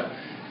 So,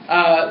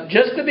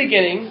 just the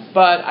beginning,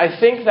 but I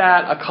think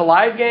that a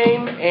collide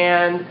game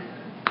and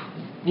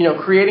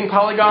creating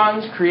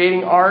polygons,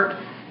 creating art,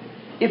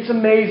 it's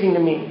amazing to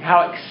me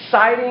how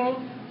excited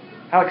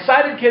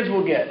kids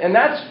will get. And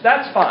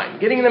that's fine.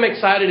 Getting them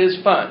excited is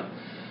fun.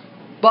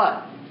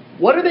 But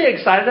what are they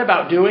excited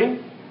about doing?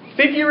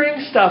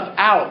 Figuring stuff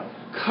out,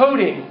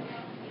 coding,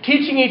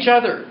 teaching each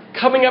other,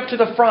 coming up to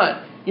the front,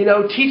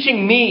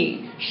 teaching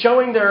me,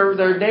 showing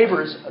their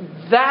neighbors.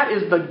 That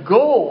is the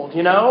gold,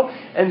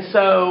 And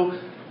so,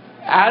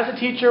 as a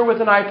teacher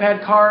with an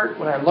iPad cart,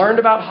 when I learned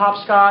about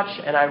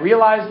Hopscotch and I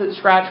realized that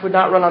Scratch would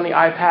not run on the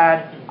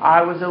iPad,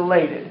 I was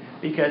elated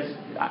because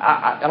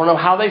I don't know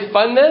how they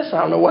fund this. I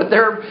don't know what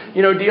their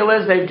deal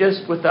is. They've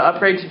just, with the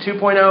upgrade to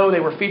 2.0, they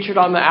were featured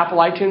on the Apple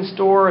iTunes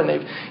Store, and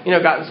they've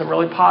gotten some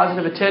really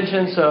positive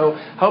attention. So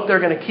hope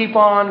they're going to keep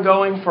on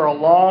going for a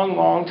long,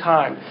 long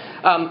time.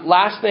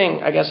 Last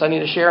thing I guess I need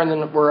to share, and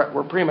then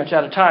we're pretty much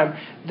out of time.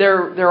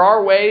 There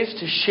are ways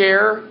to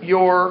share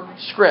your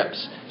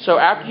scripts. So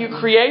after you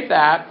create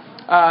that,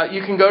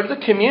 you can go to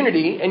the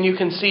community and you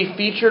can see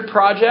featured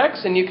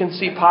projects and you can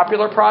see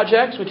popular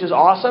projects, which is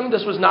awesome.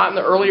 This was not in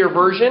the earlier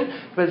version,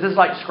 but this is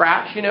like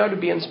Scratch, to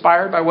be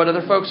inspired by what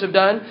other folks have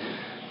done.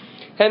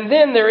 And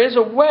then there is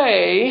a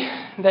way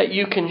that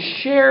you can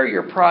share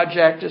your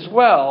project as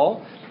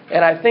well.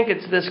 And I think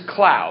it's this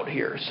cloud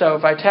here. So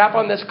if I tap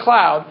on this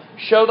cloud,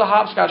 show the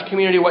Hopscotch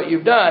community what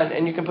you've done,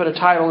 and you can put a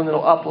title and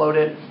it'll upload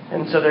it.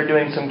 And so they're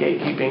doing some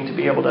gatekeeping to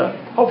be able to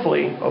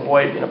hopefully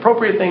avoid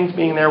inappropriate things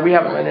being there. We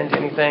haven't run into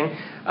anything.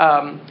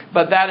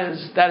 But that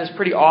is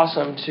pretty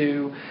awesome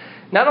to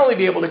not only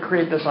be able to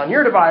create this on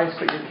your device,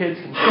 but your kids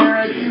can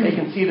share it. They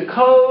can see the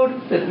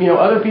code that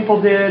other people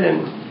did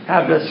and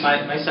have this.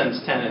 My son's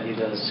 10 and he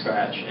does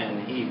Scratch,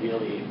 and he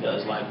really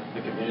does like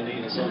the community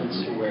in a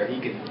sense where he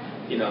could,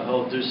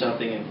 he'll do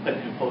something and put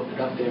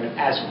it up there and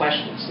ask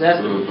questions.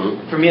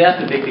 So for me, that's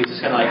the big piece. It's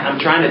kind of like, I'm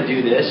trying to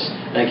do this,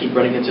 and I keep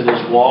running into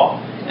this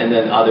wall, and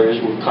then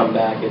others will come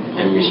back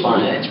and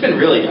respond. And it's been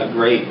really a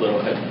great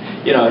little,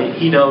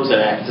 he knows that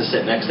I have to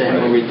sit next to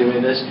him when we're doing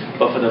this,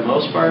 but for the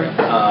most part,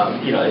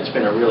 it's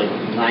been a really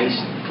nice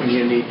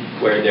community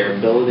where they're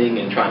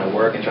building and trying to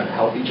work and trying to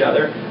help each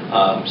other.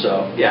 I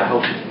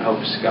hope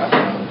Scott,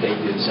 they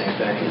do the same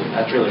thing.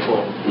 That's really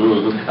cool.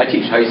 I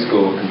teach high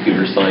school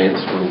computer science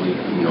where we,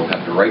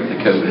 have to write the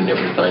code and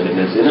everything, and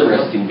it's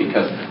interesting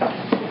because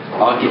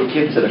I'll get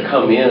kids that have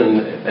come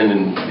in, and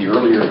in the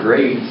earlier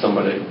grades,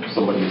 somebody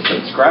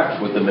said Scratch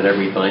with them and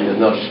everything,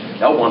 and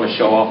they'll want to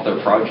show off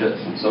their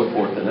projects and so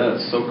forth, and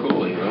that's so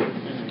cool,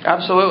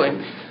 Absolutely.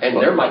 And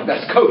they're my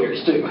best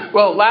coders, too.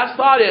 Well, last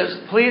thought is,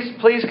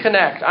 please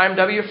connect. I'm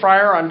W.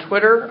 Fryer on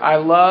Twitter. I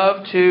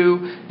love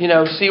to,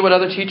 see what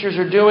other teachers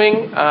are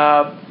doing,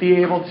 be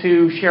able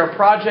to share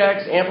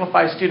projects,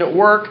 amplify student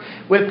work,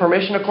 with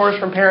permission, of course,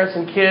 from parents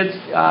and kids.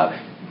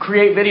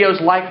 Create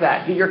videos like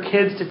that. Get your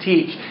kids to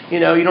teach. You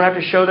don't have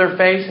to show their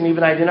face and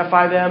even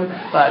identify them,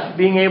 but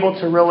being able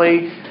to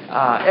really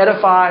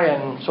edify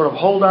and sort of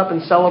hold up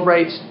and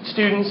celebrate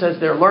students as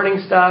they're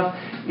learning stuff,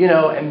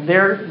 and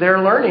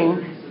their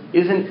learning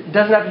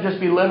doesn't have to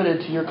just be limited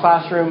to your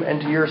classroom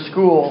and to your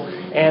school.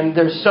 And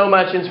there's so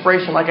much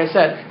inspiration. Like I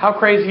said, how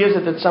crazy is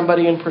it that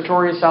somebody in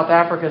Pretoria, South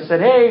Africa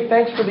said, "Hey,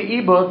 thanks for the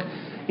ebook.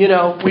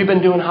 We've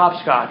been doing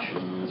Hopscotch."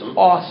 It's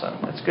awesome.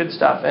 That's good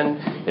stuff.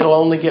 And it'll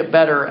only get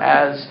better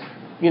as,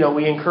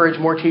 we encourage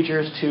more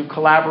teachers to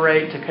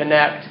collaborate, to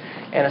connect,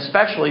 and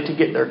especially to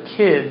get their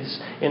kids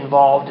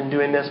involved in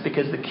doing this,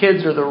 because the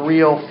kids are the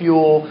real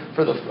fuel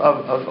for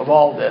of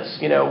all this.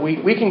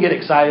 We can get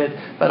excited,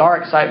 but our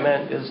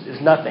excitement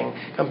is nothing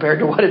compared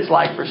to what it's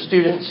like for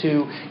students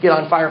who get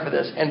on fire for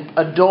this. And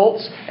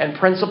adults and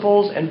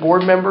principals and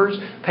board members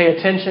pay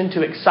attention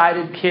to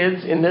excited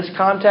kids in this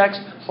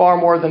context far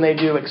more than they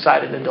do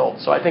excited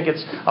adults. So I think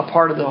it's a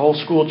part of the whole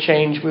school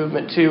change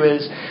movement too,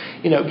 is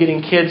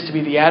getting kids to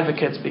be the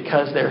advocates,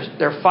 because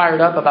they're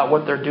fired up about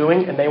what they're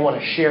doing and they want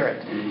to share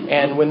it.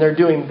 And when they're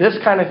doing this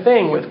kind of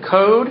thing with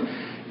code,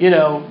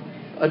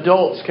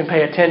 adults can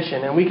pay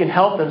attention, and we can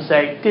help them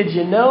say, "Did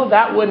you know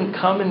that wouldn't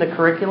come in the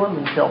curriculum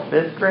until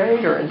 5th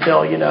grade or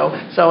until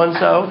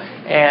so-and-so?"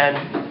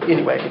 And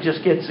anyway, it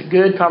just gets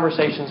good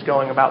conversations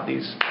going about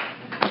these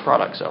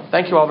products. So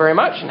thank you all very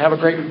much, and have a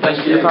great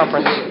rest of your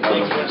conference.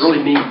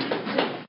 Really neat.